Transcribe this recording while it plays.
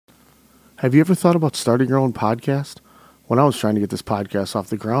Have you ever thought about starting your own podcast? When I was trying to get this podcast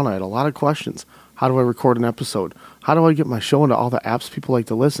off the ground, I had a lot of questions. How do I record an episode? How do I get my show into all the apps people like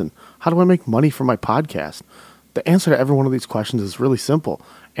to listen? How do I make money from my podcast? The answer to every one of these questions is really simple.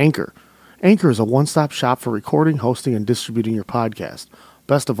 Anchor. Anchor is a one-stop shop for recording, hosting, and distributing your podcast.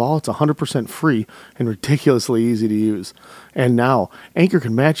 Best of all, it's 100% free and ridiculously easy to use. And now, Anchor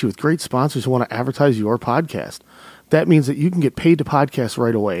can match you with great sponsors who want to advertise your podcast. That means that you can get paid to podcast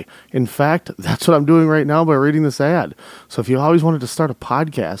right away. In fact, that's what I'm doing right now by reading this ad. So if you always wanted to start a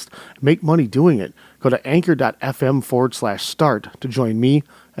podcast, make money doing it, go to anchor.fm/start to join me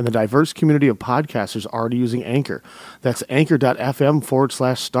and the diverse community of podcasters already using Anchor. That's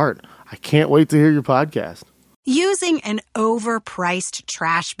anchor.fm/start. I can't wait to hear your podcast. Using an overpriced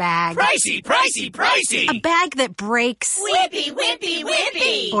trash bag. Pricey, pricey, pricey! A bag that breaks. Whippy, whippy,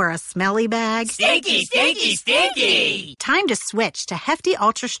 whippy! Or a smelly bag. Stinky, stinky, stinky! Time to switch to Hefty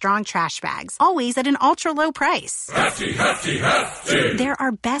Ultra Strong trash bags, always at an ultra low price. Hefty, hefty, hefty! They're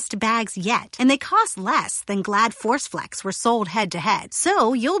our best bags yet, and they cost less than Glad Force Flex were sold head to head.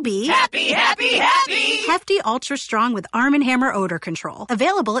 So you'll be happy, happy, happy! Hefty Ultra Strong with Arm & Hammer odor control.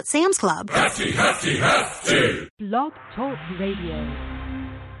 Available at Sam's Club. Hefty, hefty, hefty! Blog Talk Radio.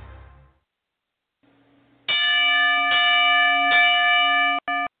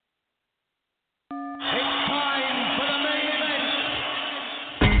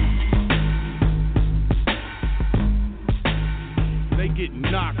 They get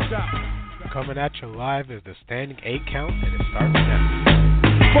knocked out. Coming at you live is the standing 8 count, and it starts now.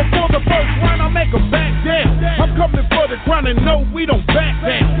 Before the first round, I make them back down. I'm coming for the crown and no, we don't back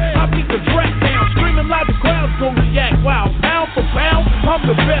down. I beat the track down, screaming like the crowd's gonna react. Wow, pound for pound, I'm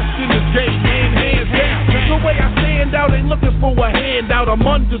the best in this game, man, hands down. The way I stand out, ain't looking for a handout. I'm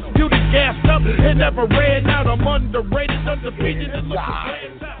undisputed, gassed up, and never ran out. I'm underrated, undefeated, and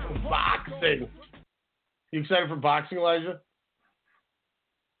boxing. You excited for boxing, Elijah?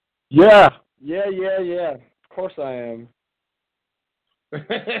 Yeah. Of course I am.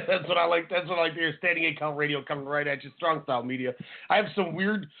 That's what I like. That's what I like to hear. Standing 8 count radio coming right at you. Strong Style Media. I have some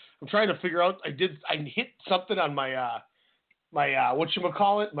weird. I'm trying to figure out. I hit something on my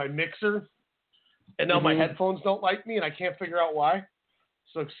whatchamacallit, my mixer, and now my headphones don't like me, and I can't figure out why.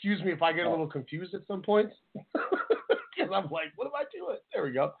 So excuse me if I get a little confused at some points, because I'm like, what am I doing? There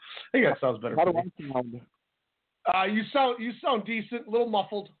we go. I think that sounds better. How do I sound? You sound decent. A little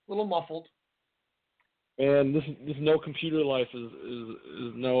muffled. And this no computer life is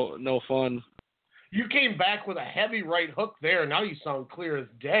no fun. You came back with a heavy right hook there. Now you sound clear as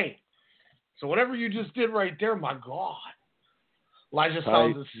day. So whatever you just did right there, my God. Elijah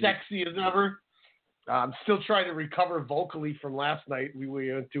sounds as sexy as ever. I'm still trying to recover vocally from last night. We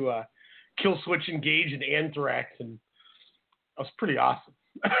went to Kill Switch Engage and Anthrax, and that was pretty awesome.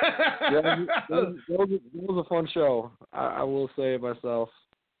 Yeah, it was a fun show. I will say it myself.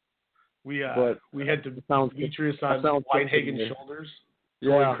 We had Demetrius on Whitehagen's shoulders,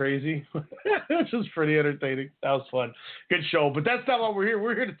 going crazy, which was pretty entertaining. That was fun. Good show. But that's not why we're here.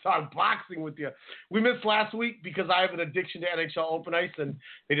 We're here to talk boxing with you. We missed last week because I have an addiction to NHL Open Ice, and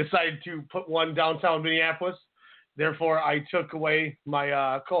they decided to put one downtown Minneapolis. Therefore, I took away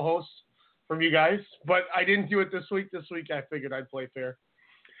my co-host from you guys. But I didn't do it this week. This week, I figured I'd play fair.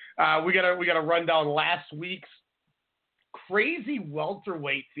 We gotta run down last week's crazy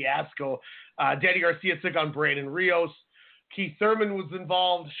welterweight fiasco. Danny Garcia took on Brandon Rios. Keith Thurman was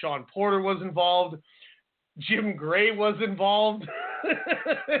involved. Sean Porter was involved. Jim Gray was involved.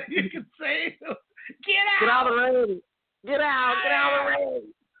 You could say, get out of the ring. Get out of the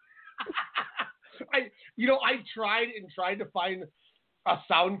ring. I tried to find a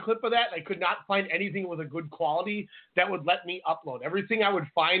sound clip of that. I could not find anything with a good quality that would let me upload. Everything I would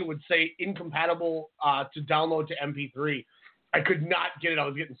find would say incompatible to download to MP3. I could not get it. I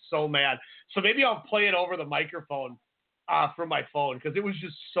was getting so mad. So maybe I'll play it over the microphone from my phone because it was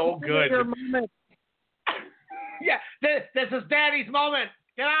just so good. Yeah, this is Daddy's moment.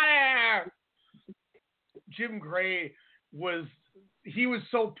 Get out of here. Jim Gray was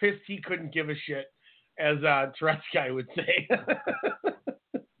so pissed he couldn't give a shit, as Turetsky would say.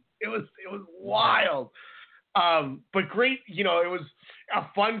 It was wild. But great, it was a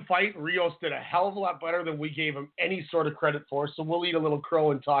fun fight. Rios did a hell of a lot better than we gave him any sort of credit for, so we'll eat a little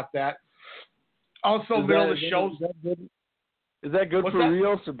crow and talk that. Also, middle of the show. Is that good for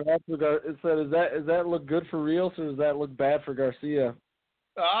Rios or bad for Garcia? Does that look good for Rios or does that look bad for Garcia?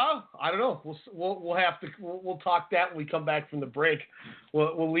 I don't know. We'll talk that when we come back from the break.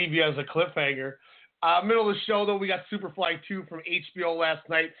 We'll leave you as a cliffhanger. Middle of the show, though, we got Superfly 2 from HBO last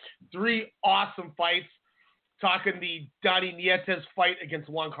night. 3 awesome fights. talking the Donnie Nietes fight against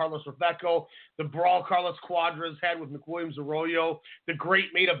Juan Carlos Rebeco, the brawl Carlos Cuadras had with McWilliams Arroyo, the great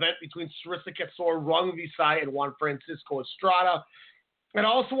main event between Sarissa Katsor Rungvisai and Juan Francisco Estrada. And I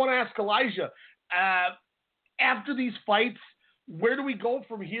also want to ask Elijah, after these fights, where do we go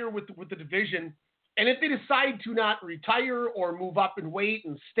from here with the division? And if they decide to not retire or move up and wait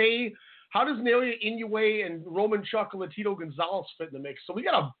and stay, how does Nelia Inoue and Roman Chocolatito Gonzalez fit in the mix? So we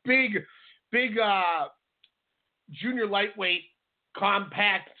got a big junior lightweight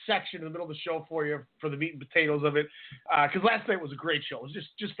compact section in the middle of the show for you for the meat and potatoes of it. Because last night was a great show. It was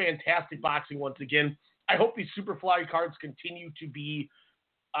just fantastic boxing once again. I hope these Superfly cards continue to be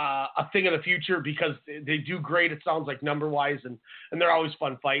a thing of the future because they do great, it sounds like, number-wise, and they're always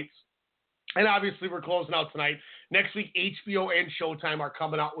fun fights. And obviously, we're closing out tonight. Next week, HBO and Showtime are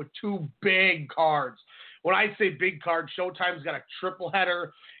coming out with 2 big cards. When I say big card, Showtime's got a triple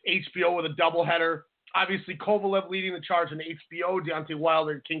header, HBO with a double header. Obviously, Kovalev leading the charge on HBO, Deontay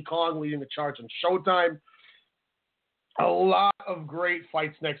Wilder and King Kong leading the charge on Showtime. A lot of great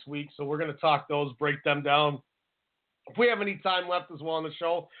fights next week, so we're going to talk those, break them down. If we have any time left as well on the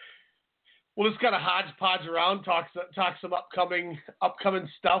show, we'll just kind of hodgepodge around, talk some upcoming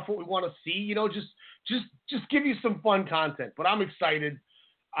stuff, what we want to see, just give you some fun content. But I'm excited.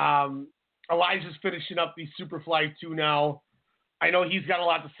 Elijah's finishing up the Superfly 2 now. I know he's got a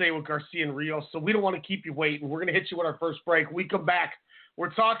lot to say with Garcia and Rios, so we don't want to keep you waiting. We're going to hit you with our first break. We come back,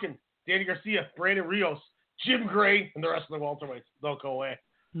 we're talking Danny Garcia, Brandon Rios, Jim Gray, and the rest of the welterweights. Don't go away.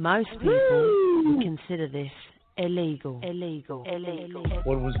 Most people would consider this illegal.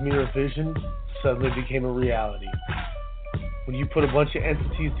 What was mere vision suddenly became a reality. When you put a bunch of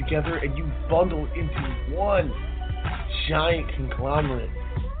entities together and you bundle into one giant conglomerate,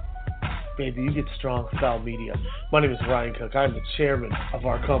 baby, you get Strong Style Media. My name is Ryan Cook. I'm the chairman of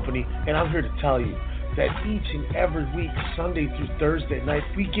our company, and I'm here to tell you that each and every week, Sunday through Thursday night,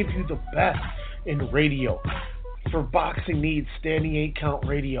 we give you the best in radio. For boxing needs, Standing 8 Count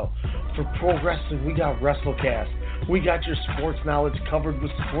Radio. For pro wrestling, we got WrestleCast. We got your sports knowledge covered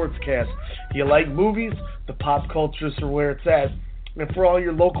with Sportscast. You like movies? The Pop Cultures are where it's at. And for all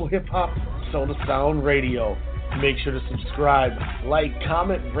your local hip-hop, Soda Sound Radio. Make sure to subscribe, like,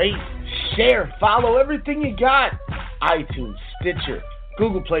 comment, rate, share, follow everything you got. iTunes, Stitcher,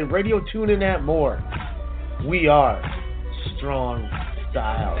 Google Play, Radio TuneIn, and more. We are Strong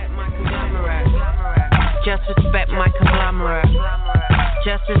Style. Just respect my conglomerate.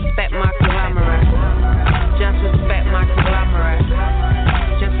 Just respect my conglomerate. Just respect my conglomerate.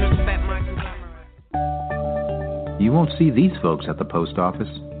 Just respect my conglomerate. You won't see these folks at the post office.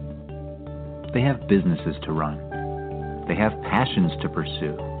 They have businesses to run. They have passions to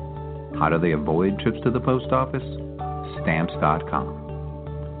pursue. How do they avoid trips to the post office?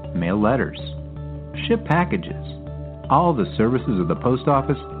 Stamps.com. Mail letters. Ship packages. All the services of the post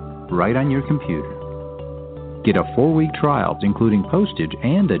office right on your computer. Get a 4-week trial, including postage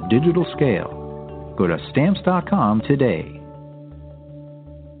and a digital scale. Go to Stamps.com today.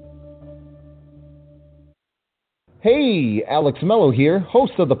 Hey, Alex Mello here,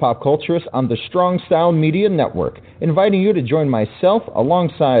 host of The Pop Culturist on the Strong Style Media Network, inviting you to join myself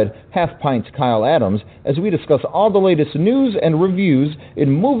alongside Half Pint's Kyle Adams as we discuss all the latest news and reviews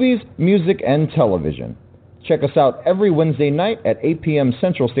in movies, music, and television. Check us out every Wednesday night at 8 p.m.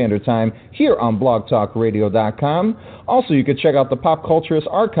 Central Standard Time here on blogtalkradio.com. Also, you can check out the Pop Culturist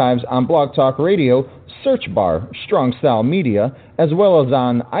archives on Blog Talk Radio, search bar Strong Style Media, as well as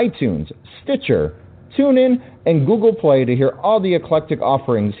on iTunes, Stitcher, TuneIn, and Google Play to hear all the eclectic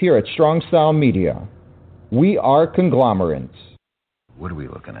offerings here at Strong Style Media. We are conglomerates. What are we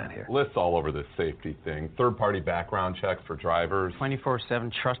looking at here? Lists all over this safety thing. Third-party background checks for drivers.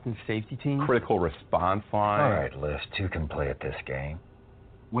 24/7 trust and safety team. Critical response line. All right, List, who can play at this game?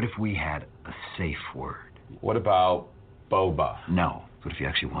 What if we had a safe word? What about boba? No. What if you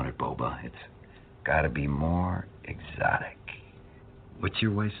actually wanted boba? It's got to be more exotic. What's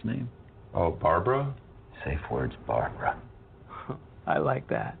your wife's name? Oh, Barbara? Safe word's Barbara. I like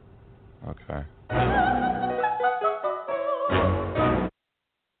that. Okay.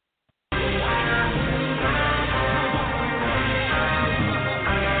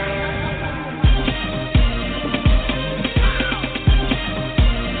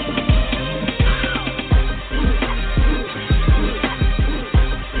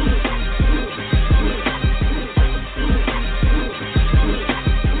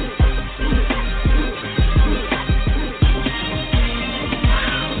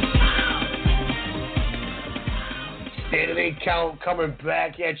 Count coming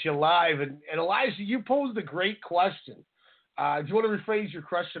back at you live. And Elijah, you posed a great question. Do you want to rephrase your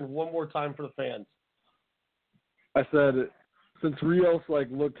question one more time for the fans? I said, since Rios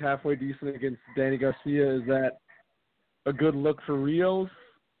looked halfway decent against Danny Garcia, is that a good look for Rios,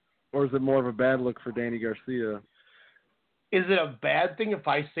 or is it more of a bad look for Danny Garcia? Is it a bad thing if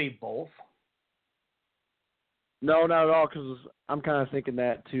I say both? No, not at all. Because I'm kind of thinking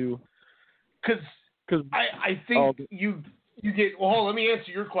that too. Because I think you get. Well, let me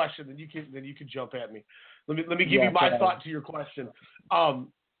answer your question, then you can jump at me. Let me give you my thought to your question.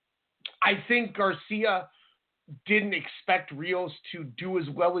 I think Garcia didn't expect Rios to do as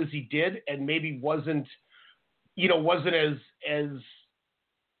well as he did, and maybe wasn't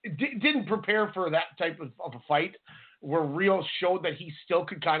didn't prepare for that type of a fight where Rios showed that he still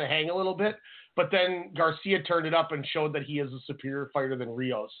could kind of hang a little bit, but then Garcia turned it up and showed that he is a superior fighter than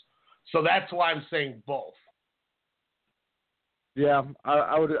Rios. So that's why I'm saying both. Yeah,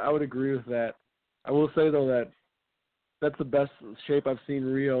 I would agree with that. I will say though that that's the best shape I've seen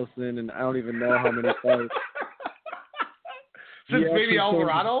Rios in, and I don't even know how many fights. Since maybe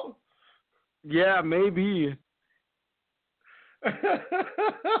Alvarado? Yeah, maybe.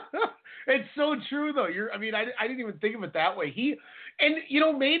 It's so true though. I didn't even think of it that way. Maybe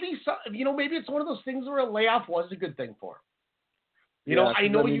it's one of those things where a layoff was a good thing for him. I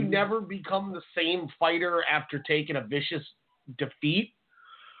know you never become the same fighter after taking a vicious defeat,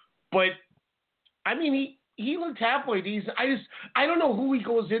 but he looked halfway decent. I don't know who he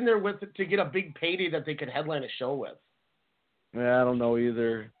goes in there with to get a big payday that they could headline a show with. Yeah, I don't know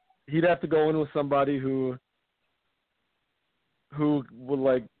either. He'd have to go in with somebody who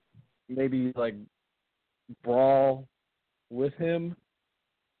would maybe brawl with him.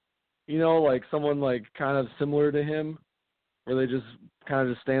 Someone kind of similar to him, where they just kind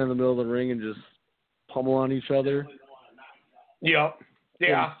of just stand in the middle of the ring and just pummel on each other. Yep.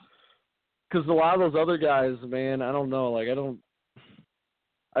 Yeah. Because a lot of those other guys, man, I don't know.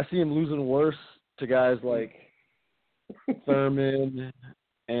 I see him losing worse to guys like Thurman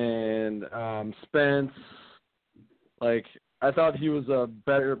and Spence. I thought he was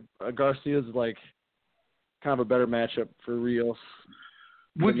Garcia's kind of a better matchup for Rios.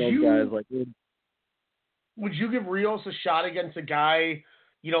 Would you give Rios a shot against a guy,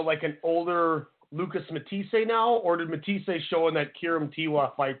 like an older Lucas Matisse now, or did Matisse show in that Kirim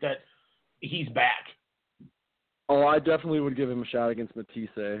Tiwa fight that he's back? Oh, I definitely would give him a shot against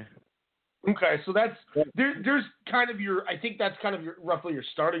Matisse. Okay, so that's there's kind of I think that's kind of roughly your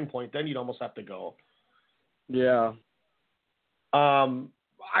starting point. Then you'd almost have to go. Yeah. Do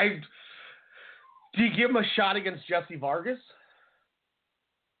you give him a shot against Jesse Vargas?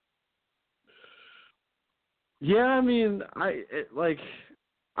 Yeah,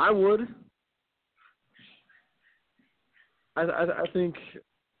 I would. I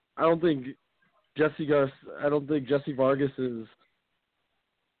don't think Jesse Vargas is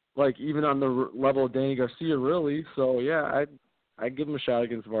even on the level of Danny Garcia, really. So yeah, I'd give him a shot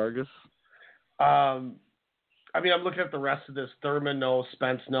against Vargas. I'm looking at the rest of this. Thurman, no.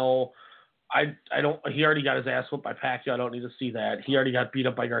 Spence, no. I don't. He already got his ass whooped by Pacquiao. I don't need to see that. He already got beat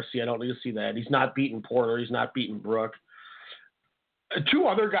up by Garcia. I don't need to see that. He's not beating Porter. He's not beating Brook. Two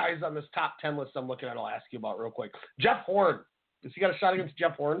other guys on this top 10 list I'm looking at, I'll ask you about real quick. Jeff Horn. Has he got a shot against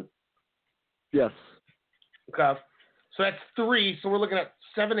Jeff Horn? Yes. Okay. So that's 3. So we're looking at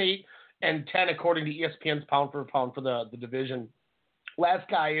 7, 8, and 10 according to ESPN's pound for pound for the division. Last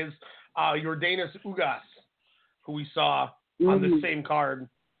guy is Yordenis Ugas, who we saw on the same card.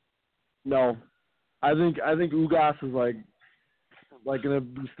 No, I think Ugas is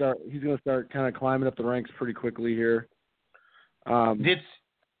he's gonna start kind of climbing up the ranks pretty quickly here. It's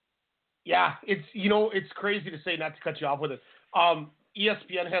crazy to say, not to cut you off with it.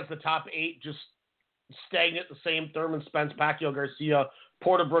 ESPN has the top 8 just stagnant, the same: Thurman, Spence, Pacquiao, Garcia,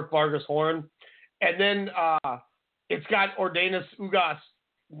 Porter, Brook, Vargas, Horn, and then it's got Yordenis Ugas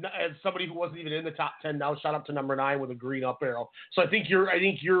as somebody who wasn't even in the top 10 now shot up to number 9 with a green up arrow. So I think you're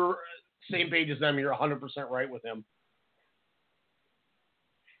same page as them. You're 100% right with him.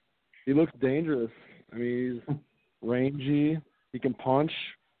 He looks dangerous. He's rangy. He can punch.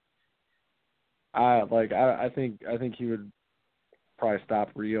 I think he would probably stop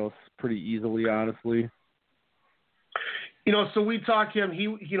Rios pretty easily, honestly. So we talked to him. He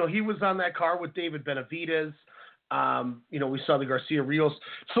was on that card with David Benavidez. We saw the Garcia Rios.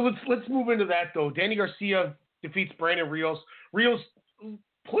 So let's move into that though. Danny Garcia defeats Brandon Rios. Rios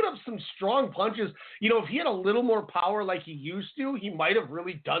put up some strong punches. If he had a little more power like he used to, he might have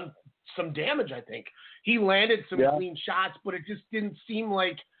really done some damage, I think. He landed some clean shots, but it just didn't seem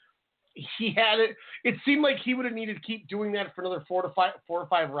like he had it. It seemed like he would have needed to keep doing that for another 4 or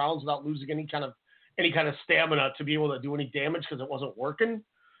 5 rounds without losing any kind of stamina to be able to do any damage because it wasn't working.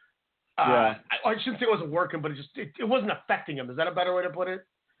 I shouldn't say it wasn't working, but it wasn't affecting him. Is that a better way to put it?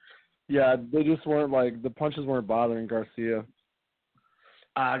 Yeah, they just weren't the punches weren't bothering Garcia.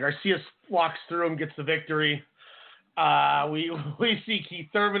 Garcia walks through him, gets the victory. We see Keith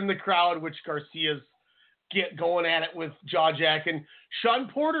Thurman in the crowd, which Garcia's going at it with jaw jacking. Shawn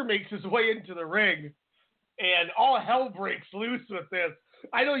Porter makes his way into the ring, and all hell breaks loose with this.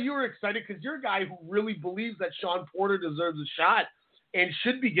 I know you were excited because you're a guy who really believes that Shawn Porter deserves a shot and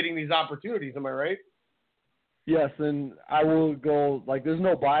should be getting these opportunities. Am I right? Yes, and I will go there's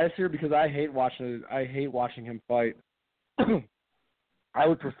no bias here because I hate watching him fight. I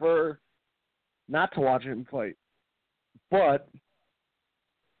would prefer not to watch him fight, but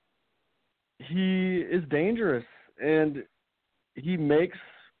he is dangerous and he makes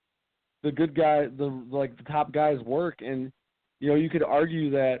the good guy, the top guys work. And you could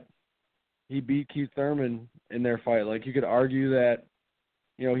argue that he beat Keith Thurman in their fight. You could argue that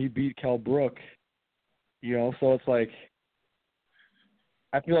he beat Kell Brook. So it's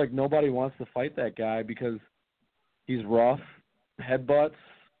I feel like nobody wants to fight that guy because he's rough, headbutts.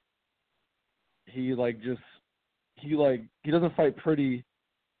 He doesn't fight pretty,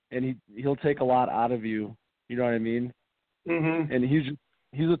 and he'll take a lot out of you. You know what I mean? Mm-hmm. And he's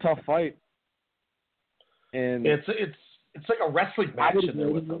a tough fight. And it's like a wrestling match in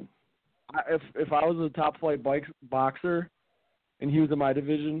there with him. If I was a top flight boxer, and he was in my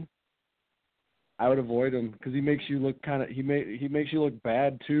division, I would avoid him because he makes you look he makes you look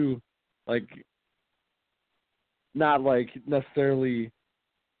bad too, not necessarily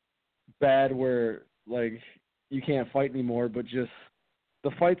bad where you can't fight anymore, but just the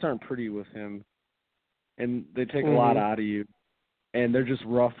fights aren't pretty with him, and they take a lot out of you, and they're just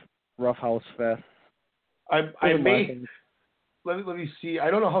rough house fests. Let me see. I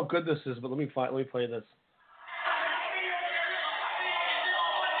don't know how good this is, but let me play this.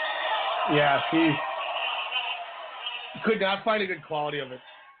 Yeah, see, could not find a good quality of it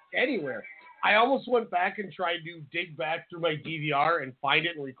anywhere. I almost went back and tried to dig back through my DVR and find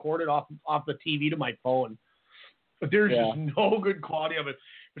it and record it off the TV to my phone. But there's just no good quality of it.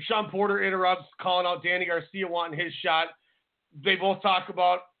 But Shawn Porter interrupts, calling out Danny Garcia wanting his shot. They both talk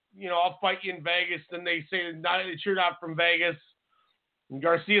about, I'll fight you in Vegas. Then they say, you're not from Vegas. And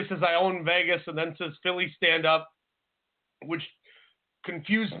Garcia says, I own Vegas, and then says, Philly, stand up, which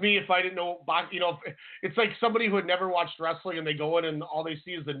confused me if I didn't know. It's like somebody who had never watched wrestling and they go in and all they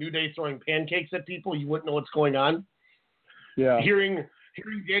see is the New Day throwing pancakes at people. You wouldn't know what's going on. Yeah. Hearing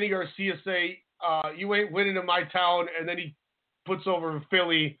Danny Garcia say, you ain't winning in my town, and then he puts over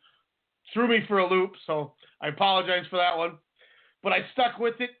Philly, threw me for a loop, so I apologize for that one. But I stuck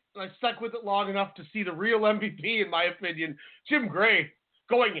with it. I stuck with it long enough to see the real MVP, in my opinion, Jim Gray,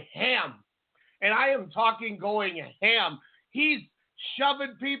 going ham. And I am talking going ham. He's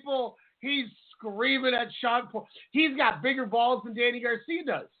shoving people. He's screaming at Shawn Porter. He's got bigger balls than Danny Garcia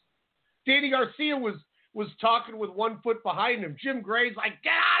does. Danny Garcia was talking with 1 foot behind him. Jim Gray's like,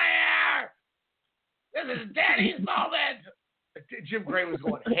 get out of here! This is Danny's moment! Jim Gray was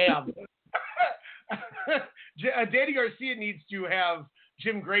going ham. Danny Garcia needs to have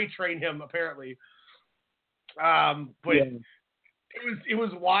Jim Gray train him, apparently. But it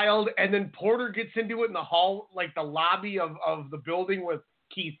was wild. And then Porter gets into it in the hall, the lobby of the building with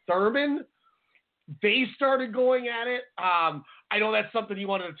Keith Thurman. They started going at it. I know that's something you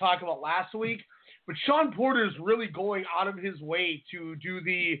wanted to talk about last week, but Shawn Porter is really going out of his way to do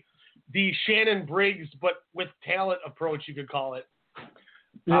the Shannon Briggs, but with talent approach, you could call it.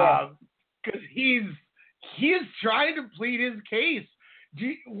 Yeah. Because he is trying to plead his case.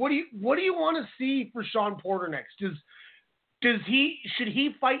 What do you want to see for Shawn Porter next? Should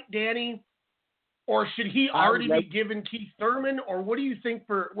he fight Danny, or should he already be given Keith Thurman, or what do you think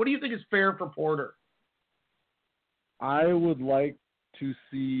is fair for Porter? I would like to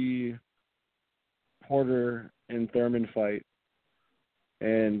see Porter and Thurman fight,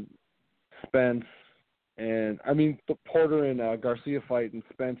 and Spence, and Porter and Garcia fight, and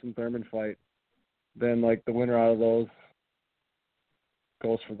Spence and Thurman fight. Then the winner out of those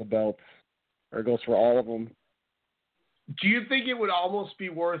goes for the belts, or goes for all of them. Do you think it would almost be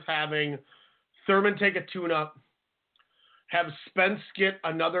worth having Thurman take a tune-up, have Spence get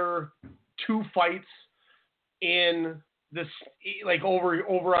another 2 fights in this,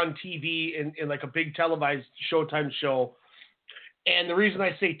 over on TV in a big televised Showtime show? And the reason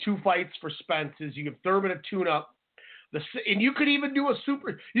I say 2 fights for Spence is you give Thurman a tune-up, and you could even do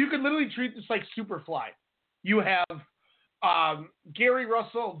you could literally treat this like Superfly. You have Gary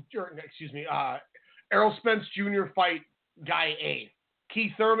Russell, Errol Spence Jr. fight Guy A.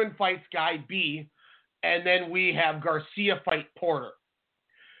 Keith Thurman fights Guy B. And then we have Garcia fight Porter.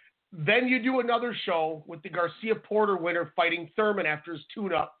 Then you do another show with the Garcia Porter winner fighting Thurman after his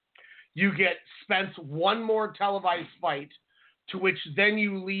tune-up. You get Spence one more televised fight, to which then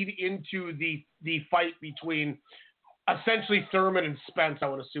you lead into the fight between essentially Thurman and Spence, I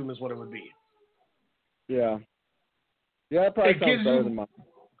would assume is what it would be. Yeah. Yeah, that probably sounds better than mine.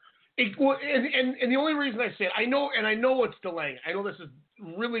 And the only reason I say it, I know it's delaying. I know this is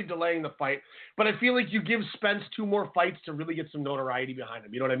really delaying the fight, but I feel like you give Spence 2 more fights to really get some notoriety behind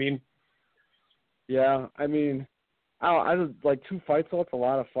him. You know what I mean? Yeah, I mean, I just like 2 fights. So it's a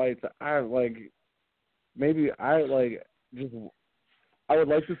lot of fights. I would like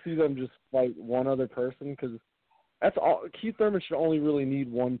to see them just fight one other person because that's all. Keith Thurman should only really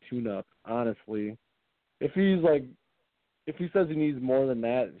need 1 tune-up, honestly. If he says he needs more than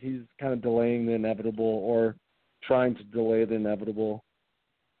that, he's kind of delaying the inevitable or trying to delay the inevitable.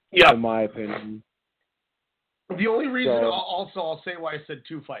 Yeah, in my opinion. The only reason, I'll say why I said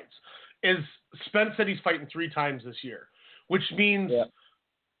 2 fights, is Spence said he's fighting 3 times this year, which means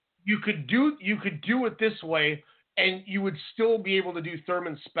you could do it this way, and you would still be able to do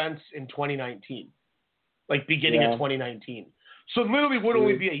Thurman Spence in 2019, like beginning of 2019. So it literally would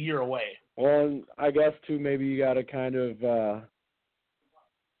only be a year away. Well, I guess too, maybe you got to kind of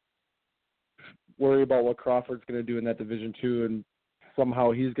worry about what Crawford's going to do in that division too, and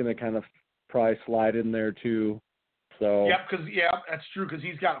somehow he's going to kind of probably slide in there too. So that's true because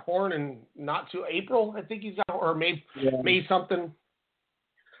he's got Horn in not to April, I think he's got, or May something.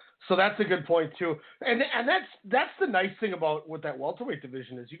 So that's a good point too, and that's the nice thing about what that welterweight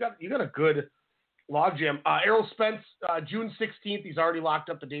division is. You got a good logjam. Errol Spence, June 16th. He's already locked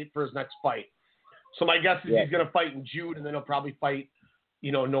up the date for his next fight. So my guess is he's going to fight in June, and then he'll probably fight,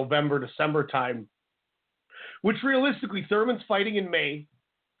 November, December time. Which realistically, Thurman's fighting in May.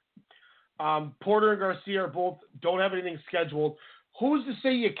 Porter and Garcia both don't have anything scheduled. Who's to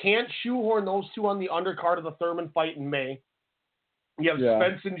say you can't shoehorn those 2 on the undercard of the Thurman fight in May? You have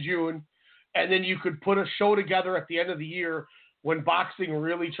Spence in June, and then you could put a show together at the end of the year when boxing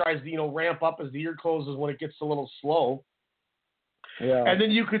really tries to, ramp up as the year closes when it gets a little slow. Yeah. And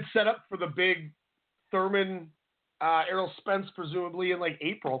then you could set up for the big Thurman, Errol Spence, presumably in like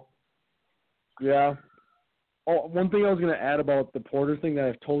April. Yeah. Oh, one thing I was going to add about the Porter thing that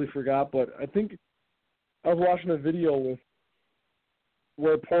I totally forgot, but I think I was watching a video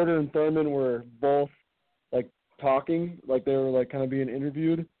where Porter and Thurman were both like talking, like they were like kind of being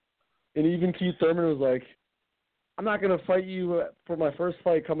interviewed. And even Keith Thurman was like, I'm not going to fight you for my first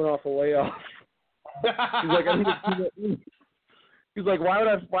fight coming off a layoff. He's like, why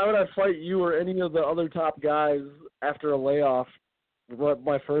would I fight you or any of the other top guys after a layoff?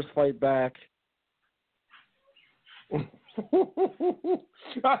 My first fight back.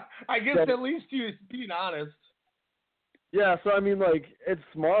 I guess at least he's being honest. Yeah, so I mean, like, it's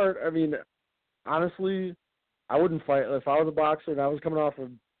smart. I mean, honestly, I wouldn't fight if I was a boxer and I was coming off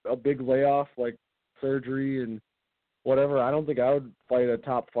a big layoff, like surgery and whatever. I don't think I would fight a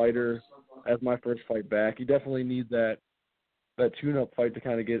top fighter as my first fight back. You definitely need that tune-up fight to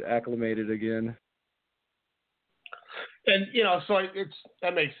kind of get acclimated again. And so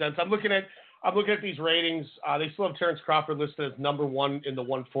that makes sense. I'm looking at these ratings. They still have Terrence Crawford listed as number 1 in the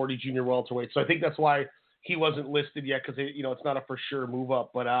 140 junior welterweight. So I think that's why he wasn't listed yet because it's not a for sure move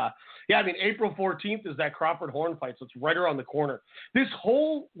up. But April 14th is that Crawford Horn fight, so it's right around the corner. This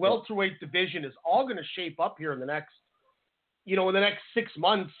whole welterweight division is all going to shape up here in the next, in the next 6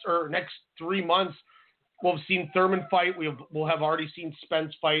 months or next 3 months. We'll have seen Thurman fight. We'll have already seen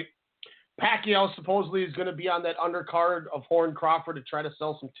Spence fight. Pacquiao supposedly is going to be on that undercard of Horn Crawford to try to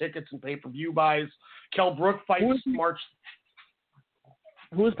sell some tickets and pay-per-view buys. Kell Brook fights March.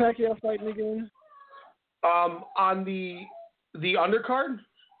 Who is Pacquiao fighting again? On the undercard?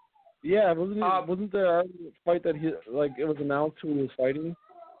 Yeah, wasn't there a fight that it was announced who he was fighting?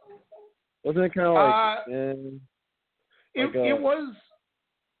 Wasn't it kind of it was.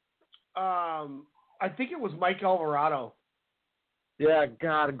 I think it was Mike Alvarado. Yeah,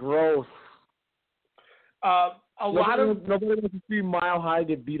 God, gross. Nobody wants to see Mile High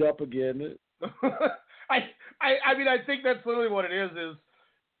get beat up again. I mean, I think that's literally what it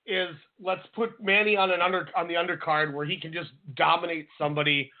is let's put Manny on the undercard where he can just dominate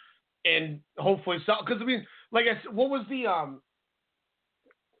somebody and hopefully sell. Because I mean, like I said, what was the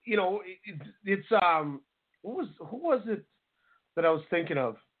who was it that I was thinking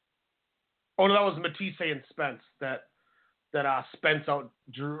of? Oh no, that was Matisse and Spence that Spence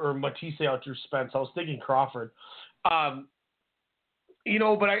outdrew, or Matisse outdrew Spence. I was thinking Crawford. But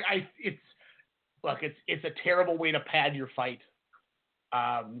it's a terrible way to pad your fight.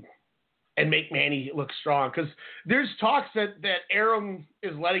 And and make Manny look strong. Because there's talks that Arum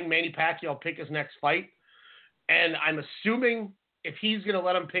is letting Manny Pacquiao pick his next fight. And I'm assuming if he's going to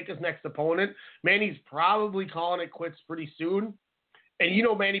let him pick his next opponent, Manny's probably calling it quits pretty soon.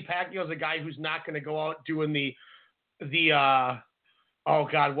 And Manny Pacquiao is a guy who's not going to go out doing the oh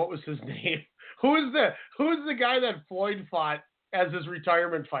God, what was his name? Who's the guy that Floyd fought as his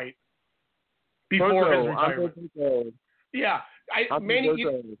retirement fight before his retirement? Yeah, Manny.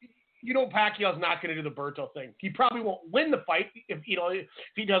 Pacquiao's not going to do the Berto thing. He probably won't win the fight if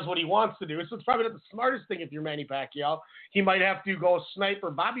he does what he wants to do. So it's probably not the smartest thing if you're Manny Pacquiao. He might have to go sniper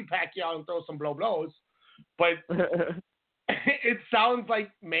Bobby Pacquiao and throw some blows. But it sounds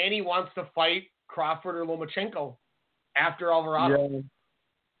like Manny wants to fight Crawford or Lomachenko after Alvarado.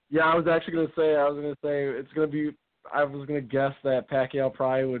 Yeah, I was going to say it's going to be. I was going to guess that Pacquiao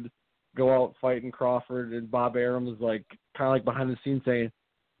probably would go out fighting Crawford, and Bob Arum is kind of like behind the scenes saying,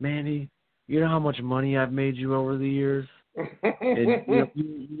 Manny, you know how much money I've made you over the years? And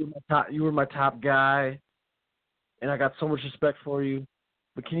you were my top guy, and I got so much respect for you.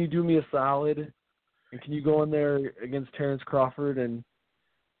 But can you do me a solid? And can you go in there against Terrence Crawford and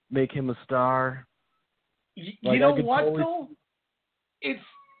make him a star? You know what, though?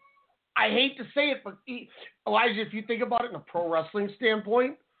 I hate to say it, but Elijah, if you think about it in a pro wrestling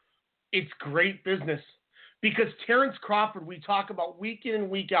standpoint, it's great business. Because Terrence Crawford, we talk about week in and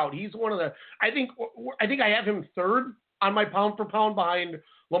week out. He's one of the. I think I have him third on my pound for pound behind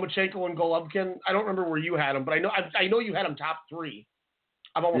Lomachenko and Golovkin. I don't remember where you had him, but I know you had him top 3.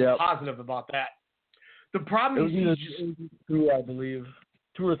 I'm almost positive about that. The problem is he's just 2, I believe,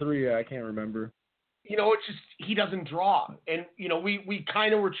 2 or 3. I can't remember. It's just he doesn't draw, and we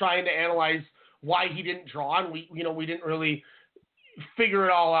kind of were trying to analyze why he didn't draw, and we didn't really figure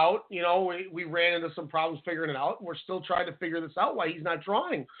it all out. We ran into some problems figuring it out, and we're still trying to figure this out, why he's not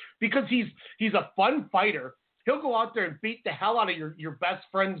drawing. Because he's a fun fighter. He'll go out there and beat the hell out of your best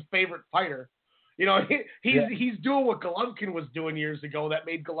friend's favorite fighter. He's doing what Golovkin was doing years ago that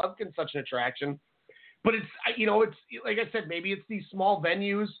made Golovkin such an attraction. But it's like I said, maybe it's these small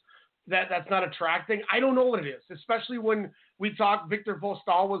venues that's not attracting. I don't know what it is, especially when we talk Victor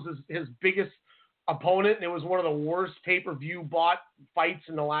Vostal was his biggest opponent, and it was one of the worst pay-per-view bought fights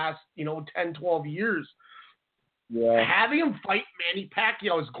in the last 10, 12 years. Yeah. Having him fight Manny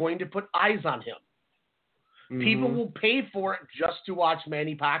Pacquiao is going to put eyes on him. Mm-hmm. People will pay for it just to watch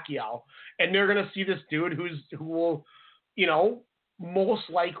Manny Pacquiao, and they're going to see this dude who will most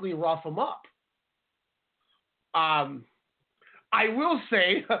likely rough him up. I will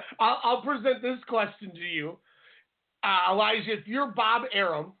say, I'll present this question to you, Elijah. If you're Bob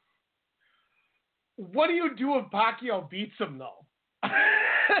Arum, what do you do if Pacquiao beats him, though?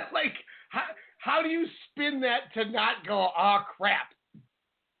 How do you spin that to not go, oh, crap,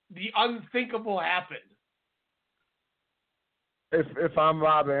 the unthinkable happened? If I'm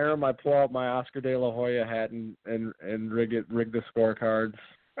Bob Arum, I pull out my Oscar De La Hoya hat and rig the scorecards.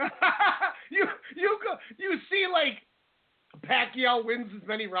 You see, Pacquiao wins as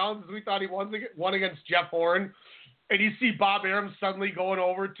many rounds as we thought he won against Jeff Horn, and you see Bob Arum suddenly going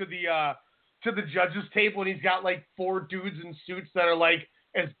over to the judges table, and he's got 4 dudes in suits that are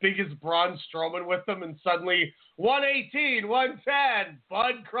as big as Braun Strowman with them, and suddenly 118, 110,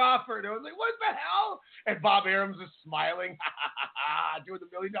 Bud Crawford. I was like, what the hell? And Bob Arum's just smiling, doing the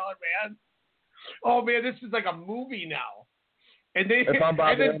 $1 Million Man. Oh man, this is like a movie now. And if I'm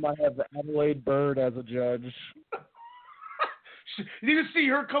Bob Arum, I have Adelaide Byrd as a judge. You see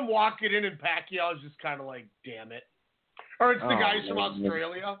her come walking in, and Pacquiao is just kind of like, damn it. Or it's the guys from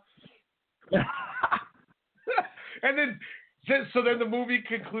Australia. And then the movie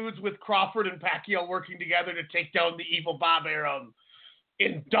concludes with Crawford and Pacquiao working together to take down the evil Bob Arum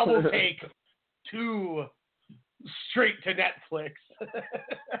in double take 2 straight to Netflix.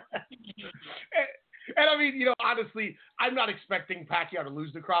 And I mean, honestly, I'm not expecting Pacquiao to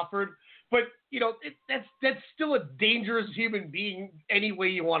lose to Crawford, but that's still a dangerous human being any way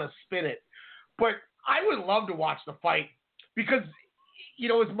you want to spin it. But I would love to watch the fight because,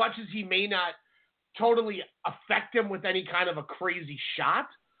 as much as he may not totally affect him with any kind of a crazy shot,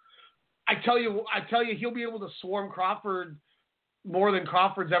 I tell you, he'll be able to swarm Crawford more than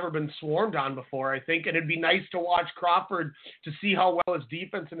Crawford's ever been swarmed on before, I think. And it'd be nice to watch Crawford to see how well his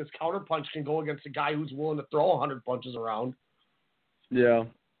defense and his counterpunch can go against a guy who's willing to throw 100 punches around. Yeah.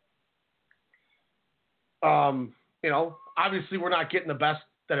 Obviously we're not getting the best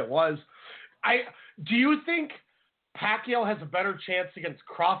that it was. Do you think Pacquiao has a better chance against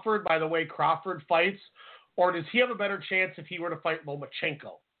Crawford by the way Crawford fights, or does he have a better chance if he were to fight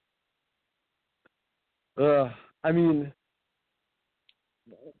Lomachenko? I mean,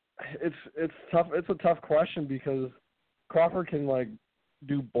 it's tough. It's a tough question because Crawford can like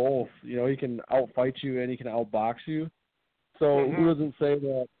do both. You know, he can outfight you and he can outbox you. So who doesn't say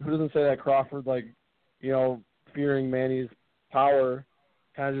that? Who doesn't say that Crawford, like, you know, fearing Manny's power,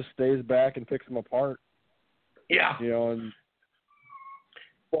 kind of just stays back and picks him apart. Yeah. You know,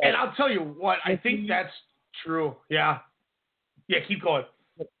 and I'll tell you what, I think that's true. Yeah. Yeah, keep going.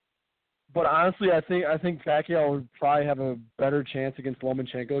 But honestly, I think Pacquiao would probably have a better chance against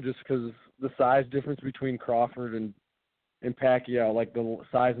Lomachenko just because the size difference between Crawford and Pacquiao, like the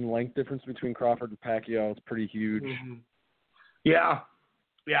size and length difference between Crawford and Pacquiao is pretty huge. Yeah.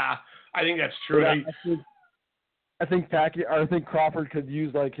 I think that's true. I think Crawford could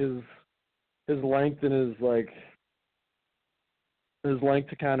use like his length and his length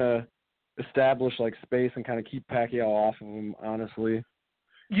to kind of establish like space and kind of keep Pacquiao off of him. Honestly,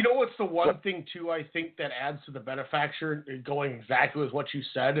 you know what's the one thing too? I think that adds to the benefaction, going exactly with what you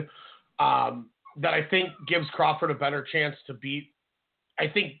said. That I think gives Crawford a better chance to beat. I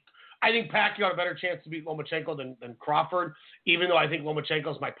think Pacquiao had a better chance to beat Lomachenko than Crawford, even though I think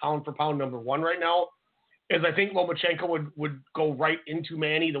Lomachenko is my pound for pound number one right now. Is I think Lomachenko would go right into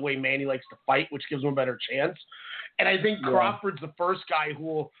Manny the way Manny likes to fight, which gives him a better chance. And I think Crawford's the first guy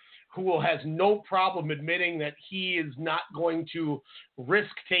who has no problem admitting that he is not going to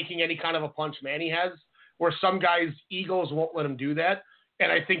risk taking any kind of a punch Manny has, where some guys' egos won't let him do that.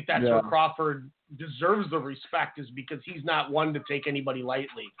 And I think that's where Crawford deserves the respect, is because he's not one to take anybody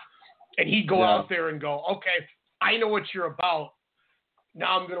lightly. And he'd go out there and go, okay, I know what you're about.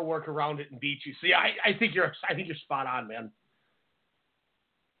 Now I'm going to work around it and beat you. So yeah, I think you're spot on, man.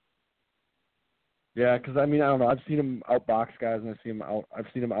 Yeah, because I mean, I don't know. I've seen him outbox guys and I've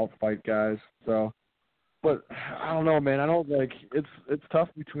seen him outfight guys. So, but I don't know, man. I don't like it's tough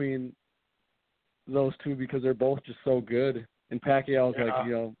between those two because they're both just so good. And Pacquiao's like,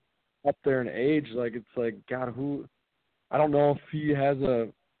 you know, up there in age. Like, it's like, God, who? I don't know if he has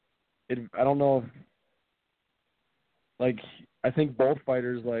I don't know if, like, I think both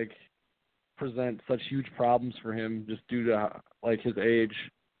fighters like present such huge problems for him just due to like his age.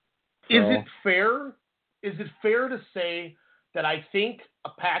 So. Is it fair? Is it fair to say that I think a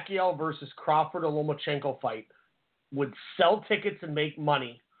Pacquiao versus Crawford or Lomachenko fight would sell tickets and make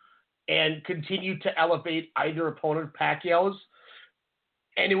money and continue to elevate either opponent Pacquiao's,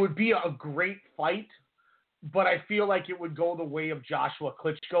 and it would be a great fight, but I feel like it would go the way of Joshua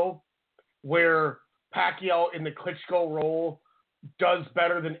Klitschko, where Pacquiao in the Klitschko role does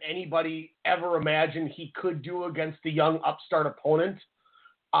better than anybody ever imagined he could do against the young upstart opponent,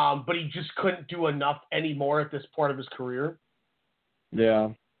 but he just couldn't do enough anymore at this part of his career. Yeah.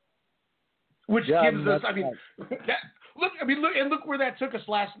 Which gives us, I mean, look where that took us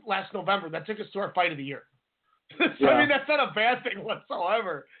last November. That took us to our fight of the year. So, I mean, that's not a bad thing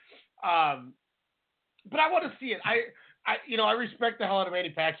whatsoever. But I want to see it. I respect the hell out of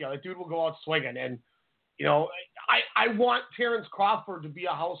Manny Pacquiao. That dude will go out swinging, and you know, I want Terrence Crawford to be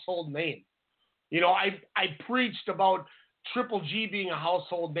a household name. You know, I preached about Triple G being a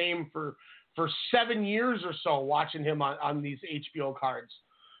household name for 7 years or so, watching him on these HBO cards.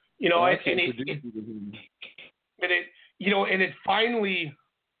 You know, and it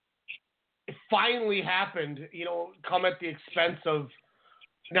finally happened. You know, come at the expense of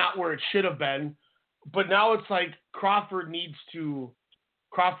not where it should have been. But now it's like Crawford needs to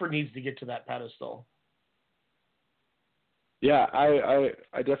get to that pedestal. Yeah, I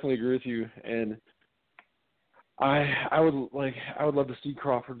definitely agree with you, and I would love to see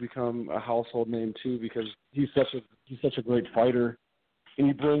Crawford become a household name too, because he's such a great fighter, and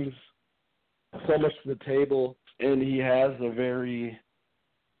he brings so much to the table, and he has a very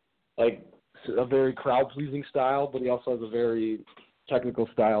crowd pleasing style, but he also has a very technical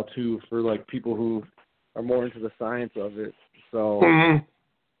style too for like people who are more into the science of it. So,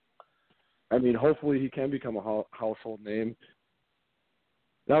 I mean, hopefully he can become a household name.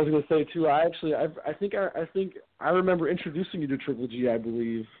 And I was going to say too, I think I remember introducing you to Triple G, I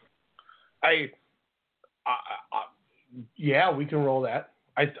believe. Yeah, we can roll that.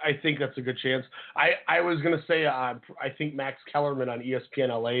 I think that's a good chance. I was going to say I think Max Kellerman on ESPN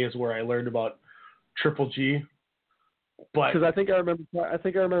LA is where I learned about Triple G. But because I think I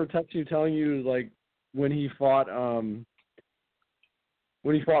remember texting you, telling you like when he fought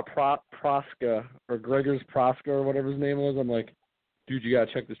Proska or Gregor's Proska or whatever his name was. I'm like, dude, you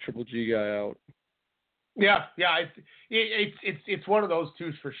gotta check this Triple G guy out. Yeah, it's one of those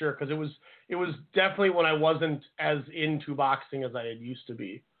twos for sure, because it was definitely when I wasn't as into boxing as I had used to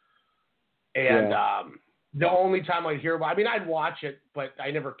be, and the only time I'd hear about, I mean, I'd watch it, but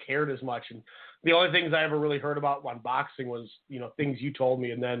I never cared as much. And the only things I ever really heard about on boxing was, things you told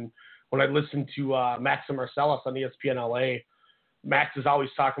me. And then when I listened to Max and Marcellus on ESPN LA, Max is always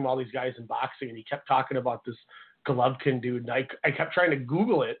talking about all these guys in boxing, and he kept talking about this Golovkin dude. And I kept trying to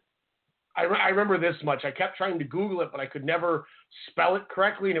Google it. I remember this much. I kept trying to Google it, but I could never spell it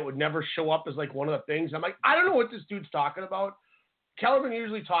correctly, and it would never show up as like one of the things. I'm like, I don't know what this dude's talking about. Kellerman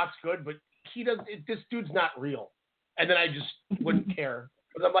usually talks good, but this dude's not real. And then I just wouldn't care.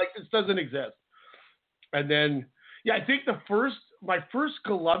 Because I'm like, this doesn't exist. And then, I think my first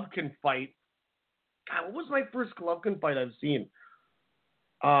Golovkin fight, God, what was my first Golovkin fight I've seen?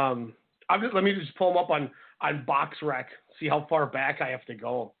 Let me just pull them up on BoxRec, see how far back I have to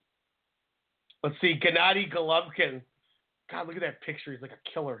go. Let's see, Gennady Golovkin. God, look at that picture. He's like a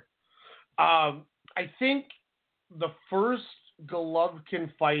killer. I think the first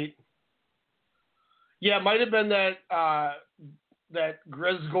Golovkin fight, it might have been that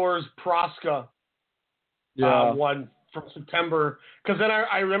Grzegorz Proska one from September. Because then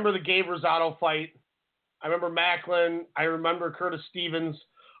I remember the Gabe Rosado fight. I remember Macklin. I remember Curtis Stevens.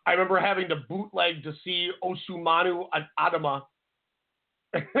 I remember having to bootleg to see Osumanu Adama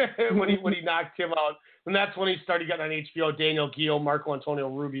when he knocked him out. And that's when he started getting on HBO, Daniel Gil, Marco Antonio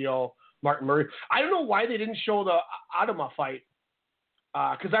Rubio, Martin Murray. I don't know why they didn't show the Adama fight.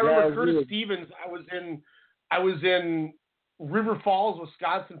 Because I remember Curtis Stevens, I was in River Falls,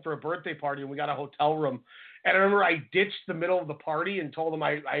 Wisconsin for a birthday party, and we got a hotel room. And I remember I ditched the middle of the party and told them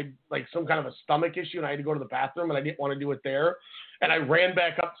I had like some kind of a stomach issue and I had to go to the bathroom and I didn't want to do it there. And I ran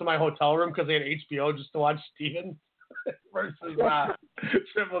back up to my hotel room because they had HBO just to watch Steven versus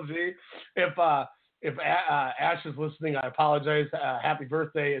Triple G. If Ash is listening, I apologize. Happy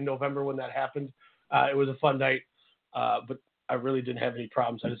birthday in November when that happened. It was a fun night, but I really didn't have any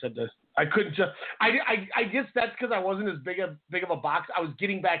problems. I just had to. I couldn't just. I guess that's because I wasn't as big of a box. I was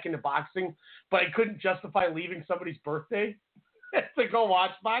getting back into boxing, but I couldn't justify leaving somebody's birthday to go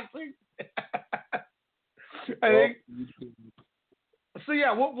watch boxing. I think. So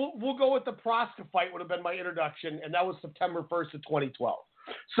yeah, we'll go with the Proska fight. Would have been my introduction, and that was September 1st of 2012.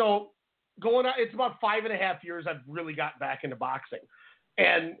 So going on, it's about 5.5 years I've really got back into boxing,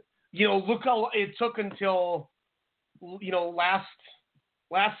 and look how it took until last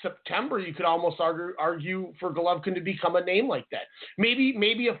September, you could almost argue for Golovkin to become a name like that.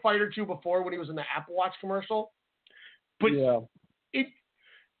 Maybe a fight or two before when he was in the Apple Watch commercial. But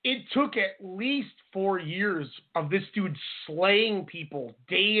it took at least 4 years of this dude slaying people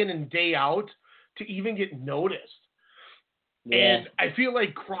day in and day out to even get noticed. Yeah. And I feel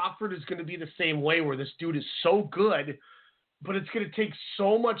like Crawford is going to be the same way, where this dude is so good, but it's going to take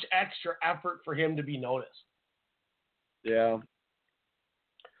so much extra effort for him to be noticed. Yeah.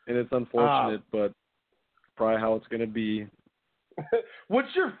 And it's unfortunate, but probably how it's going to be.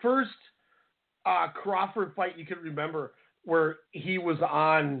 What's your first Crawford fight you can remember where he was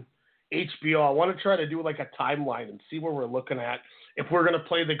on HBO? I want to try to do like a timeline and see where we're looking at if we're going to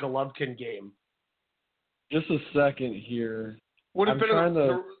play the Golovkin game. Just a second here. Would it have been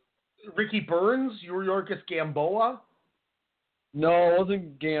the Ricky Burns, Yuriorkis Gamboa? No, it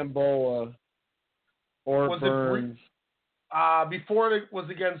wasn't Gamboa or was Burns. Before it was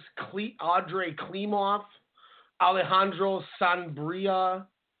against Andrei Klimov, Alejandro Sanabria.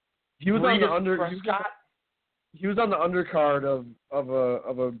 He was on the He was on the undercard of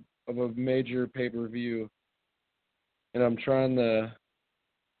a major pay-per-view, and I'm trying to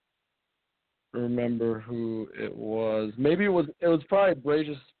remember who it was. Maybe it was probably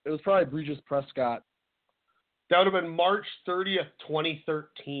Brejas. It was probably Brejas Prescott. That would have been March 30th,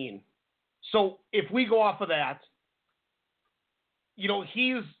 2013. So if we go off of that,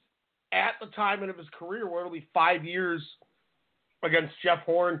 he's at the time of his career where it'll be 5 years against Jeff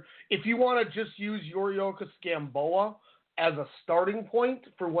Horn. If you want to just use Yuriorkis Gamboa as a starting point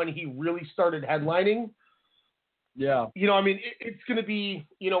for when he really started headlining, yeah. It's going to be,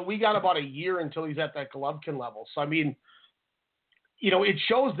 we got about a year until he's at that Golovkin level. So, it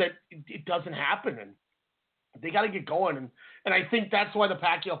shows that it doesn't happen, and they got to get going. And I think that's why the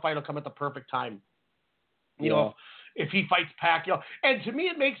Pacquiao fight will come at the perfect time. If he fights Pacquiao. And to me,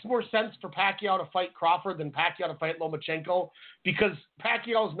 it makes more sense for Pacquiao to fight Crawford than Pacquiao to fight Lomachenko, because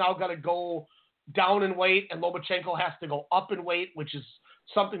Pacquiao's now got to go down in weight and Lomachenko has to go up in weight, which is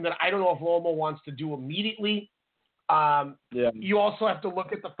something that I don't know if Loma wants to do immediately. You also have to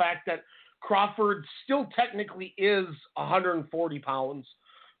look at the fact that Crawford still technically is 140 pounds.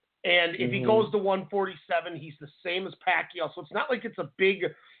 And if he goes to 147, he's the same as Pacquiao. So it's not like it's a big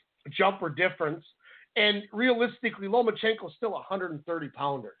jump or difference. And realistically, Lomachenko's still a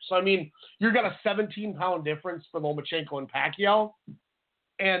 130-pounder. So, I mean, you've got a 17-pound difference for Lomachenko and Pacquiao.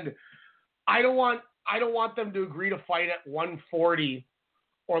 And I don't want them to agree to fight at 140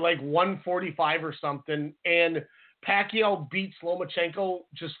 or like 145 or something, and Pacquiao beats Lomachenko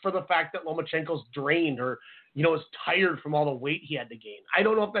just for the fact that Lomachenko's drained or, is tired from all the weight he had to gain. I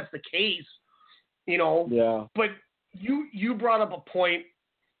don't know if that's the case, Yeah. But you brought up a point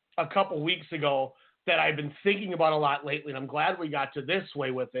a couple weeks ago that I've been thinking about a lot lately, and I'm glad we got to this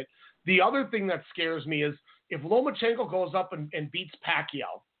way with it. The other thing that scares me is if Lomachenko goes up and beats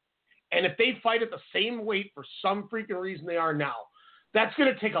Pacquiao, and if they fight at the same weight for some freaking reason they are now, that's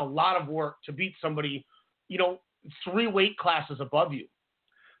going to take a lot of work to beat somebody, 3 weight classes above you.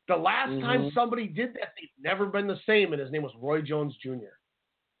 The last time somebody did that, they've never been the same, and his name was Roy Jones Jr.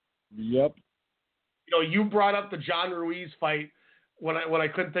 Yep. You brought up the John Ruiz fight when I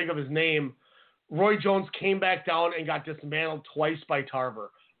couldn't think of his name. Roy Jones came back down and got dismantled twice by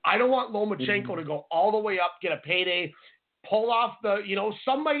Tarver. I don't want Lomachenko to go all the way up, get a payday, pull off the,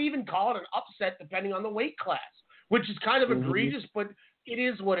 some might even call it an upset depending on the weight class, which is kind of egregious, but it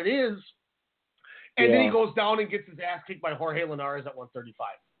is what it is. And then he goes down and gets his ass kicked by Jorge Linares at 135.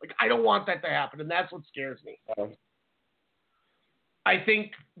 Like, I don't want that to happen, and that's what scares me. I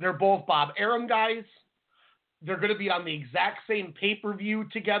think they're both Bob Arum guys. They're going to be on the exact same pay-per-view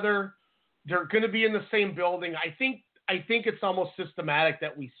together. They're going to be in the same building. I think it's almost systematic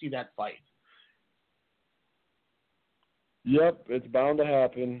that we see that fight. Yep, it's bound to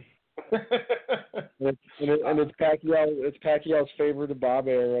happen. and it's Pacquiao's favor to Bob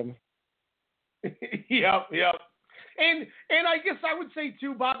Arum. Yep. And I guess I would say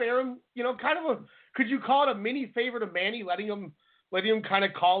too, Bob Arum, kind of could you call it a mini favor to Manny, letting him kind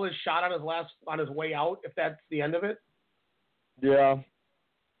of call his shot on his way out, if that's the end of it? Yeah.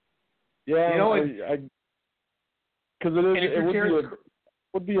 Yeah, because it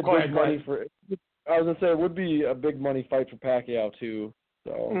would be a big money for. I was gonna say it would be a big money fight for Pacquiao too.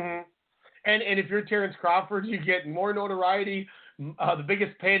 So. And if you're Terrence Crawford, you get more notoriety, the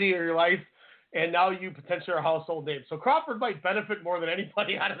biggest payday of your life, and now you potentially are a household name. So Crawford might benefit more than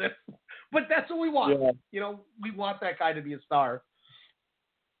anybody out of this, but that's what we want. Yeah. We want that guy to be a star.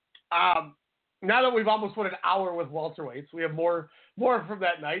 Now that we've almost went an hour with welterweights, we have more from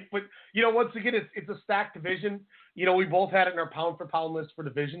that night. But, once again, it's a stacked division. We both had it in our pound-for-pound list for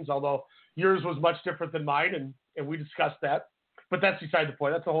divisions, although yours was much different than mine, and we discussed that. But that's beside the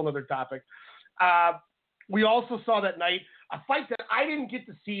point. That's a whole other topic. We also saw that night a fight that I didn't get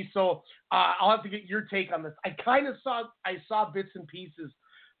to see, so I'll have to get your take on this. I saw bits and pieces.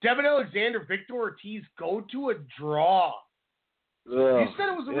 Devin Alexander, Victor Ortiz go to a draw. You said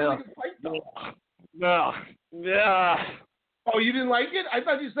it was a really good fight, though. Yeah. Oh, you didn't like it? I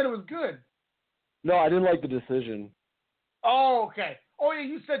thought you said it was good. No, I didn't like the decision. Oh, okay. Oh, yeah,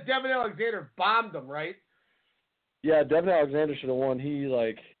 you said Devin Alexander bombed him, right? Yeah, Devin Alexander should have won. He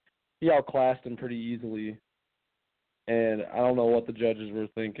outclassed him pretty easily. And I don't know what the judges were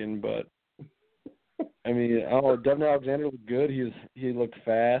thinking, but I mean, I don't know. Devin Alexander looked good. He looked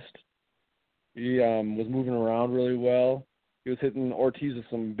fast. He was moving around really well. He was hitting Ortiz with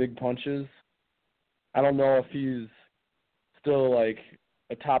some big punches. I don't know if he's still like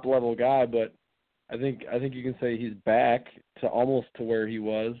a top level guy, but I think you can say he's back to almost to where he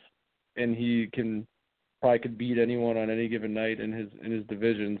was, and he probably could beat anyone on any given night in his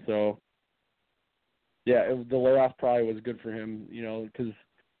division. So yeah, the layoff probably was good for him, because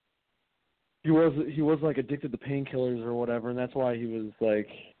he was like addicted to painkillers or whatever, and that's why he was like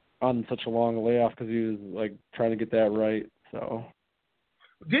on such a long layoff, because he was like trying to get that right. So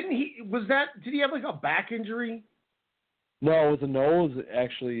did he have like a back injury? No, it was a nose,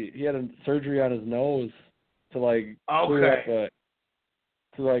 actually. He had a surgery on his nose to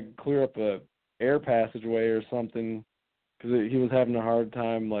clear up a air passageway or something, because he was having a hard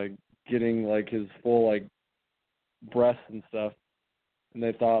time like getting like his full like breaths and stuff, and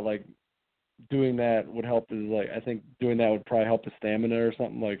they thought like doing that would help his I think doing that would probably help his stamina or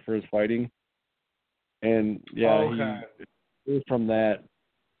something like for his fighting. And yeah, it was from that.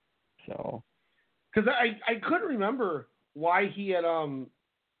 So because I couldn't remember why he had And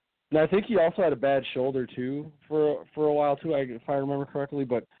I think he also had a bad shoulder too for a while too, if I remember correctly.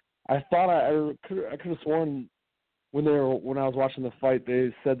 But I thought I could have sworn when I was watching the fight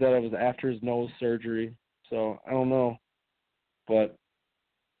they said that it was after his nose surgery. So I don't know, but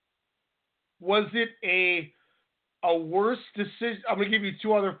was it a worse decision? I'm gonna give you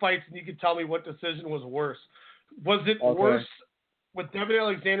 2 other fights, and you can tell me what decision was worse. Was it worse with Devin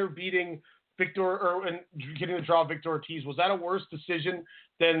Alexander beating Victor and getting the draw of Victor Ortiz? Was that a worse decision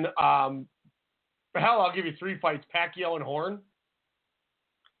than Hell, I'll give you 3 fights: Pacquiao and Horn.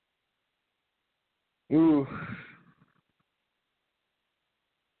 Ooh.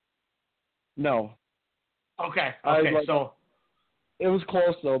 No. Okay. So it was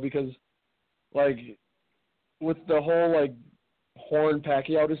close though, because like with the whole like Horn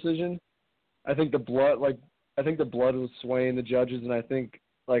Pacquiao decision, I think the blood was swaying the judges, and I think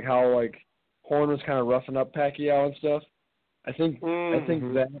like how like Horn was kind of roughing up Pacquiao and stuff. I think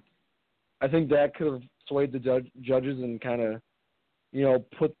that could have swayed the judges and kind of, you know,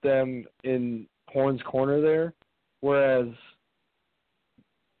 put them in Horn's corner there, whereas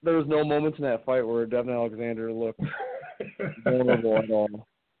there was no moments in that fight where Devin Alexander looked vulnerable at all.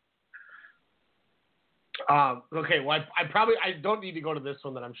 Okay, well, I don't need to go to this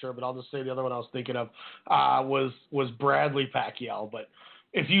one that I'm sure, but I'll just say the other one I was thinking of was Bradley Pacquiao. But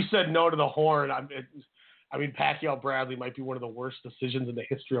if you said no to the Horn, I mean, Pacquiao-Bradley might be one of the worst decisions in the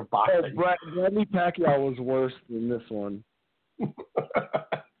history of boxing. Bradley Pacquiao was worse than this one.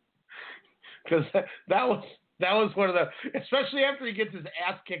 Because that was one of the, especially after he gets his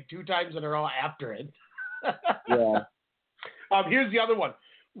ass kicked 2 times in a row after it. Yeah. Here's the other one.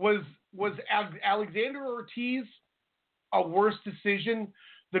 Was Alexander Ortiz a worse decision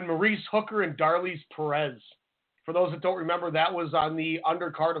than Maurice Hooker and Darlys Perez? For those that don't remember, that was on the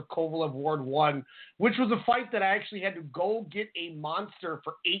undercard of Kovalev Ward 1, which was a fight that I actually had to go get a monster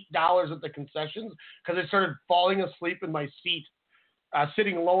for $8 at the concessions because I started falling asleep in my seat,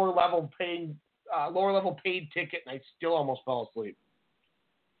 sitting lower level paid ticket, and I still almost fell asleep.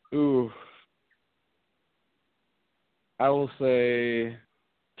 Ooh. I will say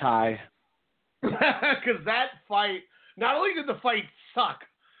tie. Because that fight, not only did the fight suck,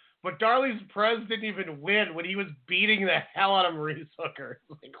 but Darlys Perez didn't even win when he was beating the hell out of Maurice Hooker.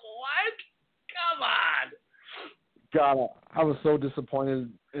 Like, what? Come on. God, I was so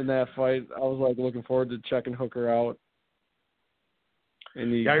disappointed in that fight. I was like looking forward to checking Hooker out.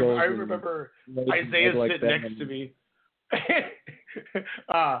 And I remember Isaiah sitting next to me.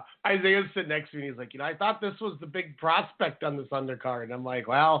 Isaiah's sitting next to me. And he's like, I thought this was the big prospect on this undercard. And I'm like,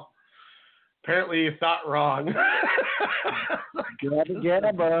 well, apparently you thought wrong.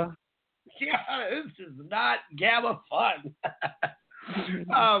 Gabba. Yeah, this is not Gabba fun.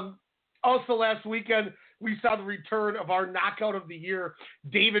 Also, last weekend, we saw the return of our knockout of the year,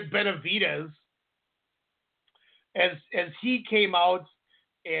 David Benavidez, as he came out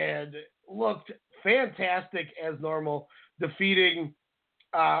and looked fantastic as normal, defeating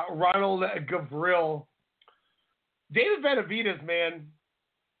Ronald Gavril. David Benavidez, man,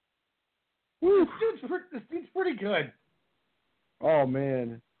 this dude's pretty good. Oh,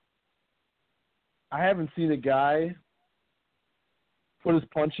 man. I haven't seen a guy put his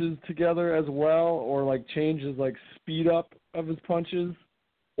punches together as well, or like change his like speed up of his punches,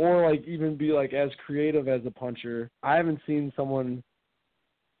 or like even be like as creative as a puncher. I haven't seen someone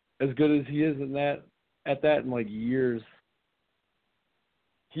as good as he is at that in like years.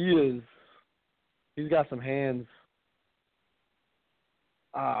 He's got some hands.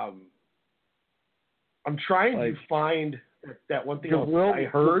 I'm trying to find that one thing I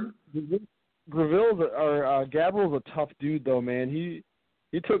heard. Gavril's a tough dude though, man. He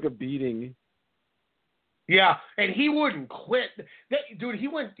took a beating. Yeah, and he wouldn't quit. Dude, he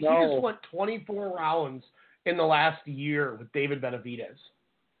just went 24 rounds in the last year with David Benavidez.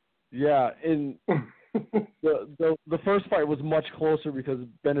 Yeah, and the first fight was much closer because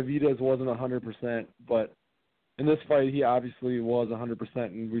Benavidez wasn't 100%, but in this fight he obviously was 100%,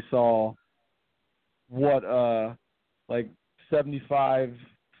 and we saw what like 75-60%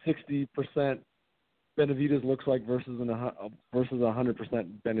 Benavidez looks like versus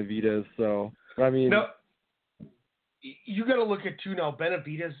 100% Benavidez. So I mean, no, you got to look at too now.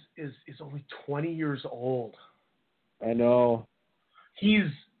 Benavidez is only 20 years old. I know.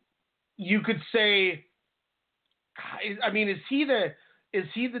 You could say, I mean, is he the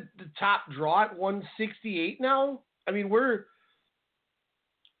top draw at 168 now? I mean,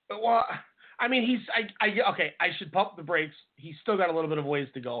 okay, I should pump the brakes. He's still got a little bit of ways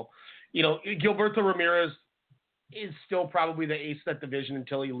to go. Gilberto Ramirez is still probably the ace of that division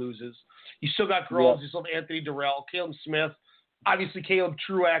until he loses. You still got Groves, you still have Anthony Durrell, Caleb Smith, obviously Caleb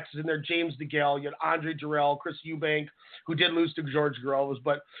Truax is in there, James DeGale, you had Andre Durrell, Chris Eubank, who did lose to George Groves,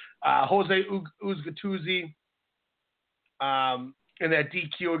 but Jose Uzgatuzzi in that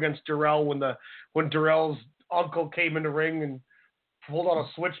DQ against Durrell when Durrell's uncle came in the ring and pulled out a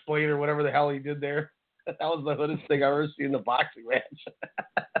switchblade or whatever the hell he did there. That was the hoodest thing I've ever seen in a boxing match.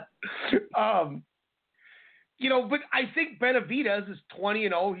 But I think Benavidez is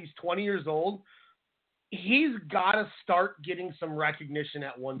 20-0. He's 20 years old. He's got to start getting some recognition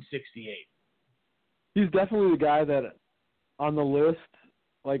at 168. He's definitely the guy that on the list,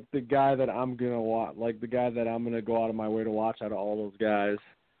 like the guy that I'm gonna watch, like the guy that I'm gonna go out of my way to watch out of all those guys.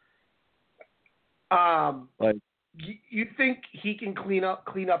 Like, you think he can clean up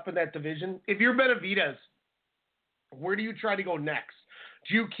in that division? If you're Benavidez, where do you try to go next?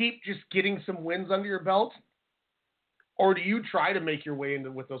 Do you keep just getting some wins under your belt, or do you try to make your way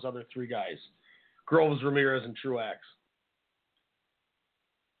into with those other three guys, Groves, Ramirez, and Truex?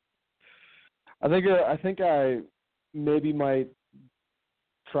 I think I maybe might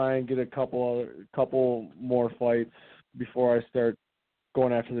try and get a couple more fights before I start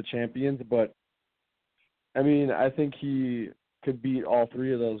going after the champions, but I mean, I think he could beat all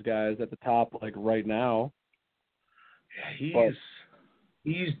three of those guys at the top, like right now. Yeah,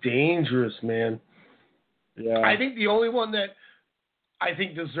 he's dangerous, man. Yeah, I think the only one that I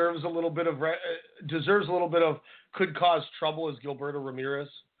think deserves a little bit of could cause trouble is Gilberto Ramirez,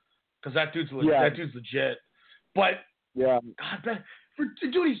 because that dude's legit. But yeah, God,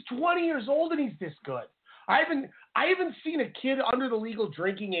 dude, he's 20 years old and he's this good. I haven't seen a kid under the legal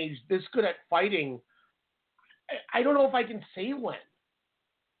drinking age this good at fighting. I don't know if I can say when.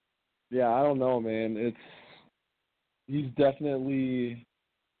 Yeah, I don't know, man. He's definitely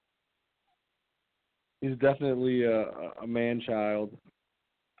a man-child.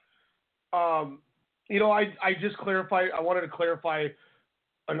 I just clarified. I wanted to clarify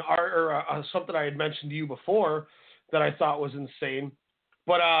something I had mentioned to you before that I thought was insane.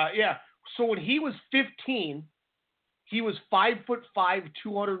 But yeah. So when he was 15, he was 5'5",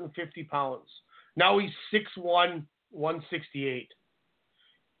 250 pounds. Now he's 6'1", 168.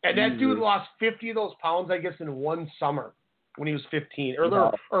 And that dude lost 50 of those pounds, I guess, in one summer when he was 15.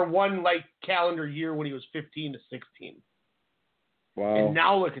 Or one, like, calendar year when he was 15 to 16. Wow. And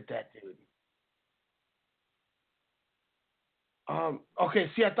now look at that dude.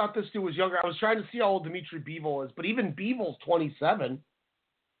 Okay, see, I thought this dude was younger. I was trying to see how old Dimitri Bivol is, but even Bivol's 27.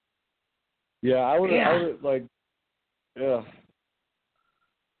 Yeah, I would like, yeah.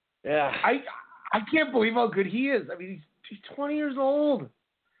 Yeah. I can't believe how good he is. I mean, he's 20 years old.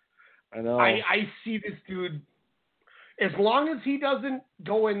 I know. I see this dude, as long as he doesn't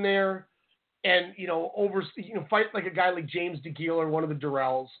go in there and, fight like a guy like James DeGale or one of the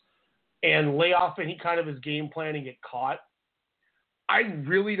Durrells and lay off any kind of his game plan and get caught, I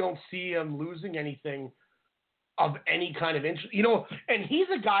really don't see him losing anything of any kind of interest. And he's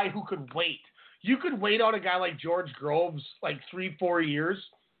a guy who could wait. You could wait out a guy like George Groves like 3-4 years,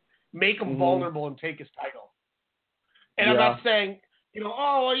 make him vulnerable and take his title. And I'm not saying,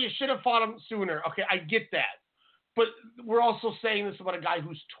 you should have fought him sooner. Okay, I get that. But we're also saying this about a guy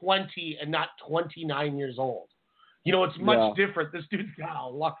who's 20 and not 29 years old. It's much different. This dude's got a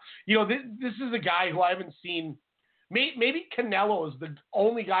lot. This is a guy who I haven't seen. Maybe Canelo is the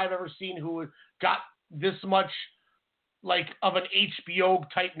only guy I've ever seen who got this much like of an HBO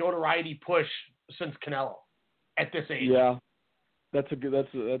type notoriety push since Canelo at this age. Yeah, that's a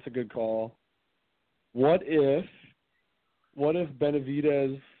good call. What if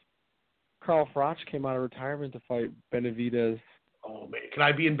Benavidez, Carl Froch came out of retirement to fight Benavidez? Oh man, can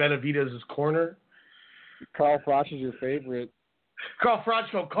I be in Benavidez's corner? Carl Froch is your favorite. Carl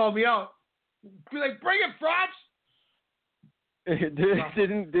Froch will call me out. Be like, bring it, Froch.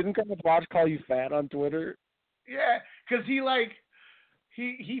 Didn't Carl Froch call you fat on Twitter? Yeah, because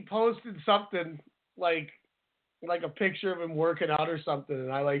he posted something like a picture of him working out or something,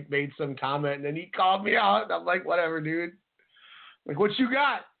 and I like made some comment, and then he called me out, and I'm like, whatever, dude. Like, what you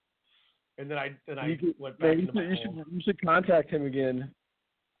got? And then I went back into my hole. You should contact him again.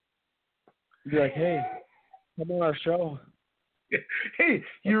 Be like, hey, come on our show. Hey,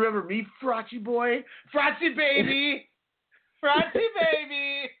 you remember me, Frotchy boy? Frotchy baby! Frotchy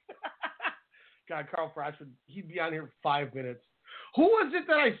baby! God, Carl Froch, he'd be on here for 5 minutes. Who was it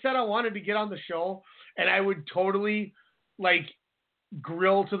that I said I wanted to get on the show, and I would totally, like,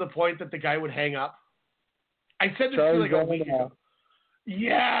 grill to the point that the guy would hang up? I said this to like a week ago.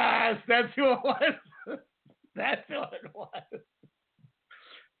 Yes, that's who it was. That's who it was.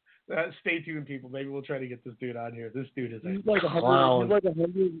 Stay tuned, people. Maybe we'll try to get this dude on here. This dude is he's like clown.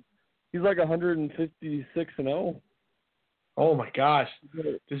 He's like 156-0. Oh my gosh!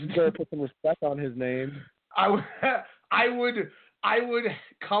 This is gonna put some respect on his name. I would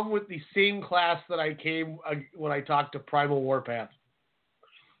come with the same class that I came when I talked to Primal Warpath.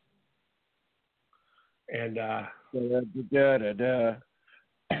 And are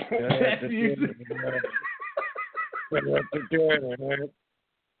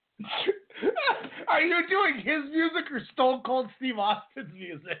you doing his music or Stone Cold Steve Austin's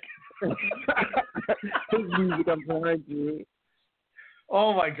music? His music, I'm trying to.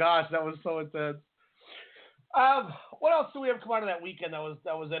 Oh my gosh, that was so intense. What else do we have come out of that weekend that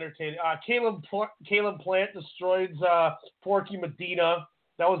was entertaining? Caleb Plant destroyed Porky Medina.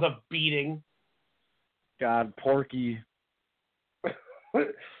 That was a beating. God, Porky.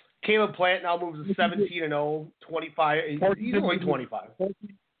 Caleb Plant now moves to 17-0, 25. He's only 25.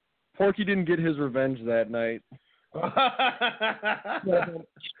 Porky didn't get his revenge that night.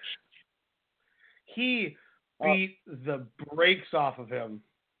 He beat the brakes off of him.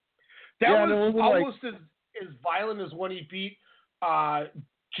 That was almost as violent as when he beat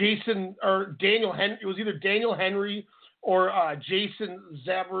Jason or Daniel Henry. It was either Daniel Henry or Jason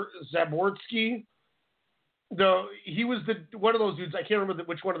Zaborski. He was one of those dudes. I can't remember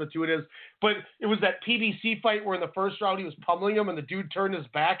which one of the two it is, but it was that PBC fight where in the first round he was pummeling him, and the dude turned his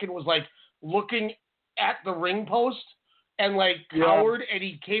back and was like looking at the ring post and like cowered, and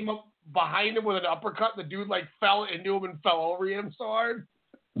he came up behind him with an uppercut. And the dude like fell into him and fell over him so hard.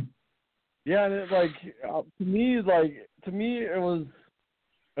 Yeah, and to me it was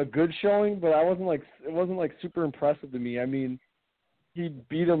a good showing, but it wasn't super impressive to me. I mean, he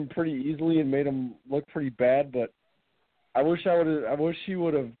beat him pretty easily and made him look pretty bad, but I wish he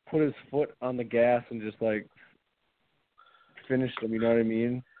would have put his foot on the gas and just finished him. You know what I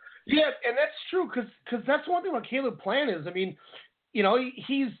mean? Yeah, and that's true because that's one thing about Caleb Plant is, I mean,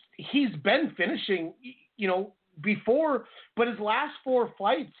 he's been finishing, before, but his last 4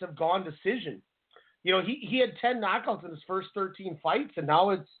 fights have gone decision. He had 10 knockouts in his first 13 fights, and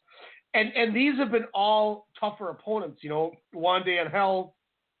now it's and these have been all tougher opponents. Juan de Angel,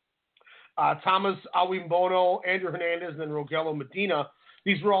 Thomas Awimbono, Andrew Hernandez, and then Rogelio Medina.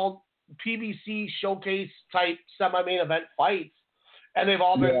 These were all PBC showcase type semi-main event fights, and they've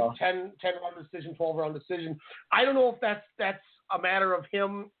all been 10 round decision, 12 round decision. I don't know if that's a matter of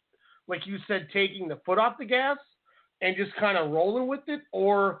him, like you said, taking the foot off the gas and just kind of rolling with it,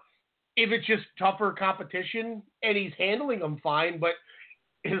 or if it's just tougher competition and he's handling them fine, but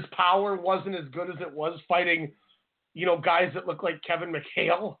his power wasn't as good as it was fighting, guys that look like Kevin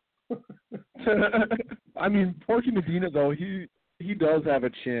McHale. I mean, Porky Medina though, he does have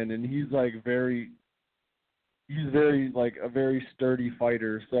a chin, and he's very a very sturdy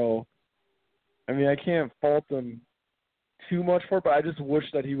fighter. So, I mean, I can't fault him too much for it, but I just wish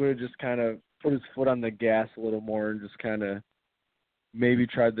that he would have just kind of put his foot on the gas a little more and just kind of maybe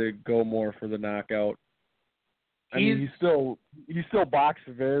tried to go more for the knockout. I mean, he still boxed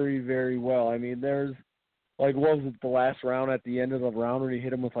very, very well. I mean, there's what was it, the last round at the end of the round when he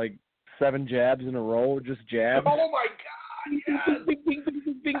hit him with 7 jabs in a row, just jabs. Oh my God! Yes. Bing, bing, bing,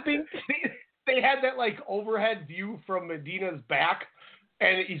 bing, bing, bing. They had that overhead view from Medina's back,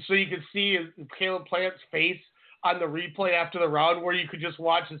 and so you could see Caleb Plant's face on the replay after the round, where you could just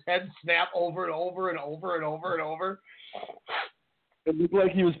watch his head snap over and over and over and over and over. It looked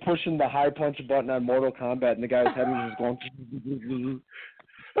like he was pushing the high punch button on Mortal Kombat, and the guy's head was just going.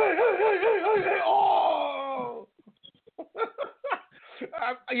 Oh!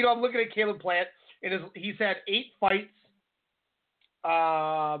 I'm looking at Caleb Plant, and he's had 8 fights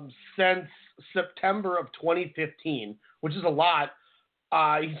since September of 2015, which is a lot.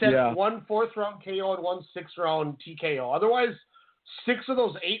 He's had 1 4th round KO and 1 6th round TKO. Otherwise, 6 of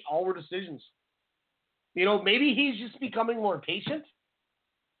those 8 all were decisions. Maybe he's just becoming more patient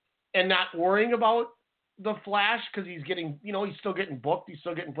and not worrying about the flash because he's getting, he's still getting booked. He's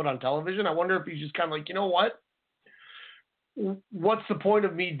still getting put on television. I wonder if he's just kind of you know what? What's the point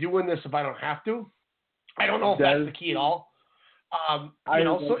of me doing this if I don't have to? I don't know if that's the key at all. So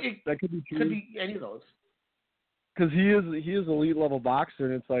that could be true. Could be any of those. Because he is elite level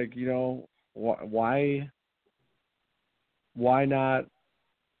boxer, and it's why not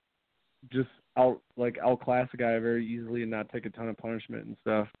just outclass a guy very easily and not take a ton of punishment and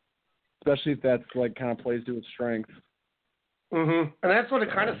stuff, especially if that's kind of plays to his strength. Mm-hmm. And that's what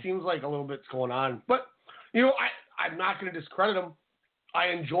it kind of seems like a little bit's going on. But I'm not going to discredit him. I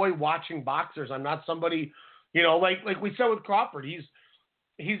enjoy watching boxers. I'm not somebody, like we said with Crawford.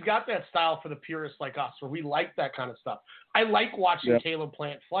 He's got that style for the purists like us, where we like that kind of stuff. I like watching Caleb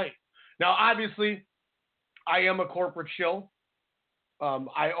Plant fight. Now, obviously, I am a corporate shill.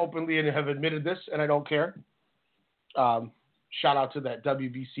 I openly have admitted this, and I don't care. Shout out to that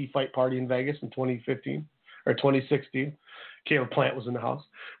WBC fight party in Vegas in 2015 or 2016. Caleb Plant was in the house.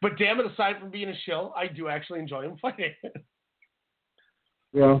 But damn it, aside from being a shill, I do actually enjoy him fighting.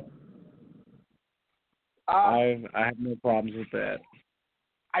 Yeah. I have no problems with that.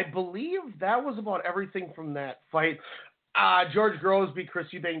 I believe that was about everything from that fight. George Groves beat Chris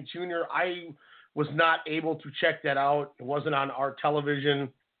Eubank Jr. I was not able to check that out. It wasn't on our television.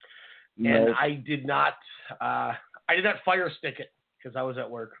 Nope. And I did not fire stick it because I was at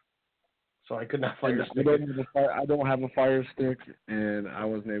work. so I could not fire stick. I don't have a Fire Stick, and I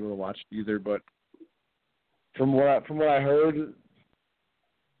wasn't able to watch it either. But from what I heard, it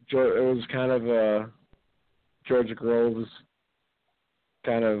was kind of Georgia Groves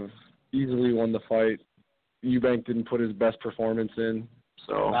kind of easily won the fight. Eubank didn't put his best performance in,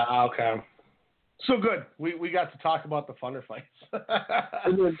 so. Okay. So good. We got to talk about the funner fights.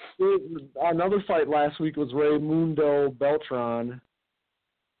 And then, another fight last week was Raymundo Beltran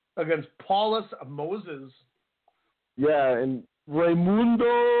against Paulus Moses. Yeah, and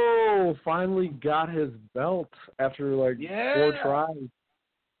Raymundo finally got his belt after 4 tries.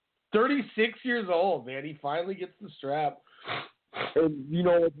 36 years old, man. He finally gets the strap. And you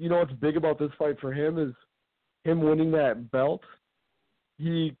know what's big about this fight for him is him winning that belt.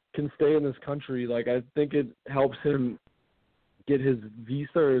 He can stay in this country. I think it helps him get his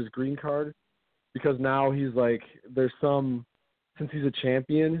visa or his green card, because now he's since he's a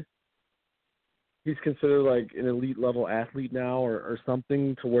champion, he's considered an elite level athlete now or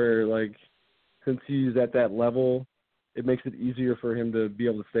something, to where since he's at that level, it makes it easier for him to be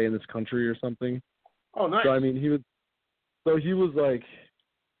able to stay in this country or something. Oh, nice. So I mean, he was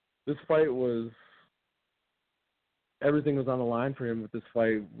this fight was. Everything was on the line for him with this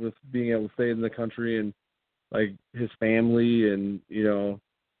fight, with being able to stay in the country and his family, and now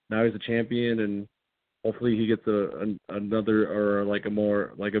he's a champion, and hopefully he gets another or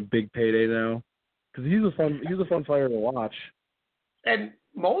a big payday now, because he's a fun fighter to watch. And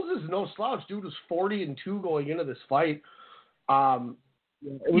Moses is no slouch. Dude was 40-2 going into this fight. It was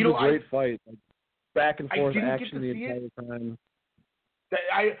a great fight, back and forth action the entire time.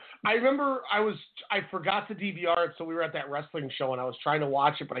 I remember I forgot to DVR it, so we were at that wrestling show and I was trying to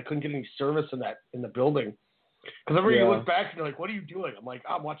watch it, but I couldn't get any service in the building. Because every you look back and you're like, "What are you doing?" I'm like,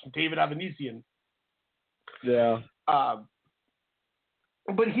 "I'm watching David Avanesian." Yeah. But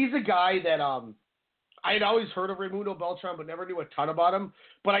he's a guy that I had always heard of Raymundo Beltran, but never knew a ton about him.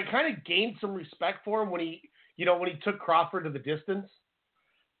 But I kind of gained some respect for him when he took Crawford to the distance.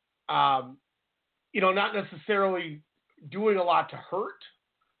 Not necessarily doing a lot to hurt,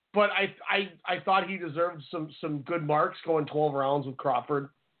 but I thought he deserved some good marks going 12 rounds with Crawford.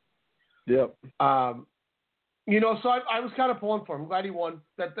 Yep. So I was kind of pulling for him. I'm glad he won.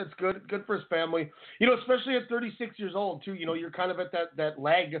 That's good for his family. Especially at 36 years old too. You're kind of at that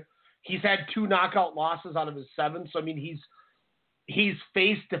leg. He's had 2 knockout losses out of his 7. So I mean, he's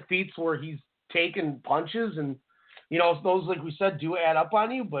faced defeats where he's taken punches, and those, like we said, do add up on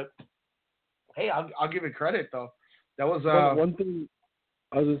you. But hey, I'll give it credit though. That was one thing.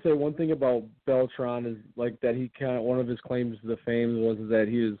 I was gonna say, one thing about Beltran is that he one of his claims to fame was that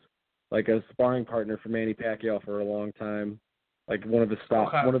he was a sparring partner for Manny Pacquiao for a long time, one of his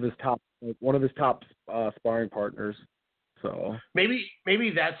top sparring partners. So maybe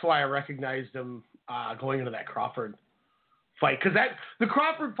that's why I recognized him going into that Crawford fight, because the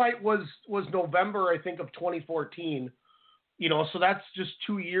Crawford fight was November, I think, of 2014. So that's just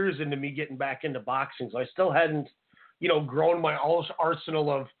 2 years into me getting back into boxing. So I still hadn't grown my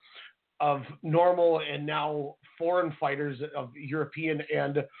arsenal of normal and now foreign fighters of European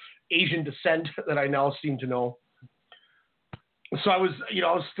and Asian descent that I now seem to know. So I was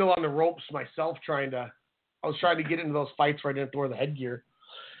still on the ropes myself, trying to get into those fights where I didn't have to wear the headgear.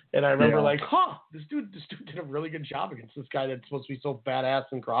 And I remember this dude did a really good job against this guy that's supposed to be so badass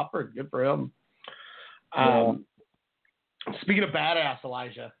in Crawford. Good for him. Speaking of badass,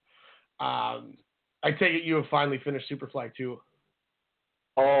 Elijah, I take it you have finally finished Superfly 2.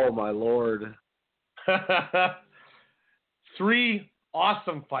 Oh, my Lord. 3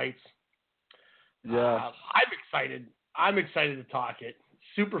 awesome fights. Yeah. I'm excited to talk it.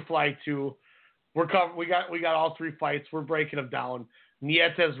 Superfly 2. We got all 3 fights. We're breaking them down.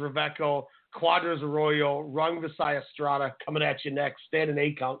 Nietes Reveco, Quadras Arroyo, Rung Visay Estrada coming at you next. Stand an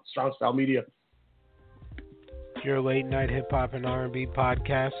 8 count, Strong Style Media. Your late night hip hop and R&B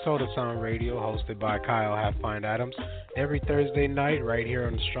podcast, Soda Sound Radio, hosted by Kyle Halfpint Adams, every Thursday night right here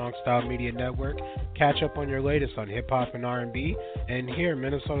on the Strong Style Media Network. Catch up on your latest on hip hop and R&B, and hear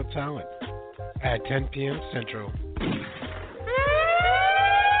Minnesota talent at 10 p.m. Central.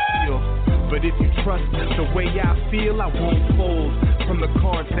 But if you trust the way I feel, I won't fold from the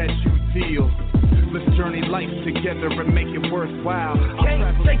cards that you deal. Let's journey life together and make it worthwhile.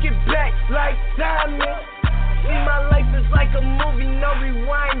 Can't take it back like diamond. See, my life is like a movie, no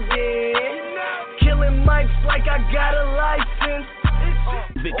rewinding. Killing mics like I got a license.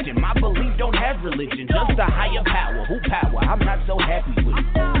 Victim, I believe don't have religion, just a higher power. Who power? I'm not so happy with it,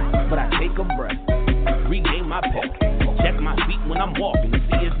 but I take a breath, regain my pep, check my feet when I'm walking,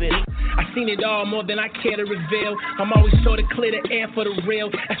 see if it ain't. I seen it all more than I care to reveal. I'm always sure to clear the air for the real.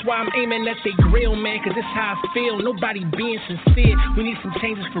 That's why I'm aiming at the grill, man, cause it's how I feel. Nobody being sincere. We need some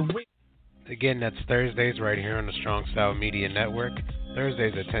changes for real. Again, that's Thursdays right here on the Strong Style Media Network.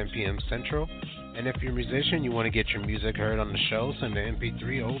 Thursdays at 10 p.m. Central. And if you're a musician, you want to get your music heard on the show, send the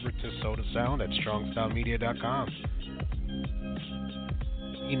MP3 over to Soda Sound at strongstylemedia.com.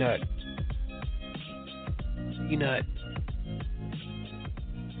 Peanut.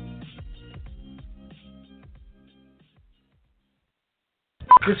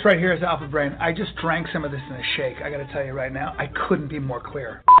 This right here is Alpha Brain. I just drank some of this in a shake. I got to tell you right now, I couldn't be more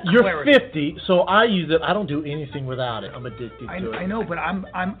clear. You're Clarity. 50, so I use it. I don't do anything without it. I'm addicted to it. I know, but I'm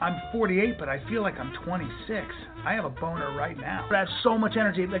 48, but I feel like I'm 26. I have a boner right now. I have so much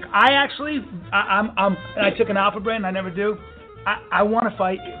energy. Like and I took an Alpha Brain. I never do. I want to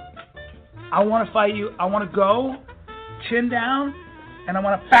fight you. I want to fight you. I want to go, chin down, and I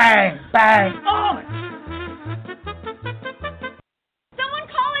want to bang, bang. Oh.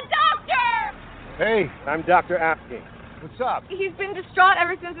 Hey, I'm Dr. Apke. What's up? He's been distraught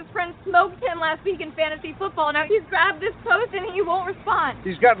ever since his friend smoked him last week in fantasy football. Now he's grabbed this post and he won't respond.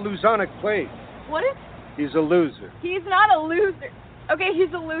 He's got Luzonic plague. What is? He's a loser. He's not a loser. Okay,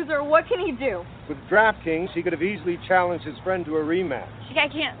 he's a loser. What can he do? With DraftKings, he could have easily challenged his friend to a rematch. I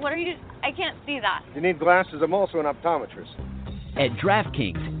can't. What are you? I can't see that. You need glasses. I'm also an optometrist. At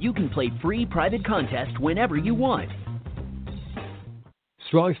DraftKings, you can play free private contests whenever you want.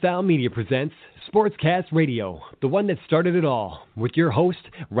 Strong Style Media presents Sportscast Radio, the one that started it all, with your host,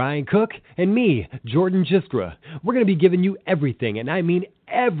 Ryan Cook, and me, Jordan Jiskra. We're going to be giving you everything, and I mean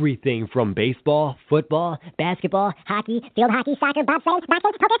everything from baseball, football, basketball, hockey, field hockey, soccer, bobsledding,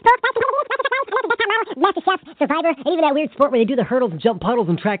 boxing, MasterChef, Survivor, and even that weird sport where they do the hurdles and jump puddles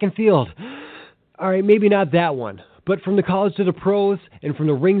in track and field. All right, maybe not that one, but from the college to the pros and from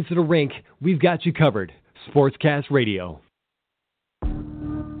the rings to the rink, we've got you covered. Sportscast Radio.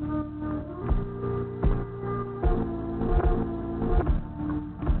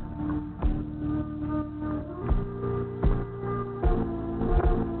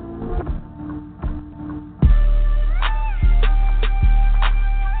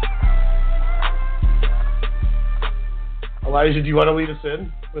 Elijah, do you want to lead us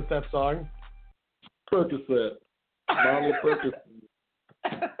in with that song? Percocet. Molly Percocet.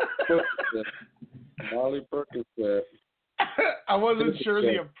 Molly Percocet. I wasn't sure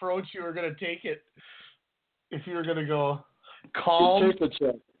the approach you were going to take it. If you were going to go calm. Chase a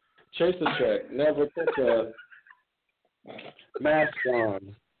check. Chase a check. Never put a mask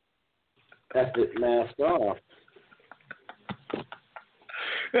on. That's it, mask off.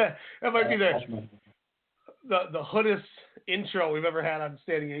 Yeah, that might be the hoodest intro we've ever had on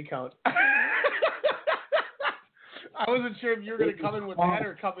Standing 8 Count. I wasn't sure if you were going to come in with that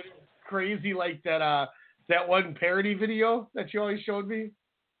or come in crazy like that one parody video that you always showed me.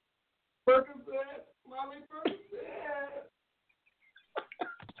 Percocet, Mommy Percocet.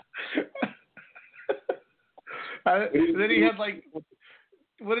 Then he had like,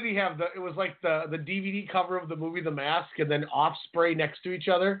 what did he have? It was like the DVD cover of the movie The Mask and then Offspray next to each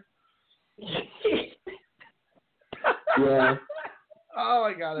other. Yeah. Oh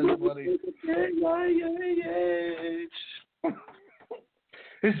my God, that's funny.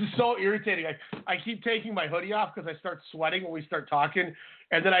 This is so irritating. I keep taking my hoodie off because I start sweating when we start talking,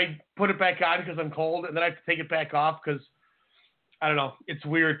 and then I put it back on because I'm cold, and then I have to take it back off because, I don't know, it's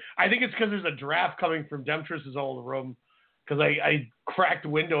weird. I think it's because there's a draft coming from Demetrius' old room because I cracked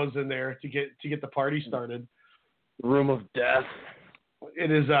windows in there to get the party started. Room of death.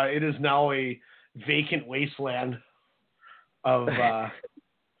 It is now a vacant wasteland of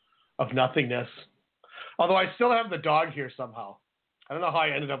nothingness. Although I still have the dog here somehow. I don't know how I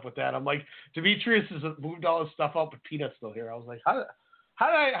ended up with that. I'm like, Demetrius has moved all his stuff out, but Peanut's still here. I was like, how did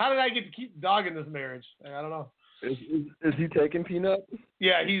I get to keep the dog in this marriage? I don't know. Is he taking Peanut?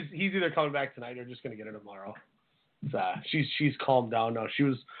 Yeah, he's either coming back tonight or just gonna get her tomorrow. She's calmed down now. She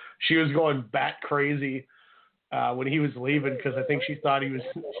was going bat crazy when he was leaving because I think she thought he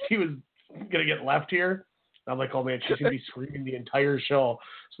was gonna get left here. I'm like, oh man, she's gonna be screaming the entire show.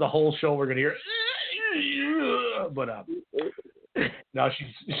 So the whole show we're gonna hear, but now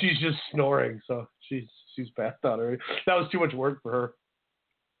she's just snoring. So she's passed out already. That was too much work for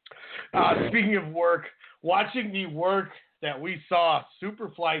her. Speaking of work, watching the work that we saw,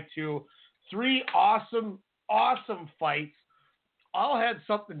 Superfly 2, 3 awesome fights. All had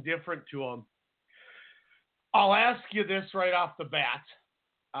something different to them. I'll ask you this right off the bat.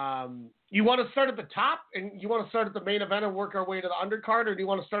 You want to start at the top and you want to start at the main event and work our way to the undercard, or do you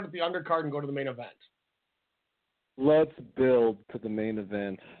want to start at the undercard and go to the main event? Let's build to the main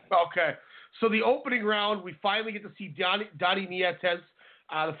event. Okay. So the opening round, we finally get to see Donnie Nietes,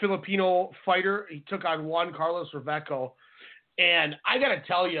 the Filipino fighter. He took on Juan Carlos Reveco. And I got to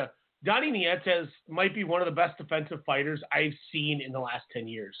tell you, Donnie Nietes might be one of the best defensive fighters I've seen in the last 10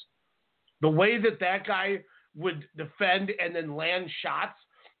 years. The way that guy would defend and then land shots,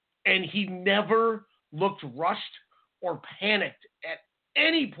 and he never looked rushed or panicked at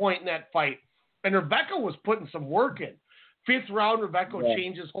any point in that fight. And Reveco was putting some work in. Fifth round, Reveco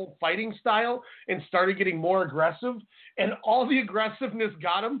changed his whole fighting style and started getting more aggressive. And all the aggressiveness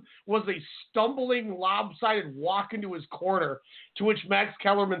got him was a stumbling, lopsided walk into his corner, to which Max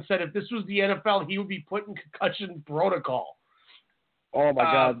Kellerman said if this was the NFL, he would be put in concussion protocol. Oh my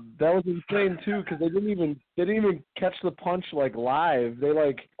God, that was insane too, because they didn't even catch the punch like live. They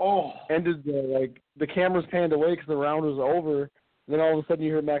ended the cameras panned away because the round was over. And then all of a sudden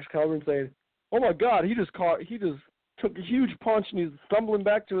you hear Max Kellerman saying, "Oh my God, he just took a huge punch and he's stumbling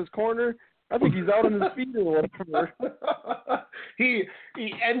back to his corner. I think he's out on his feet or whatever." He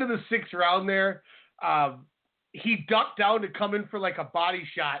ended the sixth round there. He ducked down to come in for like a body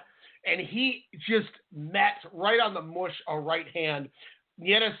shot, and he just met right on the mush a right hand.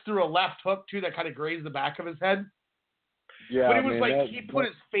 Nietes threw a left hook too that kind of grazed the back of his head. Yeah, but it was he put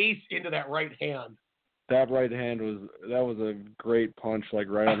his face into that right hand. That right hand was a great punch, like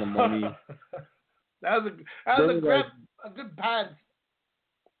right on the money. That was a good pad.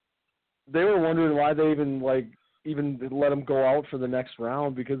 They were wondering why they even let him go out for the next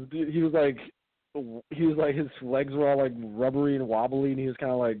round, because he was like his legs were all like rubbery and wobbly, and he was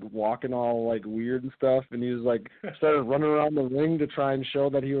kind of like walking all like weird and stuff, and he was like started running around the ring to try and show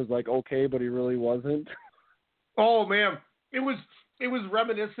that he was like okay, but he really wasn't. Oh man, it was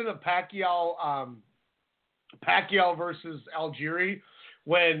reminiscent of Pacquiao versus Algieri,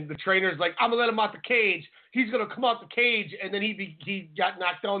 when the trainer's like, "I'm gonna let him out the cage. He's gonna come out the cage," and then he got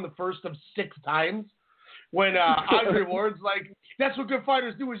knocked down the first of 6 times. When Andre Ward's like, "That's what good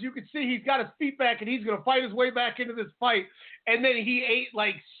fighters do." As you can see, he's got his feet back and he's gonna fight his way back into this fight. And then he ate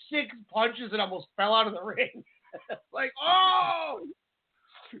like 6 punches and almost fell out of the ring. Like, oh,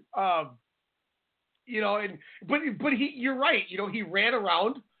 but you're right. He ran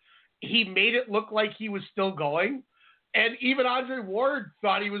around. He made it look like he was still going. And even Andre Ward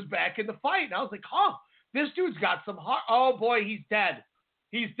thought he was back in the fight. And I was like, this dude's got some heart. Oh, boy, he's dead.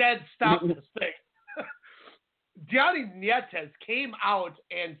 He's dead. Stop this thing. Donnie Nietes came out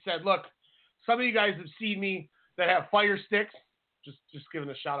and said, "Look, some of you guys have seen me that have fire sticks." Just giving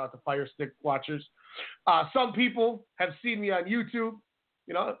a shout-out to Fire Stick watchers. Some people have seen me on YouTube.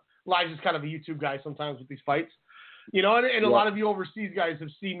 Elijah's kind of a YouTube guy sometimes with these fights. And a lot of you overseas guys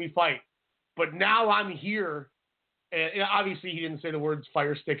have seen me fight. But now I'm here. And obviously, he didn't say the words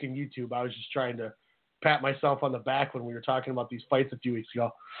Fire Stick in YouTube. I was just trying to pat myself on the back when we were talking about these fights a few weeks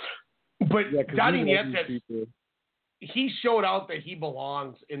ago. But Donnie Nietes, he showed out that he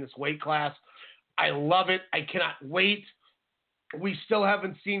belongs in this weight class. I love it. I cannot wait. We still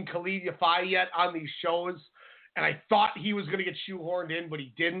haven't seen Khalid Yafai yet on these shows, and I thought he was going to get shoehorned in, but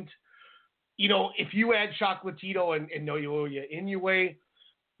he didn't. If you add Chocolatito and Naoya Inoue,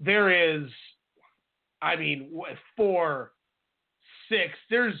 there is, 4, 6.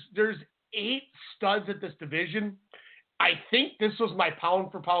 There's 8 studs at this division. I think this was my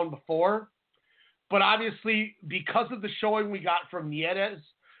pound for pound before, but obviously because of the showing we got from Nietes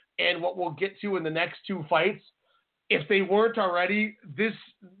and what we'll get to in the next 2 fights, if they weren't already, this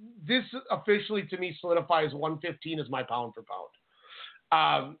officially to me solidifies 115 as my pound for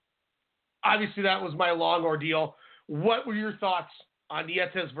pound. Obviously that was my long ordeal. What were your thoughts on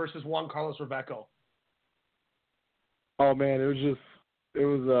Nietes versus Juan Carlos Reveco? Oh man, it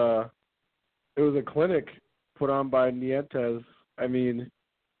was a clinic put on by Nietes.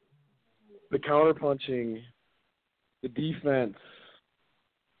 The counterpunching, the defense,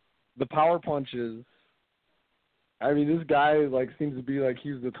 the power punches. This guy seems to be like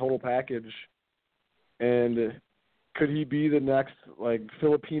he's the total package. And could he be the next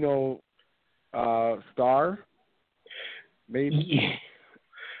Filipino star? Maybe. Yeah.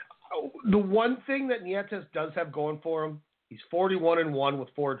 The one thing that Nietes does have going for him, he's 41-1 with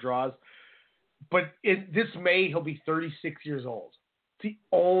 4 draws. But this May, he'll be 36 years old. It's the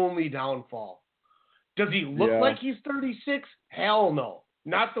only downfall. Does he look like he's 36? Hell no.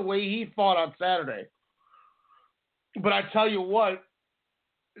 Not the way he fought on Saturday. But I tell you what,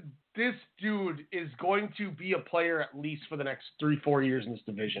 this dude is going to be a player at least for the next 3-4 years in this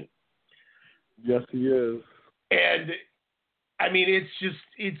division. Yes, he is. And,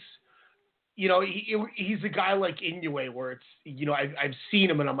 you know, he's a guy like Inoue where it's, you know, I've seen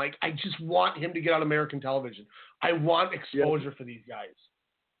him and I'm like, I just want him to get on American television. I want exposure for these guys.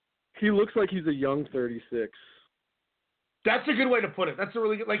 He looks like he's a young 36. That's a good way to put it. That's a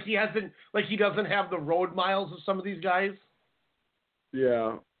really good, he doesn't have the road miles of some of these guys.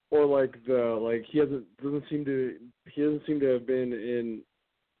 Yeah. Or he doesn't seem to have been in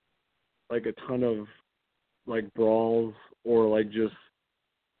like a ton of like brawls or like just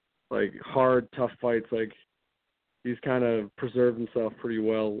like hard, tough fights. Like he's kind of preserved himself pretty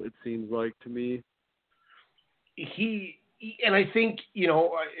well, it seems like to me. And I think, you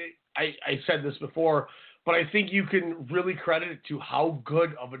know, I said this before, but I think you can really credit it to how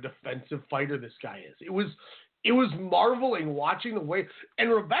good of a defensive fighter this guy is. It was marveling watching the way, and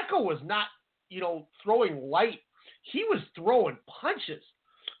Rebecca was not, you know, throwing light. He was throwing punches.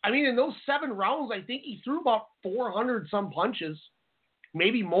 I mean, in those 7 rounds, I think he threw about 400 some punches,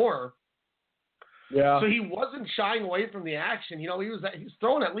 maybe more. Yeah. So he wasn't shying away from the action. You know, he was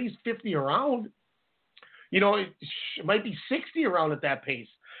throwing at least 50 around. You know, it might be 60 around at that pace.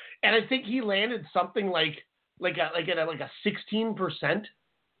 And I think he landed something like a 16%.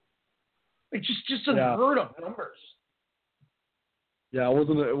 Like just unheard of numbers. Yeah,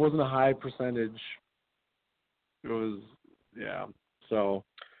 it wasn't a high percentage. It was, yeah. So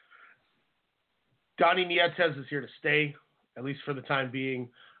Donnie Nietes is here to stay, at least for the time being.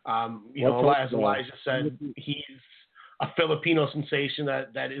 You know, as Elijah said, he's a Filipino sensation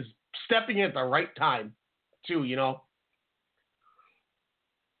that is stepping in at the right time, too, you know.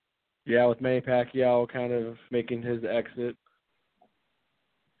 Yeah, with Manny Pacquiao kind of making his exit.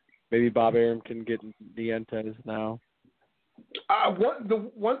 Maybe Bob Arum can get Nietes now. The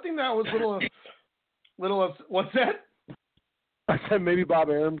one thing that was little what's that? I said maybe Bob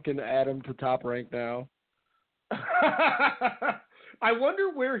Arum can add him to Top Rank now. I wonder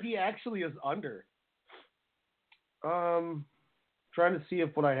where he actually is under. Trying to see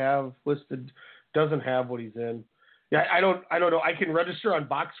if what I have listed doesn't have what he's in. Yeah, I don't know. I can register on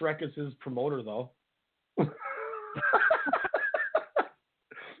BoxRec as his promoter though.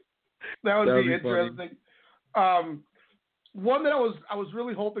 That would be interesting. One that I was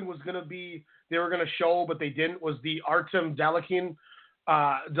really hoping was going to be they were going to show, but they didn't, was the Artem Dalakian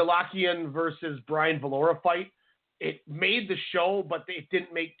versus Brian Valora fight. It made the show, but it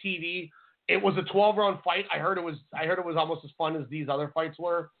didn't make TV. It was a 12-round fight. I heard it was almost as fun as these other fights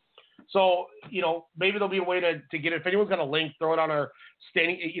were. So, you know, maybe there'll be a way to get it. If anyone's got a link, throw it on our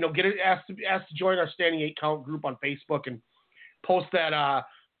standing. You know, get it asked to join our Standing 8 Count group on Facebook and post that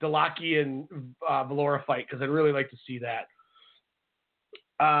Dalakian Valora fight because I'd really like to see that.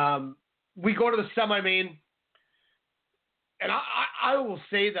 We go to the semi-main, and I will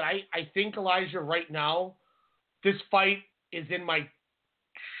say that I think, Elijah, right now, this fight is in my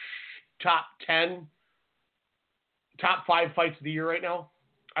top 5 fights of the year right now.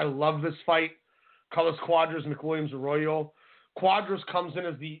 I love this fight. Carlos Cuadras and McWilliams Arroyo. Cuadras comes in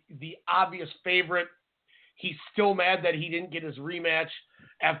as the obvious favorite. He's still mad that he didn't get his rematch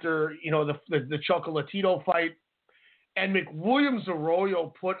after, you know, the Chocolatito fight. And McWilliams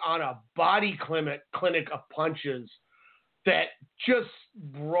Arroyo put on a body clinic of punches that just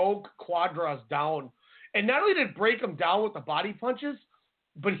broke Cuadras down. And not only did it break him down with the body punches,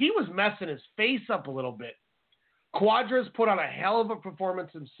 but he was messing his face up a little bit. Cuadras put on a hell of a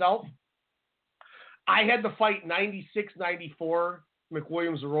performance himself. I had the fight 96-94,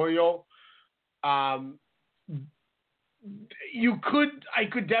 McWilliams Arroyo. I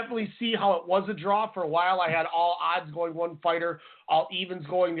could definitely see how it was a draw for a while. I had all odds going one fighter, all evens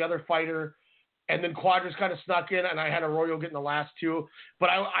going the other fighter, and then Cuadras kind of snuck in, and I had Arroyo getting the last two. But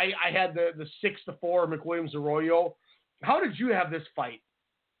I had the 6-4 McWilliams Arroyo. How did you have this fight?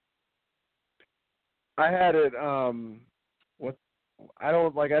 I had it. I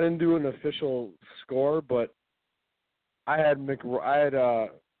didn't do an official score, but I had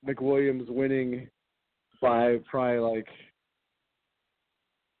McWilliams winning by probably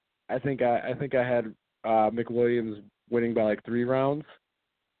I think I had McWilliams winning by 3 rounds.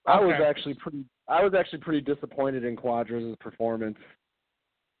 Okay. I was actually pretty disappointed in Cuadras' performance.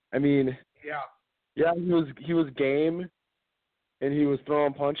 I mean, yeah, he was game and he was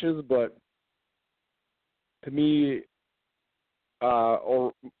throwing punches, but to me,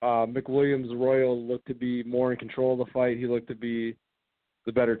 McWilliams Arroyo looked to be more in control of the fight. He looked to be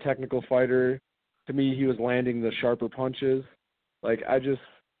the better technical fighter. To me, he was landing the sharper punches. I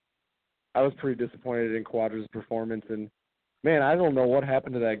was pretty disappointed in Cuadras' performance, and man, I don't know what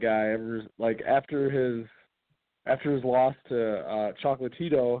happened to that guy. After his loss to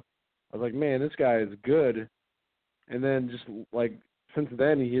Chocolatito, I was like, man, this guy is good. And then just since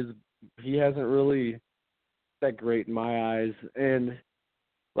then, he hasn't really that great in my eyes. And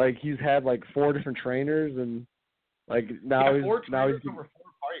like he's had like 4 different trainers, and like now he's over 4 fights.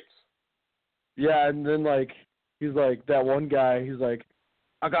 Yeah, and then like he's like that one guy. He's like,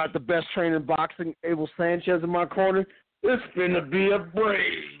 I got the best trainer in boxing, Abel Sanchez, in my corner. It's finna be a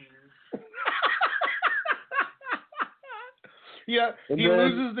breeze. Yeah, he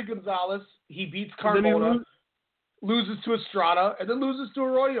loses to Gonzalez. He beats Carmona, loses to Estrada, and then loses to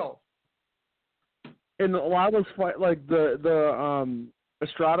Arroyo. And a lot of those fight, like the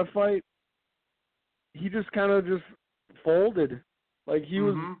Estrada fight, he just kind of just folded. Like he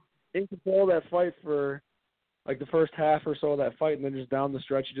was in control of that fight for like the first half or so of that fight, and then just down the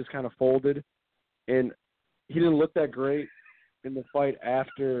stretch he just kind of folded, and he didn't look that great in the fight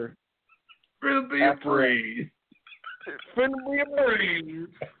after. Finna be a breeze. Finna be a breeze.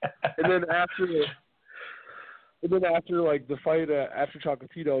 And then after like the fight after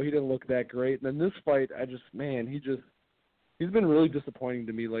Chocolatito, he didn't look that great. And then this fight, he's been really disappointing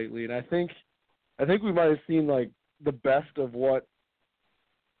to me lately. And I think we might have seen like the best of what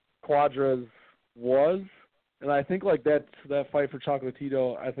Cuadras was. And I think like that fight for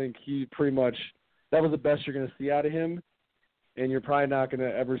Chocolatito, I think he pretty much that was the best you're gonna see out of him. And you're probably not gonna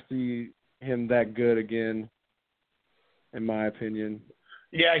ever see him that good again, in my opinion.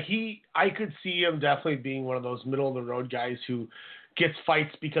 Yeah, I could see him definitely being one of those middle of the road guys who gets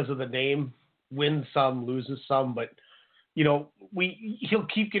fights because of the name, wins some, loses some, but you know, he'll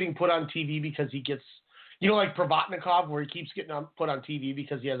keep getting put on TV because he gets, you know, like Provatnikov, where he keeps getting put on TV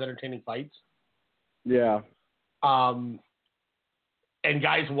because he has entertaining fights. Yeah. And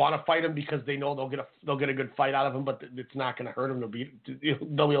guys want to fight him because they know they'll get a good fight out of him, but it's not going to hurt him they'll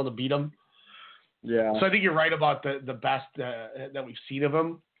be able to beat him. Yeah. So I think you're right about the best that we've seen of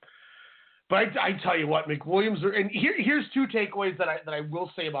him. But I tell you what, McWilliams, and here's 2 takeaways that I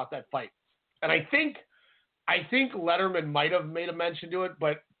will say about that fight. And I think Letterman might have made a mention to it,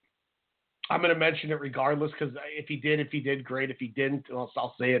 but I'm going to mention it regardless because if he did, great. If he didn't,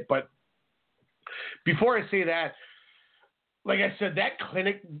 I'll say it. But before I say that, like I said, that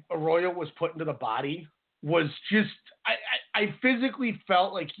clinic Arroyo was put into the body was just I physically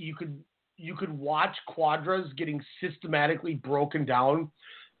felt like you could watch Cuadras getting systematically broken down,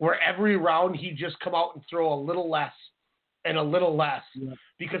 where every round he'd just come out and throw a little less and a little less,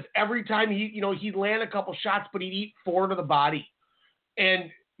 because every time he'd land a couple shots, but he'd eat 4 to the body,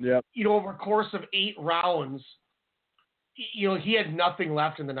 and over a course of 8 rounds, he had nothing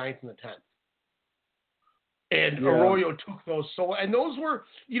left in the 9th and the 10th. And Arroyo took those. And those were,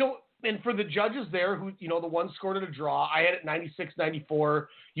 and for the judges there who, the one scored at a draw, I had it 96-94.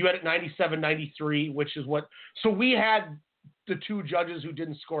 You had it 97-93, which is what. So we had the 2 judges who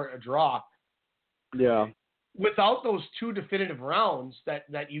didn't score a draw. Yeah. Without those 2 definitive rounds that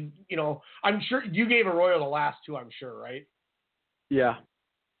I'm sure you gave Arroyo the last 2, I'm sure, right? Yeah.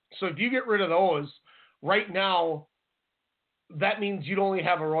 So if you get rid of those right now, that means you'd only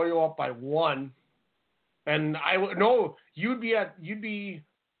have Arroyo up by 1. And you would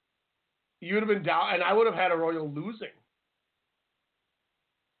have been down, and I would have had Arroyo losing.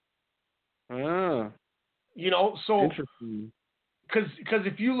 So interesting. Because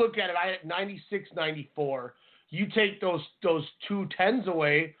if you look at it, I had 96-94. You take those 2 10s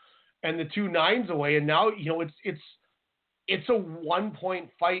away, and the 2 9s away, and now it's a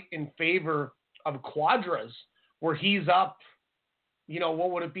 1-point fight in favor of Cuadras, where he's up.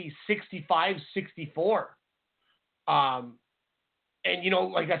 What would it be? 65-64. And,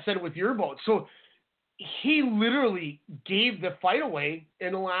 like I said, with your vote. So he literally gave the fight away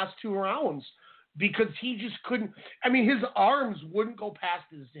in the last 2 rounds because he just couldn't. I mean, his arms wouldn't go past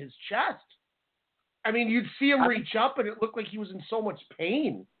his chest. I mean, you'd see him reach up and it looked like he was in so much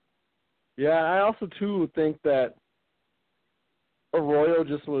pain. Yeah, I also, too, think that Arroyo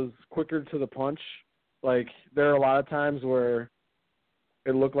just was quicker to the punch. Like, there are a lot of times where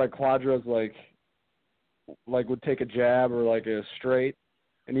it looked like Cuadras like would take a jab or like a straight,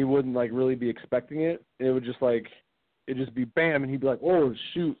 and he wouldn't like really be expecting it. And it would just it'd be bam, and he'd be like, "Oh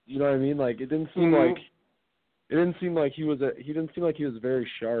shoot," you know what I mean? Like it didn't seem like he was very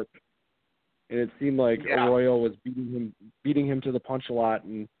sharp, and it seemed like Arroyo was beating him to the punch a lot.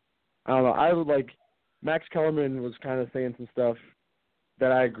 And I don't know. I would like Max Kellerman was kind of saying some stuff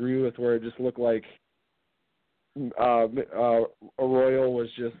that I agree with, where it just looked like Arroyo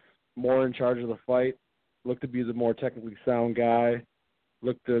was just more in charge of the fight, looked to be the more technically sound guy,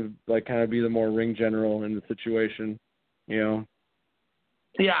 looked to like kind of be the more ring general in the situation, Yeah,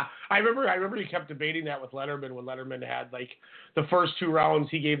 I remember he kept debating that with Letterman when Letterman had like the first 2 rounds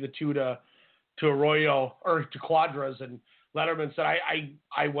he gave the 2 to Arroyo or to Cuadras, and Letterman said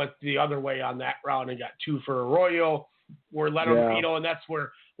I went the other way on that round and got 2 for Arroyo, where Letterman, and that's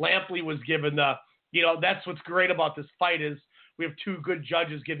where Lampley was given the, that's what's great about this fight is we have 2 good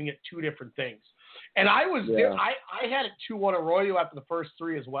judges giving it 2 different things. And I was there. I had it 2-1 Arroyo after the first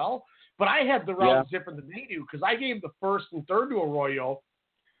 3 as well, but I had the rounds different than they do because I gave the first and third to Arroyo,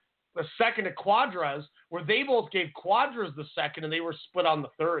 the second to Cuadras, where they both gave Cuadras the second and they were split on the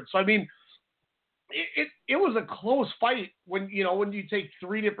third. So I mean, it was a close fight when you take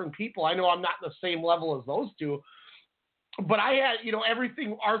 3 different people. I know I'm not in the same level as those 2, but I had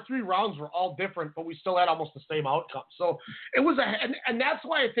everything. Our 3 rounds were all different, but we still had almost the same outcome. So it was and that's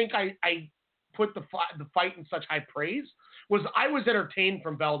why I think I put the fight in such high praise was I was entertained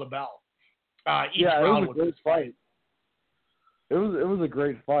from bell to bell. It was a great fight. It was a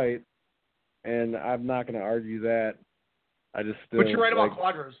great fight, and I'm not going to argue that. I just still. But you're right about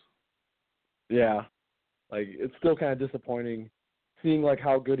Cuadras. Yeah, it's still kind of disappointing seeing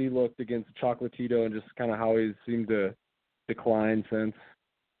how good he looked against Chocolatito and just kind of how he seemed to decline since.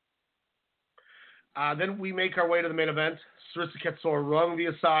 Then we make our way to the main event: Sarissa Ketsor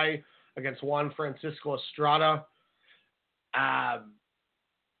Rungvisai against Juan Francisco Estrada. I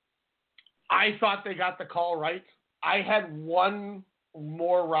thought they got the call right. I had 1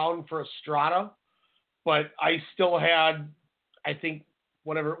 more round for Estrada, but I still had, I think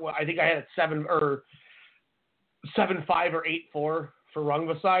I had it 7-5 or 8-4 for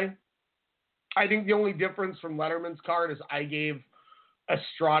Rungvisai. I think the only difference from Letterman's card is I gave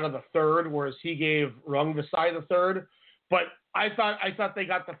Estrada the third, whereas he gave Rungvisai the third. But I thought they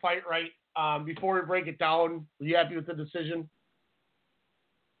got the fight right. Before we break it down, are you happy with the decision?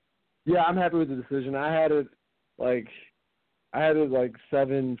 Yeah, I'm happy with the decision. I had it 7-5,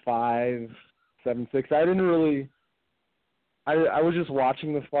 7-6. I didn't really. I was just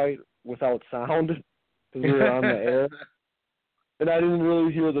watching the fight without sound because we were on the air, and I didn't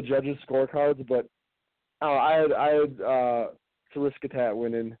really hear the judges' scorecards. But I had Sarissa Ketsor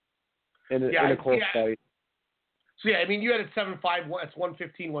winning in a close fight. So I mean, you had it 7-5. It's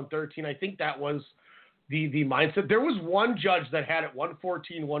 115-113. I think that was the mindset. There was one judge that had it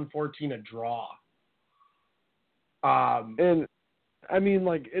 114-114 a draw. And I mean,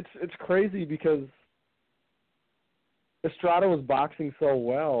 it's crazy because Estrada was boxing so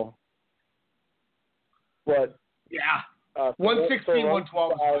well, but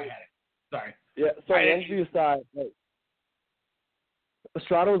 116-112 I had it. Sorry. Yeah, so Rungvisai,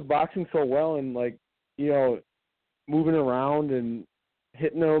 Estrada was boxing so well and moving around and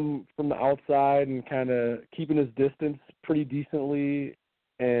hitting him from the outside and kind of keeping his distance pretty decently,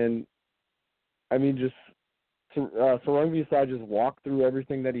 and I mean so Rungvisai just walked through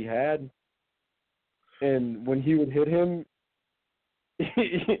everything that he had, and when he would hit him,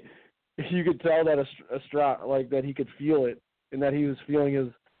 you could tell that Estrada, that he could feel it, and that he was feeling his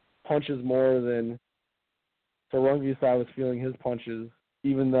punches more than Rungvisai was feeling his punches,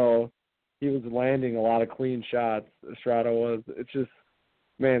 even though he was landing a lot of clean shots. Estrada was. It's just,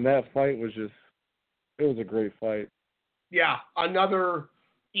 man, that fight was it was a great fight. Yeah, another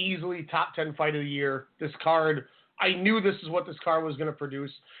easily top 10 fight of the year. This card, I knew this is what this card was going to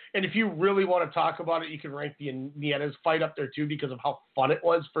produce. And if you really want to talk about it, you can rank the Nieves fight up there too because of how fun it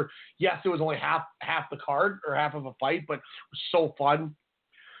was. Yes, it was only half the card or half of a fight, but it was so fun.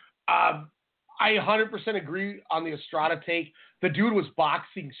 I 100% agree on the Estrada take. The dude was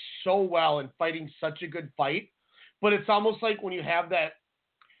boxing so well and fighting such a good fight, but it's almost like when you have that,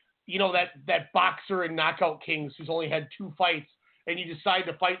 that boxer in Knockout Kings who's only had 2 fights, and you decide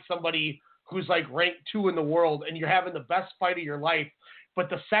to fight somebody who's ranked 2 in the world, and you're having the best fight of your life, but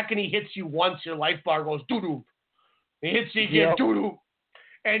the second he hits you once, your life bar goes doo-doo. He hits you again, doo-doo.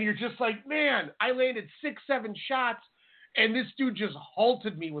 And you're just like, man, I landed 6-7 shots, and this dude just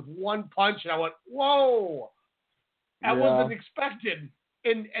halted me with 1 punch, and I went, whoa. That wasn't expected.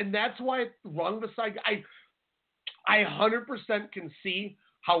 And that's why Rungvisai, I 100% can see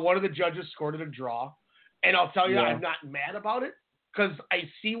how one of the judges scored it a draw. And I'll tell you, I'm not mad about it because I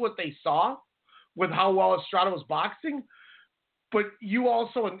see what they saw with how well Estrada was boxing. But you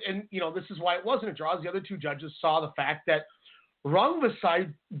also, and this is why it wasn't a draw, is the other 2 judges saw the fact that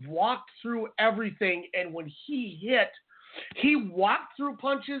Rungvisai walked through everything, and when he hit, he walked through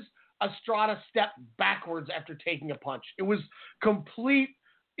punches. Estrada stepped backwards after taking a punch. It was complete.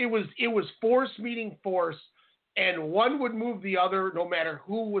 It was force meeting force, and one would move the other no matter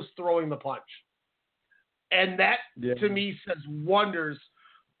who was throwing the punch. And that, to me, says wonders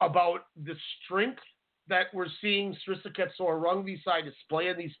about the strength that we're seeing Sarissa Ketsor Rungvisai display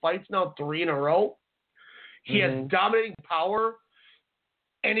in these fights now 3 in a row. He has dominating power.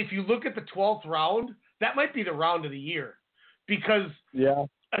 And if you look at the 12th round, that might be the round of the year. because yeah.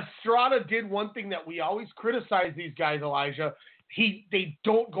 Estrada did one thing that we always criticize these guys, Elijah. They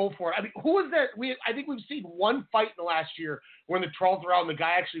don't go for it. I mean, who is that? I think we've seen one fight in the last year where in the 12th round the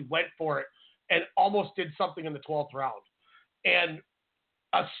guy actually went for it and almost did something in the 12th round. And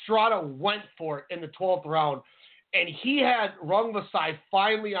Estrada went for it in the 12th round, and he had Rungvisai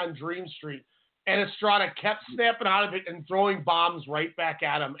finally on Dream Street, and Estrada kept snapping out of it and throwing bombs right back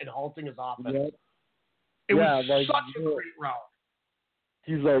at him and halting his offense. Yep. It was such a great round.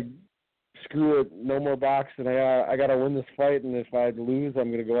 He's like, screw it, no more boxing. I got to win this fight, and if I lose,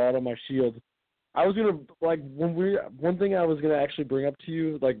 I'm going to go out on my shield. I was going to, like, one thing I was going to actually bring up to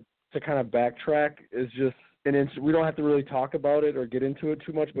you, like, to kind of backtrack is just, we don't have to really talk about it or get into it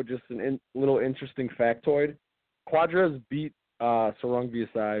too much, but just a little interesting factoid. Cuadras beat Sor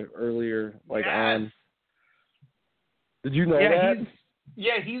Rungvisai earlier, like, on. Did you know that?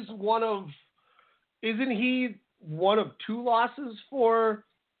 He's one of, isn't he one of 2 losses for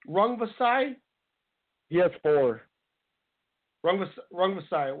Rungvisai? He has 4.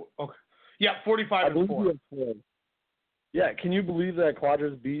 Rungvisai, okay. Yeah, 45-4. Yeah, can you believe that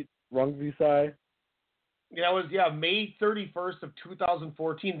Cuadras beat Rungvisai? That was May 31st of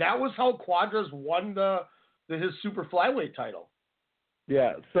 2014. That was how Cuadras won his super flyweight title.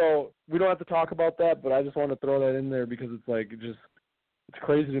 Yeah, so we don't have to talk about that, but I just want to throw that in there because it's like it's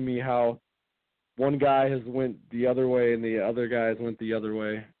crazy to me how one guy has went the other way and the other guys went the other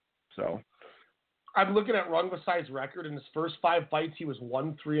way. So I'm looking at Rungvisai's record. In his first 5 fights, he was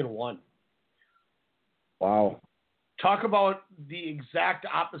 1-3-1. Wow. Talk about the exact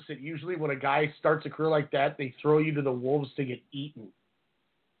opposite. Usually when a guy starts a career like that, they throw you to the wolves to get eaten.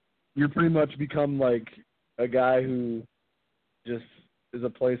 You're pretty much become like a guy who just is a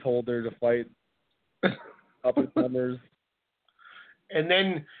placeholder to fight up-and-comers. And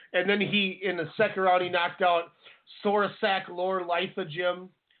then he, in the second round, he knocked out Sorasak Lor Litha Jim,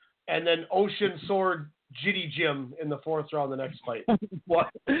 and then Ocean Sword Jitty Jim in the 4th round the next fight. What?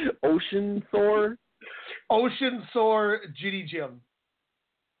 Ocean Thor? Ocean Sword Jitty Jim.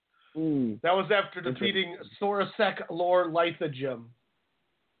 That was after defeating Sorasak Lor Litha Jim.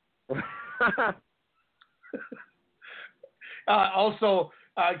 Also,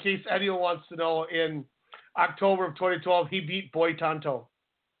 in case anyone wants to know, in October of 2012, he beat Boy Tonto.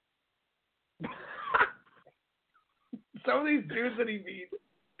 Some of these dudes that he beat.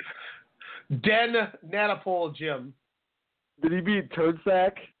 Den Natapol Jim. Did he beat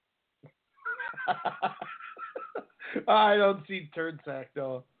Turdsack? I don't see Turdsack,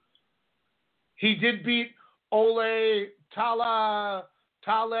 though. He did beat Ole Taled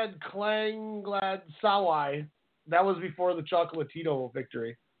Klanglad Sawai. That was before the Chocolatito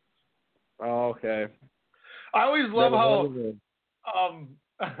victory. Oh, okay. I always love how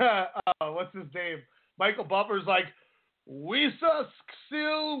what's his name? Michael Buffer's like, Wisa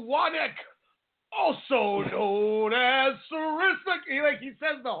Silwanek, also known as Sarissa. He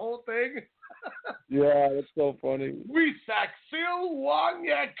says the whole thing. Yeah, that's so funny. Wisa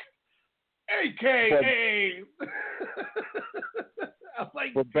Silwanek, a.k.a. I'm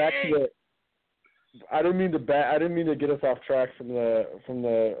like, but back to I didn't mean to get us off track from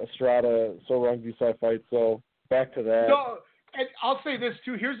the Estrada Sor Rungvisai fight. So back to that. No, and I'll say this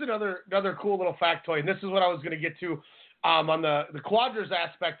too. Here's another cool little factoid, and this is what I was going to get to on the Cuadras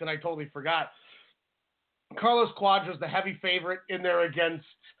aspect, and I totally forgot. Carlos Cuadras, the heavy favorite in there against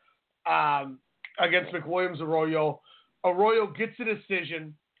McWilliams Arroyo. Arroyo gets a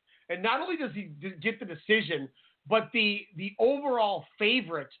decision, and not only does he get the decision, but the overall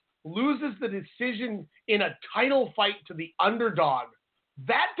favorite loses the decision in a title fight to the underdog.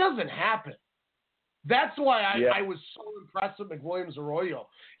 That doesn't happen. That's why I was so impressed with McWilliams Arroyo.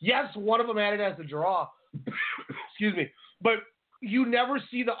 Yes, one of them had it as a draw. Excuse me. But you never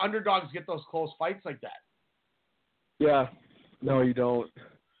see the underdogs get those close fights like that. Yeah. No, you don't.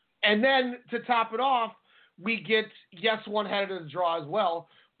 And then to top it off, we get, one had it as a draw as well,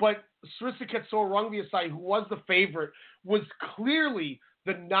 but Srisaket Sor Rungvisai, who was the favorite, was clearly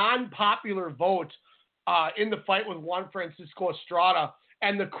the non-popular vote in the fight with Juan Francisco Estrada,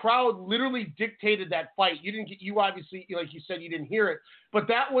 and the crowd literally dictated that fight. You obviously, like you said, you didn't hear it, but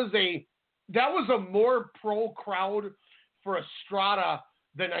that was a more pro crowd for Estrada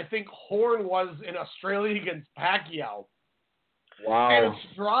than I think Horn was in Australia against Pacquiao. Wow. And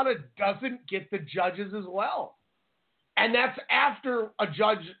Estrada doesn't get the judges as well. And that's after a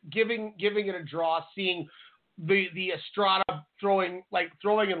judge giving it a draw, seeing the Estrada throwing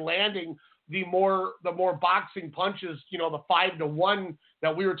and landing the more boxing punches, the 5-1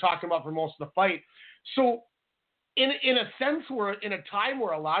 that we were talking about for most of the fight. So in a sense, we're in a time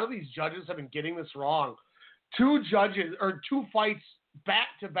where a lot of these judges have been getting this wrong. two fights back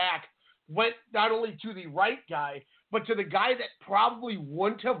to back went not only to the right guy, but to the guy that probably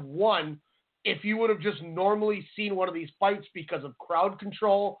wouldn't have won if you would have just normally seen one of these fights because of crowd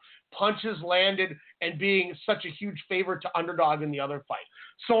control, punches landed, and being such a huge favorite to underdog in the other fight.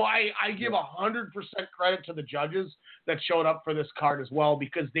 So I give 100% credit to the judges that showed up for this card as well,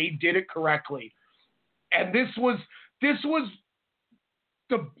 because they did it correctly. And this might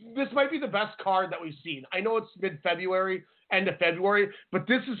be the best card that we've seen. I know it's mid-February, end of February, but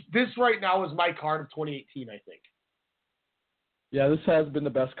this right now is my card of 2018, I think. Yeah, this has been the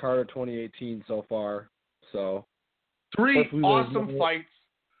best card of 2018 so far. So 3 awesome fights.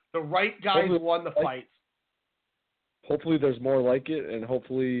 The right guys won the fights. Hopefully there's more like it, and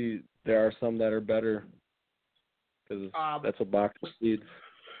hopefully there are some that are better, because that's what boxing needs.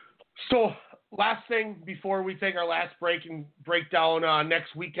 So last thing before we take our last break and break down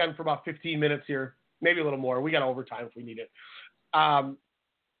next weekend for about 15 minutes here, maybe a little more. We got overtime if we need it.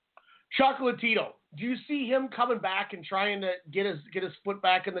 Chocolatito, do you see him coming back and trying to get his foot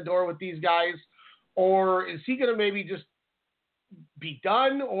back in the door with these guys, or is he going to maybe just be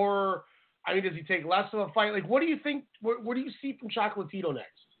done, or does he take less of a fight? Like, what do you think? What do you see from Chocolatito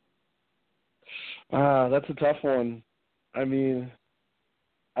next? That's a tough one. I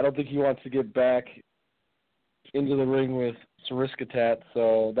don't think he wants to get back into the ring with Sariskatat,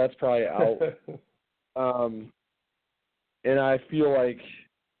 so that's probably out. And I feel like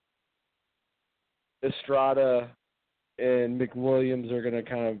Estrada and McWilliams are going to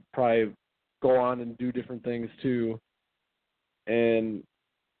kind of probably go on and do different things too. And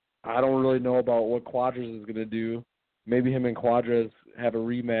I don't really know about what Quadras is going to do. Maybe him and Quadras have a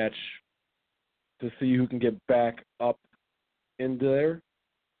rematch to see who can get back up in there.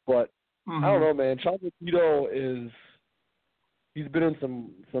 But I don't know, man. Chocolatito he's been in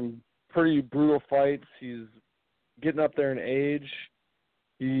some pretty brutal fights. He's getting up there in age.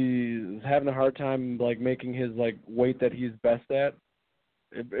 He's having a hard time making his weight that he's best at.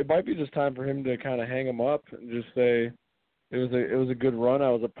 It might be just time for him to kind of hang him up and just say it was a good run.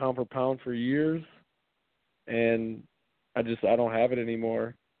 I was a pound for pound for years, and I don't have it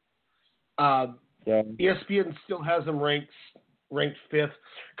anymore. ESPN still has him ranked 5th.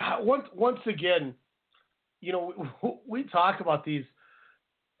 God, once again, we talk about these.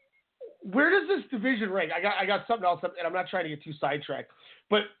 Where does this division rank? I got something else, and I'm not trying to get too sidetracked,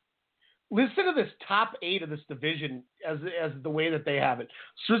 but listen to this top 8 of this division as the way that they have it.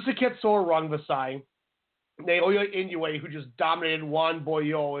 Srisaket Soa Rungvisai, Naoya Inoue, who just dominated Juan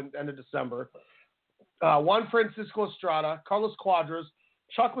Boyo in end of December, Juan Francisco Estrada, Carlos Quadras,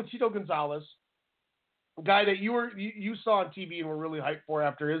 Chocolatito Gonzalez, a guy that you saw on TV and were really hyped for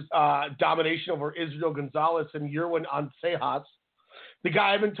after his domination over Israel Gonzalez and Yerwin Ancejas. The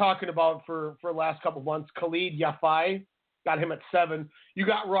guy I've been talking about for the last couple of months, Khalid Yafai, got him at 7. You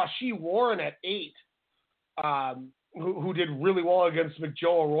got Rashi Warren at 8, who did really well against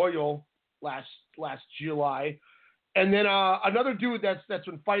McJoe Arroyo last July. And then another dude that's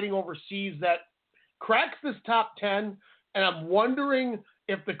been fighting overseas that cracks this top 10, and I'm wondering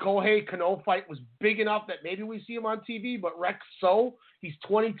if the Kohei Kano fight was big enough that maybe we see him on TV, but Rex So, he's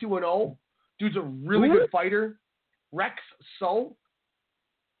 22-0. Dude's a really good fighter. Rex So.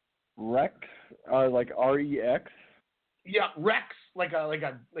 Rex, like REX. Yeah, Rex, like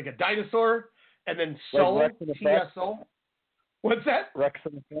a dinosaur, and then So, TSO. What's that? Rex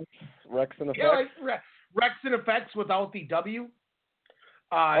and Effects. Yeah, like Rex and Effects without the W.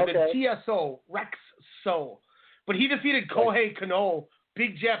 Okay. Then TSO, Rex So. But he defeated Kohei Kano,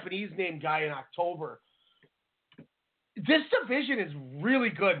 big Japanese name guy, in October. This division is really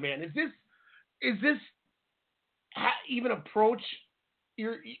good, man. Is this even approach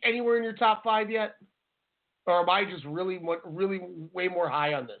anywhere in your top 5 yet? Or am I just really way more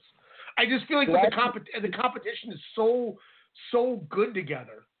high on this? I just feel like the competition is so good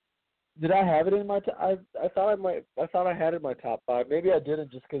together. Did I have it in my? I thought I had it in my top 5. Maybe I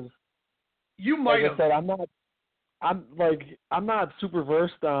didn't, just because. You might have. I said, I'm not super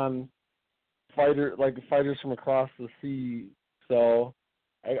versed on fighters from across the sea, so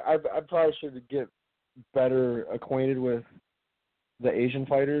I probably should get better acquainted with the Asian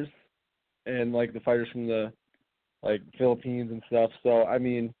fighters and the fighters from the Philippines and stuff. So I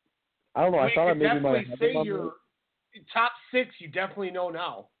don't know. I thought I maybe might have say your top 6. You definitely know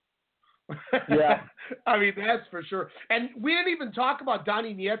now. Yeah, that's for sure. And we didn't even talk about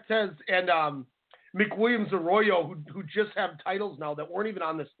Donnie Nietes and McWilliams Arroyo, who just have titles now that weren't even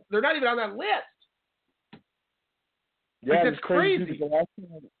on this. They're not even on that list. Yeah, that's crazy. The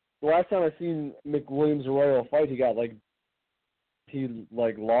last time I seen McWilliams Arroyo fight, he got he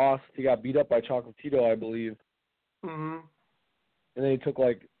lost. He got beat up by Chocolatito, I believe. Mm-hmm. And then he took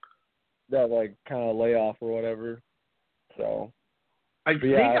that kind of layoff or whatever. So I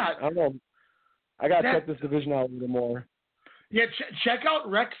don't know. I got to check this division out a little more. Yeah, check out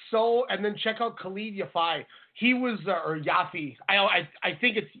Rex So, and then check out Khalid Yafai. He was, or Yafi. I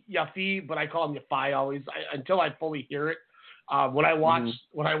think it's Yafi, but I call him Yafai always until I fully hear it. When I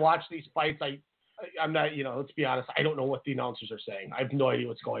watch these fights, I'm not, let's be honest, I don't know what the announcers are saying. I have no idea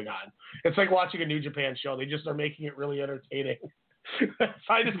what's going on. It's like watching a New Japan show. They just are making it really entertaining. So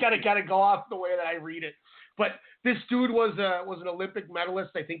I just got to kind of go off the way that I read it. But this dude was an Olympic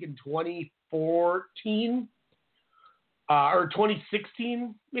medalist, I think, in 2014. Or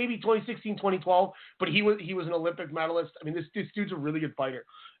 2016, maybe 2016, 2012, but he was an Olympic medalist. I mean, this dude's a really good fighter.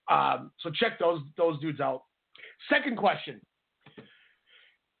 So check those dudes out. Second question: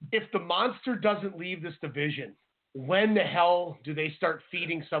 if the monster doesn't leave this division, when the hell do they start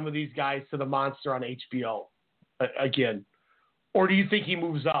feeding some of these guys to the monster on HBO again? Or do you think he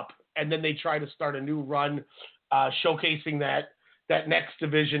moves up and then they try to start a new run, showcasing that next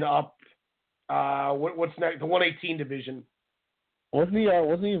division up? What's next? The 118 division. Wasn't he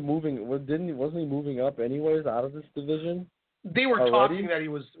moving up anyways out of this division? They were talking that he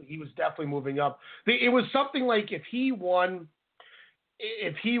was definitely moving up. It was something like if he won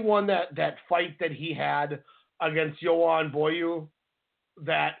that fight that he had against Yoan Boyu,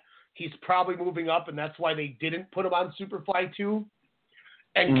 that he's probably moving up, and that's why they didn't put him on Superfly 2.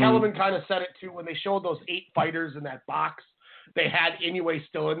 And Kellerman kind of said it too when they showed those 8 fighters in that box. They had Inoue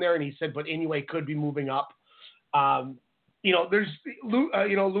still in there, and he said, but Inoue could be moving up. There's,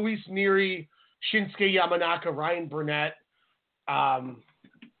 Luis Neri, Shinsuke Yamanaka, Ryan Burnett. I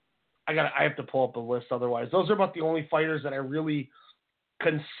have to pull up a list otherwise. Those are about the only fighters that I really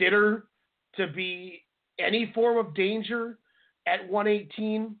consider to be any form of danger at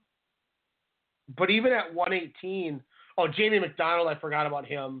 118. But even at 118, Jamie McDonald, I forgot about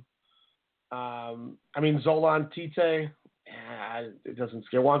him. Zolan Tite. It doesn't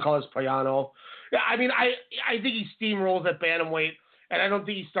scare. Juan Carlos Payano. I think he steamrolls at bantamweight, and I don't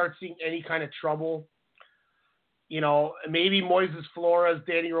think he starts seeing any kind of trouble. Maybe Moises Flores,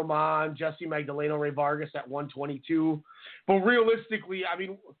 Danny Roman, Jesse Magdaleno, Ray Vargas at 122. But realistically,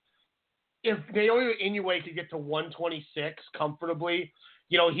 if Naoya Inoue could get to 126 comfortably,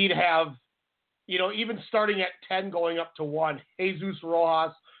 he'd have, even starting at 10 going up to 1, Jesus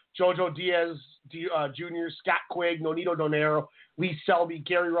Rojas, Jojo Diaz Jr., Scott Quigg, Nonito Donaire, Lee Selby,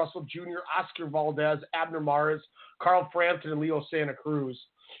 Gary Russell Jr., Oscar Valdez, Abner Mares, Carl Frampton, and Leo Santa Cruz.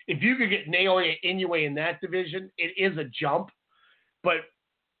 If you could get Naoya Inoue in that division, it is a jump. But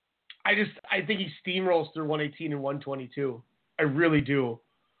I think he steamrolls through 118 and 122. I really do.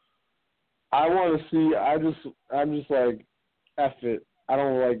 I want to see. I'm just like, F it. I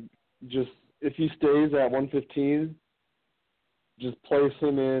don't if he stays at 115, just place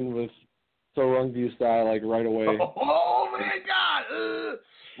him in with Sorung Visai right away. Oh my God!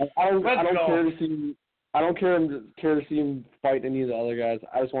 I don't care to see. I don't care to see him fight any of the other guys.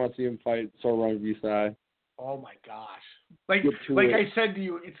 I just want to see him fight Sorung Visai. Oh my gosh! Like I said to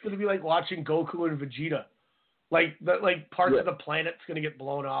you, it's going to be like watching Goku and Vegeta. Parts of the planet's going to get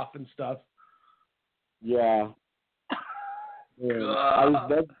blown off and stuff. Yeah.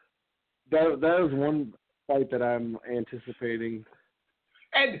 That is one fight that I'm anticipating.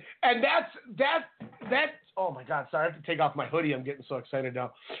 And that's oh my God, sorry, I have to take off my hoodie. I'm getting so excited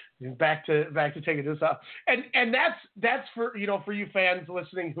now. Back to taking this off. And that's for for you fans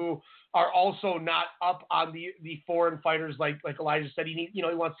listening who are also not up on the foreign fighters like Elijah said. He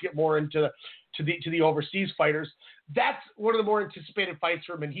wants to get more into the overseas fighters. That's one of the more anticipated fights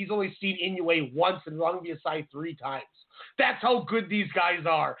for him, and he's only seen Inoue once and Rung Visai 3 times. That's how good these guys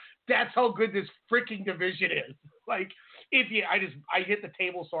are. That's how good this freaking division is. I hit the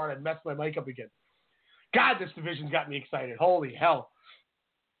table so hard I messed my mic up again. God, this division's got me excited. Holy hell.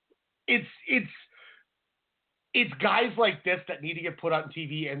 It's guys like this that need to get put on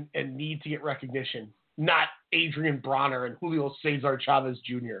TV and need to get recognition, not Adrian Bronner and Julio Cesar Chavez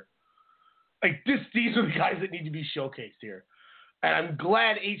Jr. These are the guys that need to be showcased here. And I'm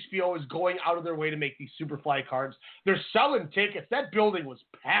glad HBO is going out of their way to make these Superfly cards. They're selling tickets. That building was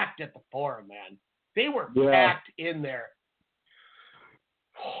packed at the Forum, man. They were packed in there.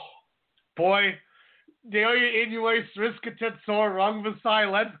 Boy, Naoya Inoue, Sriska Tetsor, Rung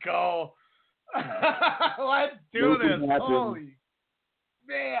Visai, let's go. Let's do this. Holy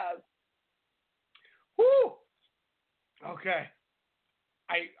man. Woo. Okay.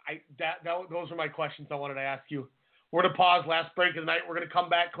 Those are my questions I wanted to ask you. We're going to pause, last break of the night. We're going to come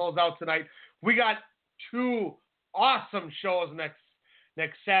back, close out tonight. We got 2 awesome shows next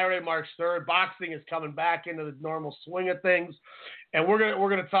next Saturday, March 3rd. Boxing is coming back into the normal swing of things, and we're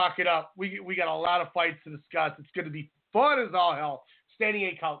gonna talk it up. We got a lot of fights to discuss. It's going to be fun as all hell. Standing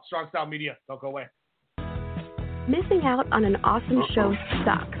 8 count, Strong Style Media. Don't go away. Missing out on an awesome show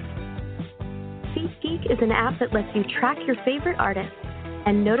sucks. SeatGeek is an app that lets you track your favorite artists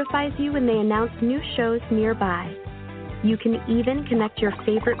and notifies you when they announce new shows nearby. You can even connect your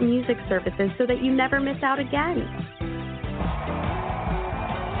favorite music services so that you never miss out again.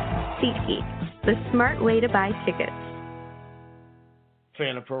 SeatGeek, the smart way to buy tickets.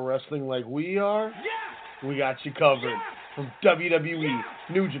 Fan of pro wrestling like we are? We got you covered. From WWE,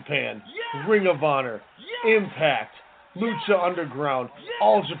 New Japan, Ring of Honor, Impact, Lucha Underground,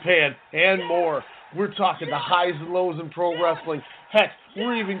 All Japan, and more. We're talking the highs and lows in pro wrestling. Heck,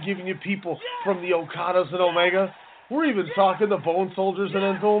 we're even giving you people from the Okadas and Omega. We're even talking the Bone Soldiers and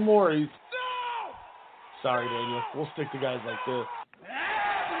Enzo Amore's. Sorry, Daniel. We'll stick to guys like this.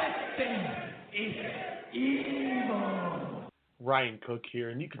 Ryan Cook here,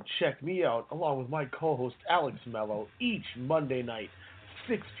 and you can check me out along with my co-host Alex Mello each Monday night,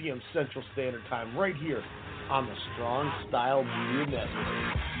 6 p.m. Central Standard Time, right here on the Strong Style Media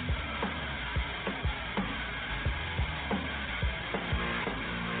Network.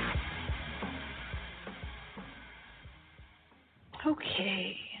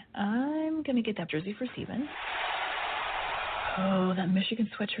 Okay, I'm going to get that jersey for Steven. Oh, that Michigan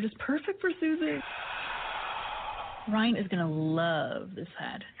sweatshirt is perfect for Susie. Ryan is going to love this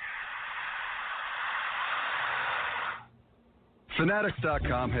hat.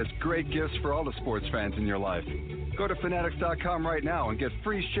 Fanatics.com has great gifts for all the sports fans in your life. Go to Fanatics.com right now and get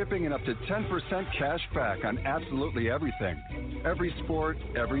free shipping and up to 10% cash back on absolutely everything. Every sport,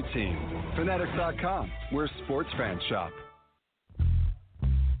 every team. Fanatics.com, where sports fans shop.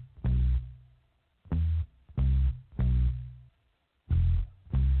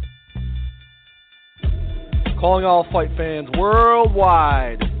 Calling all fight fans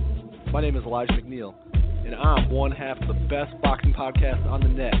worldwide. My name is Elijah McNeil, and I'm one half of the best boxing podcast on the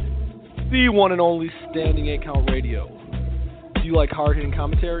net, the one and only Standing 8 Count Radio. Do you like hard-hitting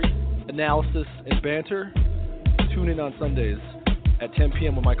commentary, analysis, and banter? Tune in on Sundays at 10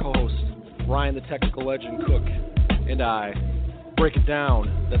 p.m. with my co-host, Ryan the Technical Legend Cook, and I. Break it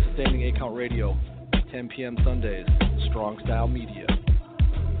down. That's Standing 8 Count Radio, 10 p.m. Sundays, Strong Style Media.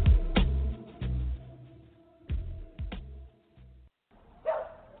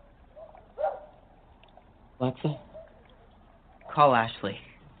 Alexa, call Ashley.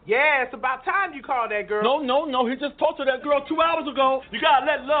 Yeah, it's about time you called that girl. No, he just talked to that girl 2 hours ago. You gotta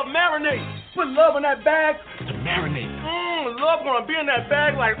let love marinate. Put love in that bag to marinate. Love gonna be in that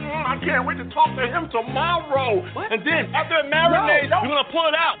bag like, I can't wait to talk to him tomorrow. What? And then after it marinates, you're gonna pull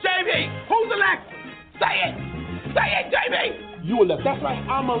it out. JB, who's Alexa? Say it, JB. You Alexa, that's right,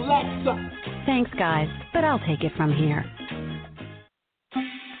 I'm Alexa. Thanks, guys, but I'll take it from here.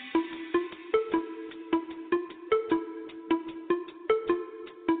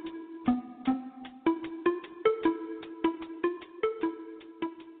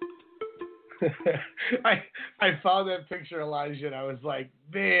 I found that picture, Elijah, and I was like,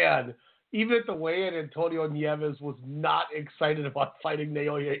 man, even at the weigh-in, Antonio Nieves was not excited about fighting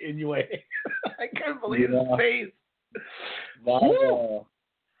Naoya Inoue. I couldn't believe his face. Wow.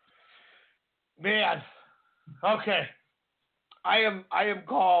 Man, okay. I am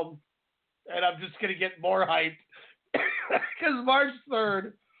calm, and I'm just gonna get more hyped because March 3rd,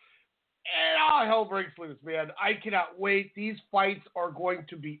 and all hell breaks loose, man. I cannot wait. These fights are going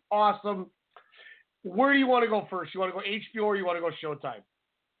to be awesome. Where do you want to go first? You want to go HBO or you want to go Showtime?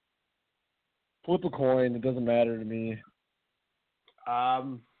 Flip a coin. It doesn't matter to me.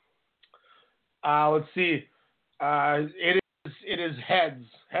 Let's see. It is heads.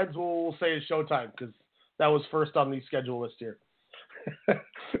 Heads we'll say is Showtime because that was first on the schedule list here.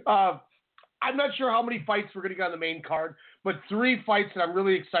 I'm not sure how many fights we're going to get on the main card, but 3 fights that I'm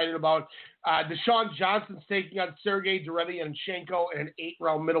really excited about. Deshaun Johnson's taking on Sergey Derevianchenko in an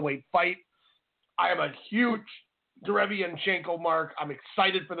 8-round middleweight fight. I am a huge Derevianchenko mark. I'm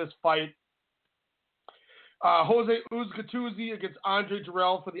excited for this fight. Jose Uzgatuzzi against Andre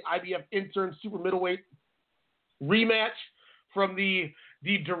Durrell for the IBF Intern Super Middleweight rematch from the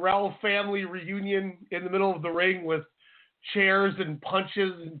Durrell family reunion in the middle of the ring with chairs and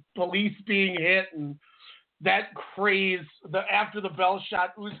punches and police being hit and that craze after the bell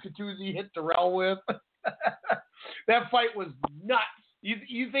shot Uzgatuzzi hit Durrell with. That fight was nuts.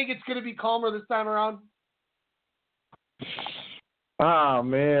 You think it's going to be calmer this time around? Ah,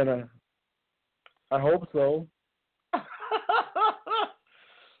 man. I hope so.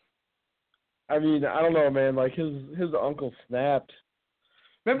 I mean, I don't know, man. Like, his uncle snapped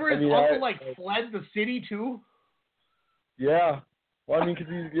Remember his uncle fled the city too? Yeah. Well, I mean,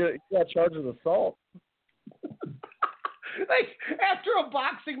 because he got charged with assault. Like, after a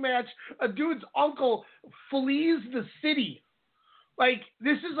boxing match, a dude's uncle flees the city. Like,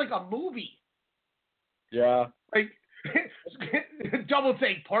 this is like a movie. Yeah. Like, Double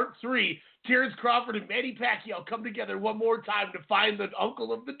Take Part 3. Terrence Crawford and Manny Pacquiao come together one more time to find the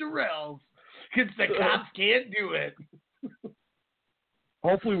uncle of the Durrells. Because the cops can't do it.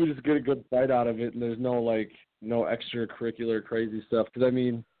 Hopefully we just get a good fight out of it and there's no extracurricular crazy stuff. Because, I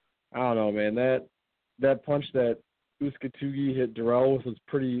mean, I don't know, man. That punch that Uskatugi hit Durrell was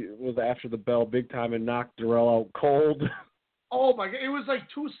after the bell big time and knocked Durrell out cold. Oh, my God. It was like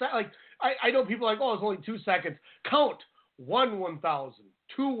 2 seconds. Like, I know people are like, oh, it's only 2 seconds. Count 1,000,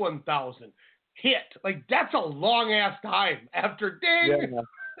 2,000, hit. Like, that's a long-ass time after ding. Yeah.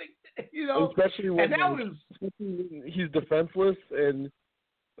 Like, you know, especially when he's defenseless and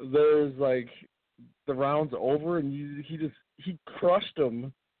there's, like, the round's over and he crushed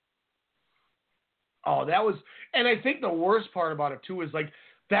him. Oh, that was – and I think the worst part about it, too, is, like,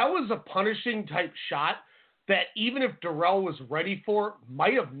 that was a punishing type shot that even if Durrell was ready for,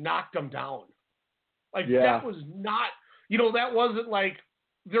 might have knocked him down. Like, that was not – you know, that wasn't like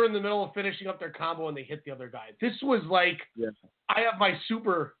they're in the middle of finishing up their combo and they hit the other guy. This was like, I have my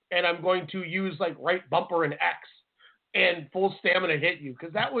super and I'm going to use, like, right bumper and X and full stamina hit you.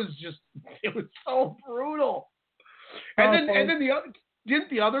 Because that was just – it was so brutal. And then the other –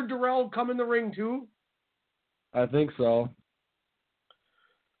 didn't the other Durrell come in the ring too? I think so.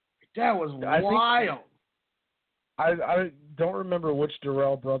 That was wild. I don't remember which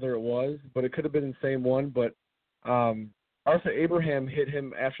Durrell brother it was, but it could have been the same one. But Arthur Abraham hit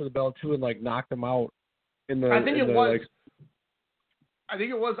him after the bell too and like knocked him out in the. I think it was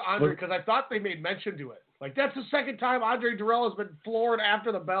Andre because I thought they made mention to it. Like that's the second time Andre Durrell has been floored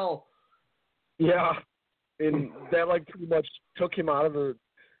after the bell. Yeah. And that like pretty much took him out of the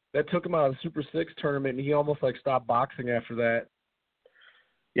Super 6 tournament, and he almost like stopped boxing after that.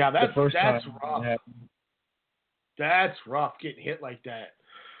 Yeah, that's rough. That's rough getting hit like that.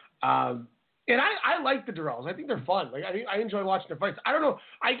 And I like the Durrells. I think they're fun. Like I enjoy watching their fights. I don't know.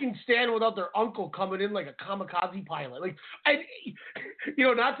 I can stand without their uncle coming in like a kamikaze pilot. Like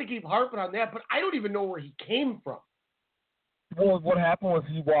not to keep harping on that, but I don't even know where he came from. Well, what happened was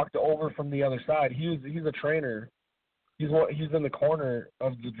he walked over from the other side. He's a trainer. He's in the corner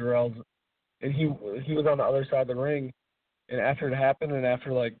of the Durrells, and he was on the other side of the ring. And after it happened, and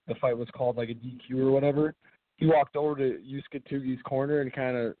after like the fight was called like a DQ or whatever, he walked over to Yusuke Tugi's corner and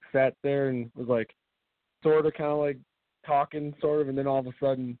kind of sat there and was like, sort of kind of like talking, sort of, and then all of a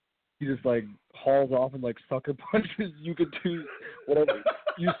sudden he just like hauls off and like sucker punches Yusuke Tugi.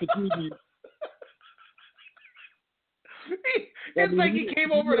 It's like he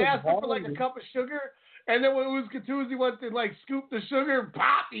came over and asked him for like a cup of sugar, and then when Uskatuzi went to like scoop the sugar,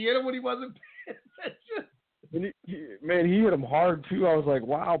 pop, he hit him when he wasn't paying attention. He hit him hard too. I was like,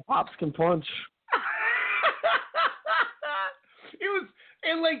 wow, Pops can punch. It was,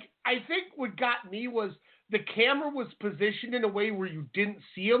 and like I think what got me was the camera was positioned in a way where you didn't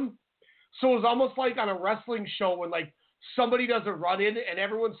see him, so it was almost like on a wrestling show when like somebody does a run-in and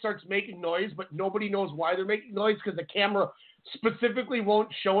everyone starts making noise, but nobody knows why they're making noise because the camera specifically won't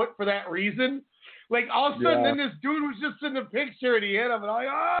show it for that reason. Like, all of a sudden, then this dude was just in the picture and he hit him, and I'm like,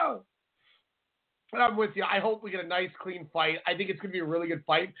 oh! And I'm with you. I hope we get a nice, clean fight. I think it's going to be a really good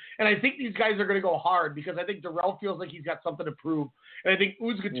fight. And I think these guys are going to go hard because I think Durrell feels like he's got something to prove. And I think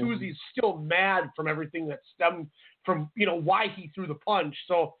Uskatuzi is still mad from everything that stemmed from, why he threw the punch.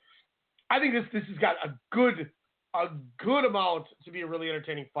 So I think this has got a good amount to be a really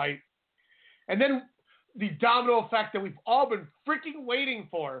entertaining fight. And then the domino effect that we've all been freaking waiting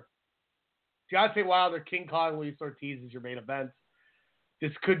for. Deontay Wilder, King Kong, Luis Ortiz is your main event.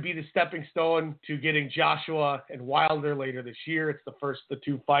 This could be the stepping stone to getting Joshua and Wilder later this year. It's the first of the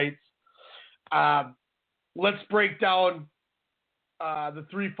two fights. Let's break down the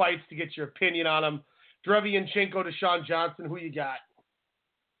three fights to get your opinion on them. Derevyanchenko, Deshaun Johnson, who you got?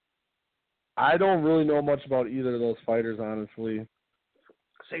 I don't really know much about either of those fighters, honestly.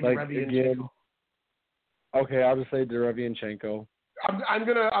 Say Derevyanchenko. Okay, I'll just say Derevyanchenko. I'm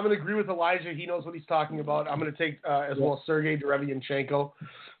gonna agree with Elijah. He knows what he's talking about. I'm gonna take as well Sergey Derevyanchenko.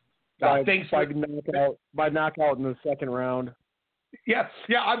 By knockout in the second round. Yeah.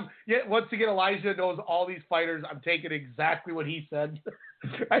 Once again, Elijah knows all these fighters. I'm taking exactly what he said.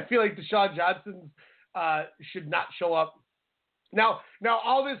 I feel like Deshaun Johnson should not show up. Now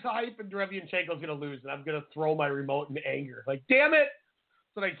all this hype and Derevyanchenko's going to lose, and I'm going to throw my remote in anger. Like, damn it!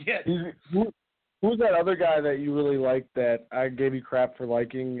 That's what I get. Who's that other guy that you really liked that I gave you crap for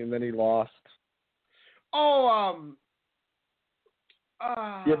liking and then he lost? Oh,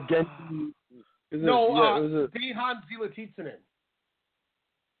 Genji. Dejan Zilotitsinen.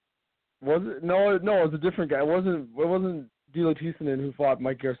 Was it? No, it was a different guy. It wasn't Zilotitsinen who fought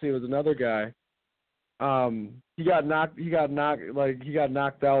Mike Garcia. It was another guy. He got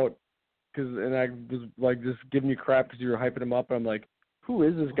knocked out and I was like just giving you crap because you were hyping him up. And I'm like, who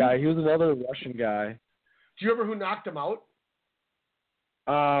is this guy? He was another Russian guy. Do you remember who knocked him out?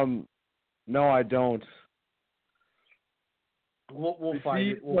 No, I don't. We'll find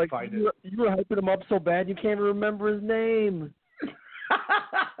it. We'll find it. You were hyping him up so bad you can't remember his name.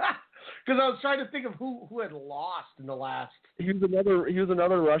 Because I was trying to think of who had lost in the last. He was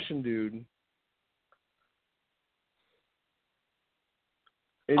another Russian dude.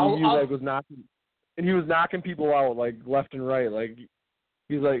 And he was knocking people out like left and right. Like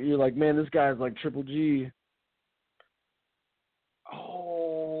you're like, man, this guy's like Triple G.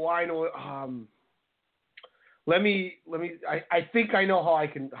 Oh, I know. Let me. I think I know how I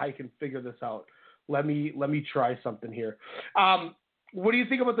can figure this out. Let me try something here. What do you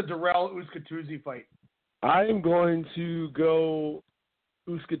think about the Dirrell Uskatuzzi fight? I am going to go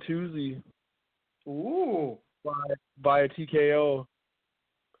Uskatuzzi. Ooh. By a TKO.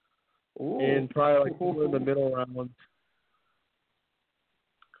 Ooh. And probably like in the middle round.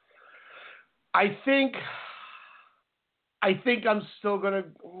 I think I'm still gonna.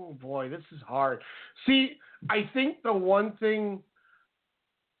 Oh boy, this is hard. See, I think the one thing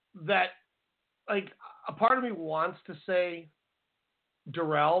that, like, a part of me wants to say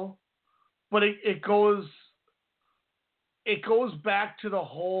Dirrell, but it goes back to the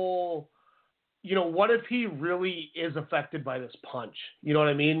whole, what if he really is affected by this punch? You know what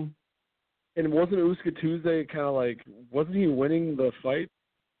I mean? And wasn't Uskatuzzi kind of like, wasn't he winning the fight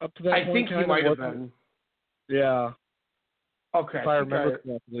up to that point? I think he might have been. Yeah. Okay. If I remember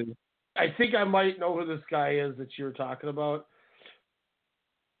correctly. I think I might know who this guy is that you were talking about.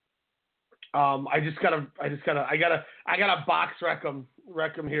 I gotta box wreck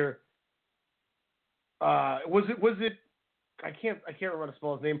him here. Was it? I can't remember how to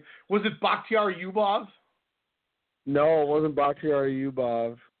spell his name. Was it Bakhtiar Yubov? No, it wasn't Bakhtiar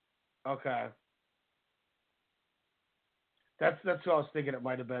Yubov. Okay. That's what I was thinking it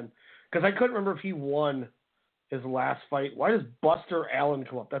might have been, because I couldn't remember if he won his last fight. Why does Buster Allen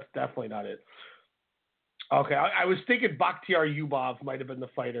come up? That's definitely not it. Okay, I was thinking Bakhtiar Yubov might have been the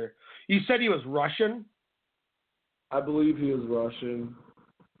fighter. You said he was Russian? I believe he was Russian.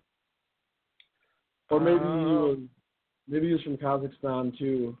 Or maybe he was from Kazakhstan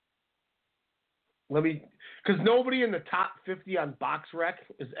too. Because nobody in the top 50 on BoxRec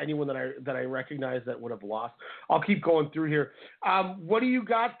is anyone that I recognize that would have lost. I'll keep going through here. What do you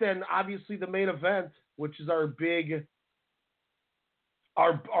got then? Obviously the main event, which is our big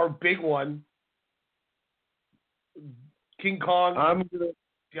one. King Kong.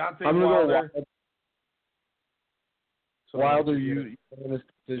 Deontay Wilder. Wilder, you in this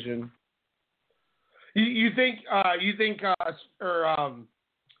decision. You think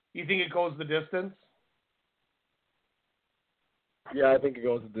it goes the distance? Yeah, I think it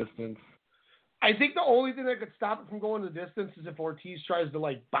goes the distance. I think the only thing that could stop it from going the distance is if Ortiz tries to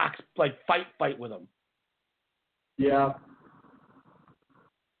fight with him. Yeah.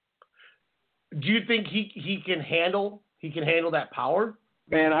 Do you think he can handle that power?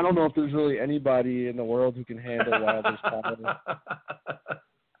 Man, I don't know if there's really anybody in the world who can handle Wilder's power.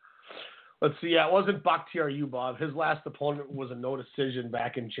 Let's see. Yeah, it wasn't Bakhtiar Yubov. His last opponent was a no decision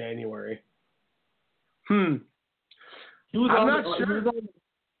back in January. He was I'm on, not sure.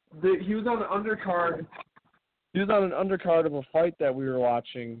 He was on the undercard. He was on an undercard of a fight that we were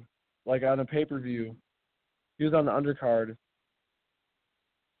watching, like on a pay-per-view. He was on the undercard.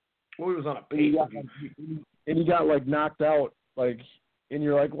 Well, he was on a pay-per-view. And he got like knocked out, like, and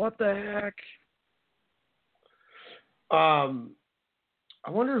you're like, what the heck? I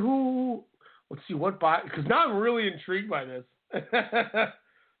wonder who. Let's see what because now I'm really intrigued by this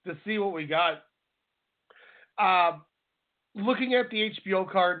to see what we got. Looking at the HBO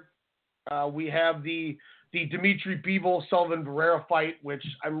card, we have the Dimitri Bivol Sullivan Barrera fight, which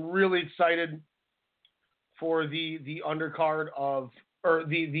I'm really excited for the undercard of, or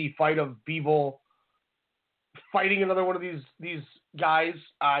the fight of Bivol fighting another one of these guys.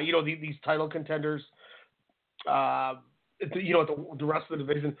 These title contenders. The rest of the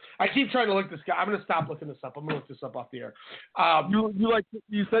division. I keep trying to look this guy. I'm going to stop looking this up. I'm going to look this up off the air.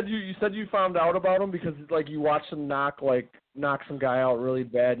 You said you found out about him because like you watched him knock some guy out really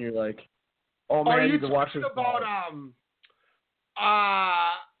bad, and you're like, oh man, are you to watch talking about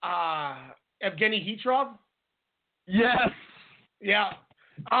Evgeny Hitrov? Yes. Yeah.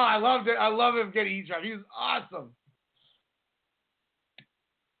 Oh, I loved it. I love Evgeny Hitrov. He was awesome.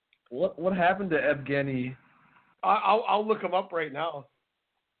 What happened to Evgeny? I'll look him up right now.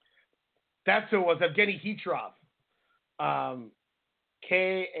 That's who it was, Evgeny Hitrov.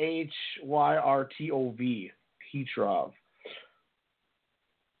 Khyrtov. Hitrov.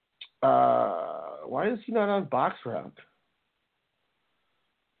 Why is he not on BoxRec?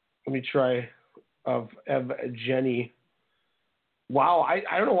 Let me try of Evgeny. Wow,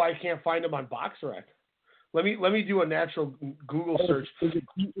 I don't know why I can't find him on BoxRec. Let me do a natural Google search. Is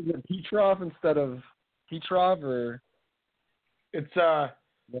it Petrov instead of Petrov, or it's Khyrtov,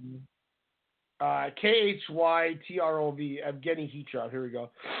 Evgeny Hitrov. Here we go.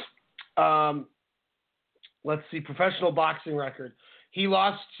 Let's see, professional boxing record. He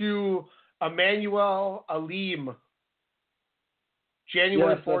lost to Emmanuel Alim,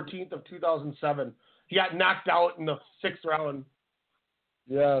 January 14th of 2007. He got knocked out in the 6th round.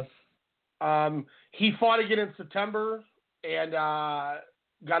 Yes. He fought again in September and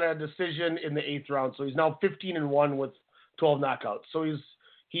got a decision in the 8th round. So he's now 15-1 with 12 knockouts. So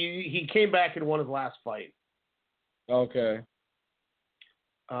he came back and won his last fight. Okay.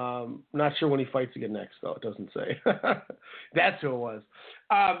 Not sure when he fights again next, though. It doesn't say. That's who it was.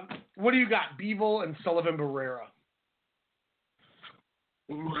 What do you got? Bivol and Sullivan Barrera.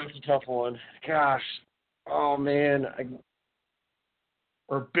 Ooh, that's a tough one. Gosh. Oh, man.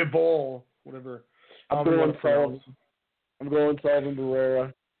 Or Bivol, whatever. I'm going Sullivan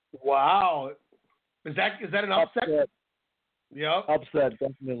Barrera. Wow. Is that an upset? Yep. Upset,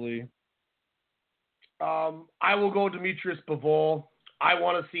 definitely. I will go Demetrius Bivol. I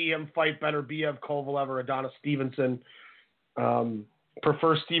want to see him fight Beterbiev, Kovalev, or Adonis Stevenson.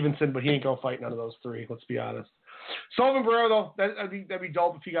 Prefer Stevenson, but he ain't going to fight none of those three, let's be honest. Sullivan Barrera, though, that'd be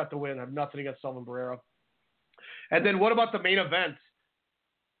dope if he got the win. I have nothing against Sullivan Barrera. And then what about the main event?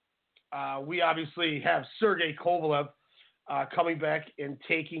 We obviously have Sergey Kovalev coming back and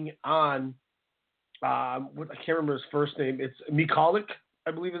taking on, I can't remember his first name. It's Mikalik,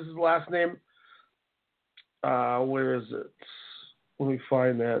 I believe is his last name. Where is it? Let me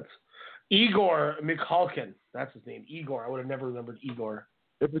find that. Igor Mikhalkin. That's his name. Igor. I would have never remembered Igor.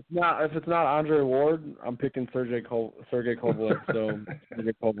 If it's not Andre Ward, I'm picking Sergey Kovalev. So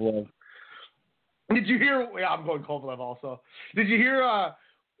Sergey Kovalev. Did you hear? Yeah, I'm going Kovalev also. Did you hear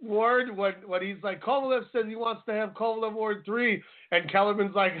Ward when he's like, Kovalev says he wants to have Kovalev Ward 3, and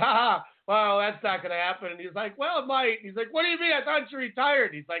Kellerman's like, haha, well, that's not going to happen. And he's like, well, it might. He's like, what do you mean? I thought you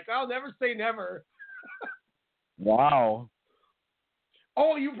retired. He's like, I'll never say never. Wow.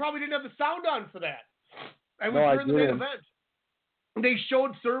 Oh, you probably didn't have the sound on for that. And no, during the main event, they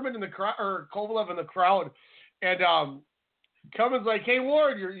showed Thurman in the crowd, or Kovalev in the crowd, and Kellerman's like, "Hey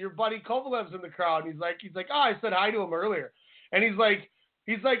Ward, your buddy Kovalev's in the crowd." And he's like, "Oh, I said hi to him earlier." And he's like,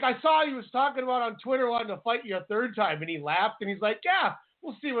 "I saw he was talking about on Twitter wanting to fight you a third time." And he laughed, and he's like, "Yeah,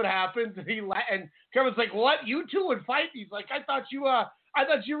 we'll see what happens." And and Kellerman's like, "What? You two would fight?" He's like, I thought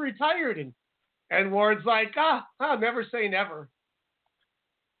you retired." And Ward's like, I'll never say never.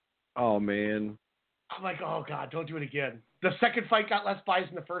 Oh, man. I'm like, oh, God, don't do it again. The second fight got less buys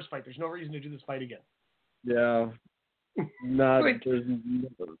than the first fight. There's no reason to do this fight again. Yeah. Not.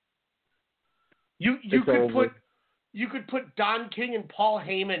 You could put Don King and Paul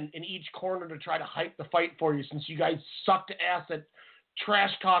Heyman in each corner to try to hype the fight for you, since you guys sucked ass at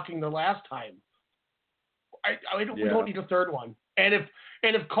trash talking the last time. We don't need a third one. And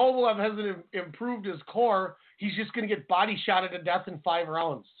if Kovalev hasn't improved his core, he's just going to get body shotted to death in 5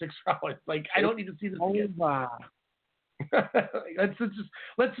 rounds, 6 rounds. Like, I don't need to see this again.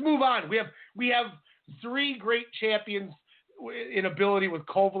 Let's move on. We have 3 great champions in ability with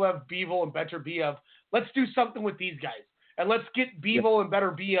Kovalev, Bivol, and Beterbiev. Let's do something with these guys, and let's get Bivol and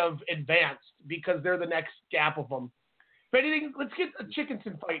Beterbiev advanced, because they're the next gap of them. If anything, let's get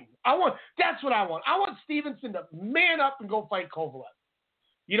Chickenson fighting. That's what I want. I want Stevenson to man up and go fight Kovalev.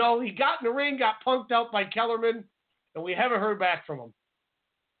 You know, he got in the ring, got punked out by Kellerman, and we haven't heard back from him.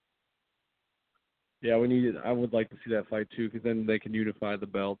 Yeah, I would like to see that fight too, because then they can unify the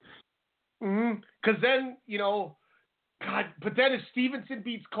belts. Because then, God, but then if Stevenson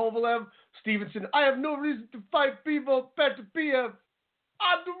beats Kovalev, Stevenson, I have no reason to fight Bivol Beterbiev.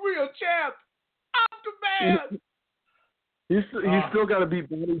 I'm the real champ. I'm the man. He's still got to beat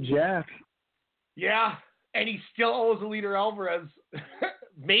Buddy Jack. Yeah, and he still owes Eleider Alvarez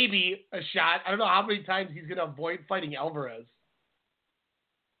maybe a shot. I don't know how many times he's going to avoid fighting Alvarez.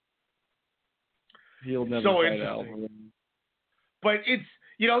 He'll never fight Alvarez. But it's,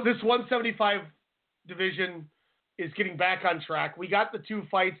 this 175 division, is getting back on track. We got the 2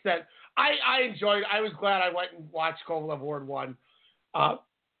 fights that I enjoyed. I was glad I went and watched Kovalev Ward 1.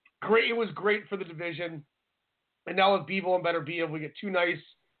 Great. It was great for the division. And now with Bivol and Beterbiev, we get 2 nice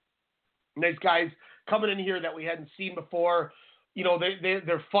guys coming in here that we hadn't seen before. You know,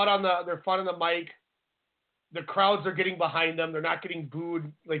 they're fun on the mic. The crowds are getting behind them. They're not getting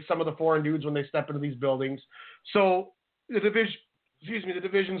booed like some of the foreign dudes when they step into these buildings. So the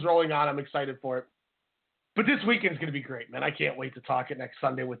division's rolling on. I'm excited for it. But this weekend's going to be great, man. I can't wait to talk it next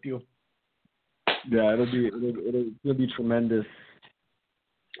Sunday with you. Yeah, it'll be tremendous.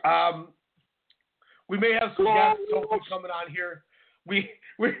 We may have some guests hopefully coming on here. We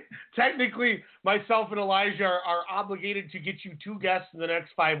technically, myself and Elijah are obligated to get you 2 guests in the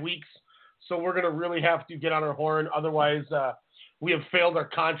next 5 weeks. So we're going to really have to get on our horn. Otherwise, we have failed our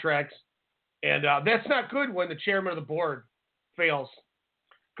contracts. And that's not good when the chairman of the board fails.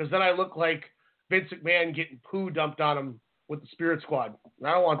 Because then I look like Vince McMahon getting poo dumped on him with the Spirit Squad.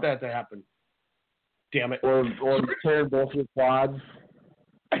 I don't want that to happen. Damn it. Or tear both your quads.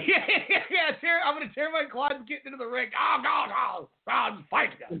 Yeah. I'm going to tear my quads getting into the ring. Oh,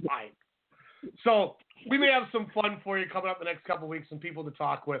 fight. So we may have some fun for you coming up the next couple of weeks, some people to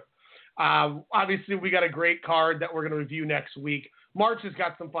talk with. Obviously, we got a great card that we're going to review next week. March has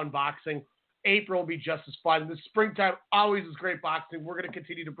got some fun boxing. April will be just as fun. The springtime always is great boxing. We're going to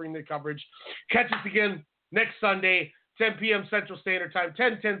continue to bring the coverage. Catch us again next Sunday, 10 p.m. Central Standard Time,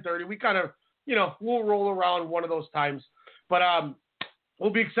 10:30. We kind of, we'll roll around one of those times. But we'll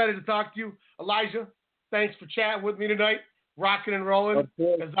be excited to talk to you. Elijah, thanks for chatting with me tonight. Rocking and rolling.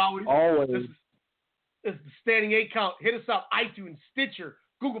 As always. This is the Standing 8 Count. Hit us up, iTunes, Stitcher,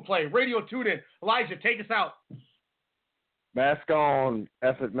 Google Play, Radio TuneIn. Elijah, take us out. Mask on.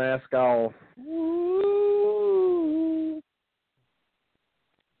 F it, mask off. Woo.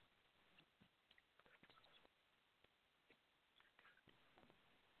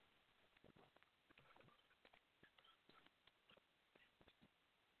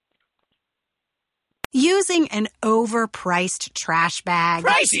 Using an overpriced trash bag.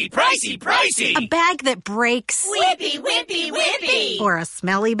 Pricey! A bag that breaks. Whippy! Or a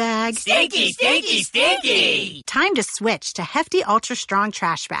smelly bag. Stinky! Time to switch to Hefty Ultra Strong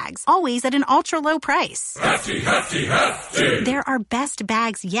trash bags. Always at an ultra low price. Hefty! They're our best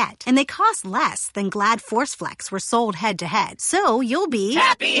bags yet, and they cost less than Glad Force Flex were sold head to head. So you'll be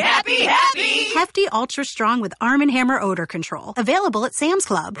happy! Hefty Ultra Strong with Arm & Hammer odor control. Available at Sam's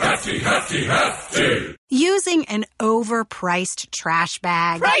Club. Hefty! Using an overpriced trash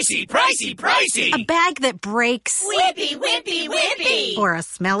bag. Pricey! A bag that breaks. Whippy! Or a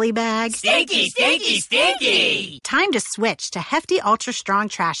smelly bag. Stinky! Time to switch to Hefty Ultra Strong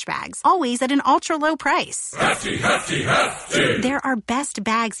trash bags. Always at an ultra low price. Hefty! They're our best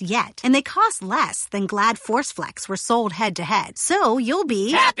bags yet, and they cost less than Glad Force Flex were sold head to head. So you'll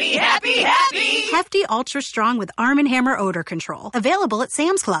be happy! Hefty Ultra Strong with Arm & Hammer odor control. Available at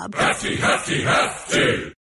Sam's Club. Hefty!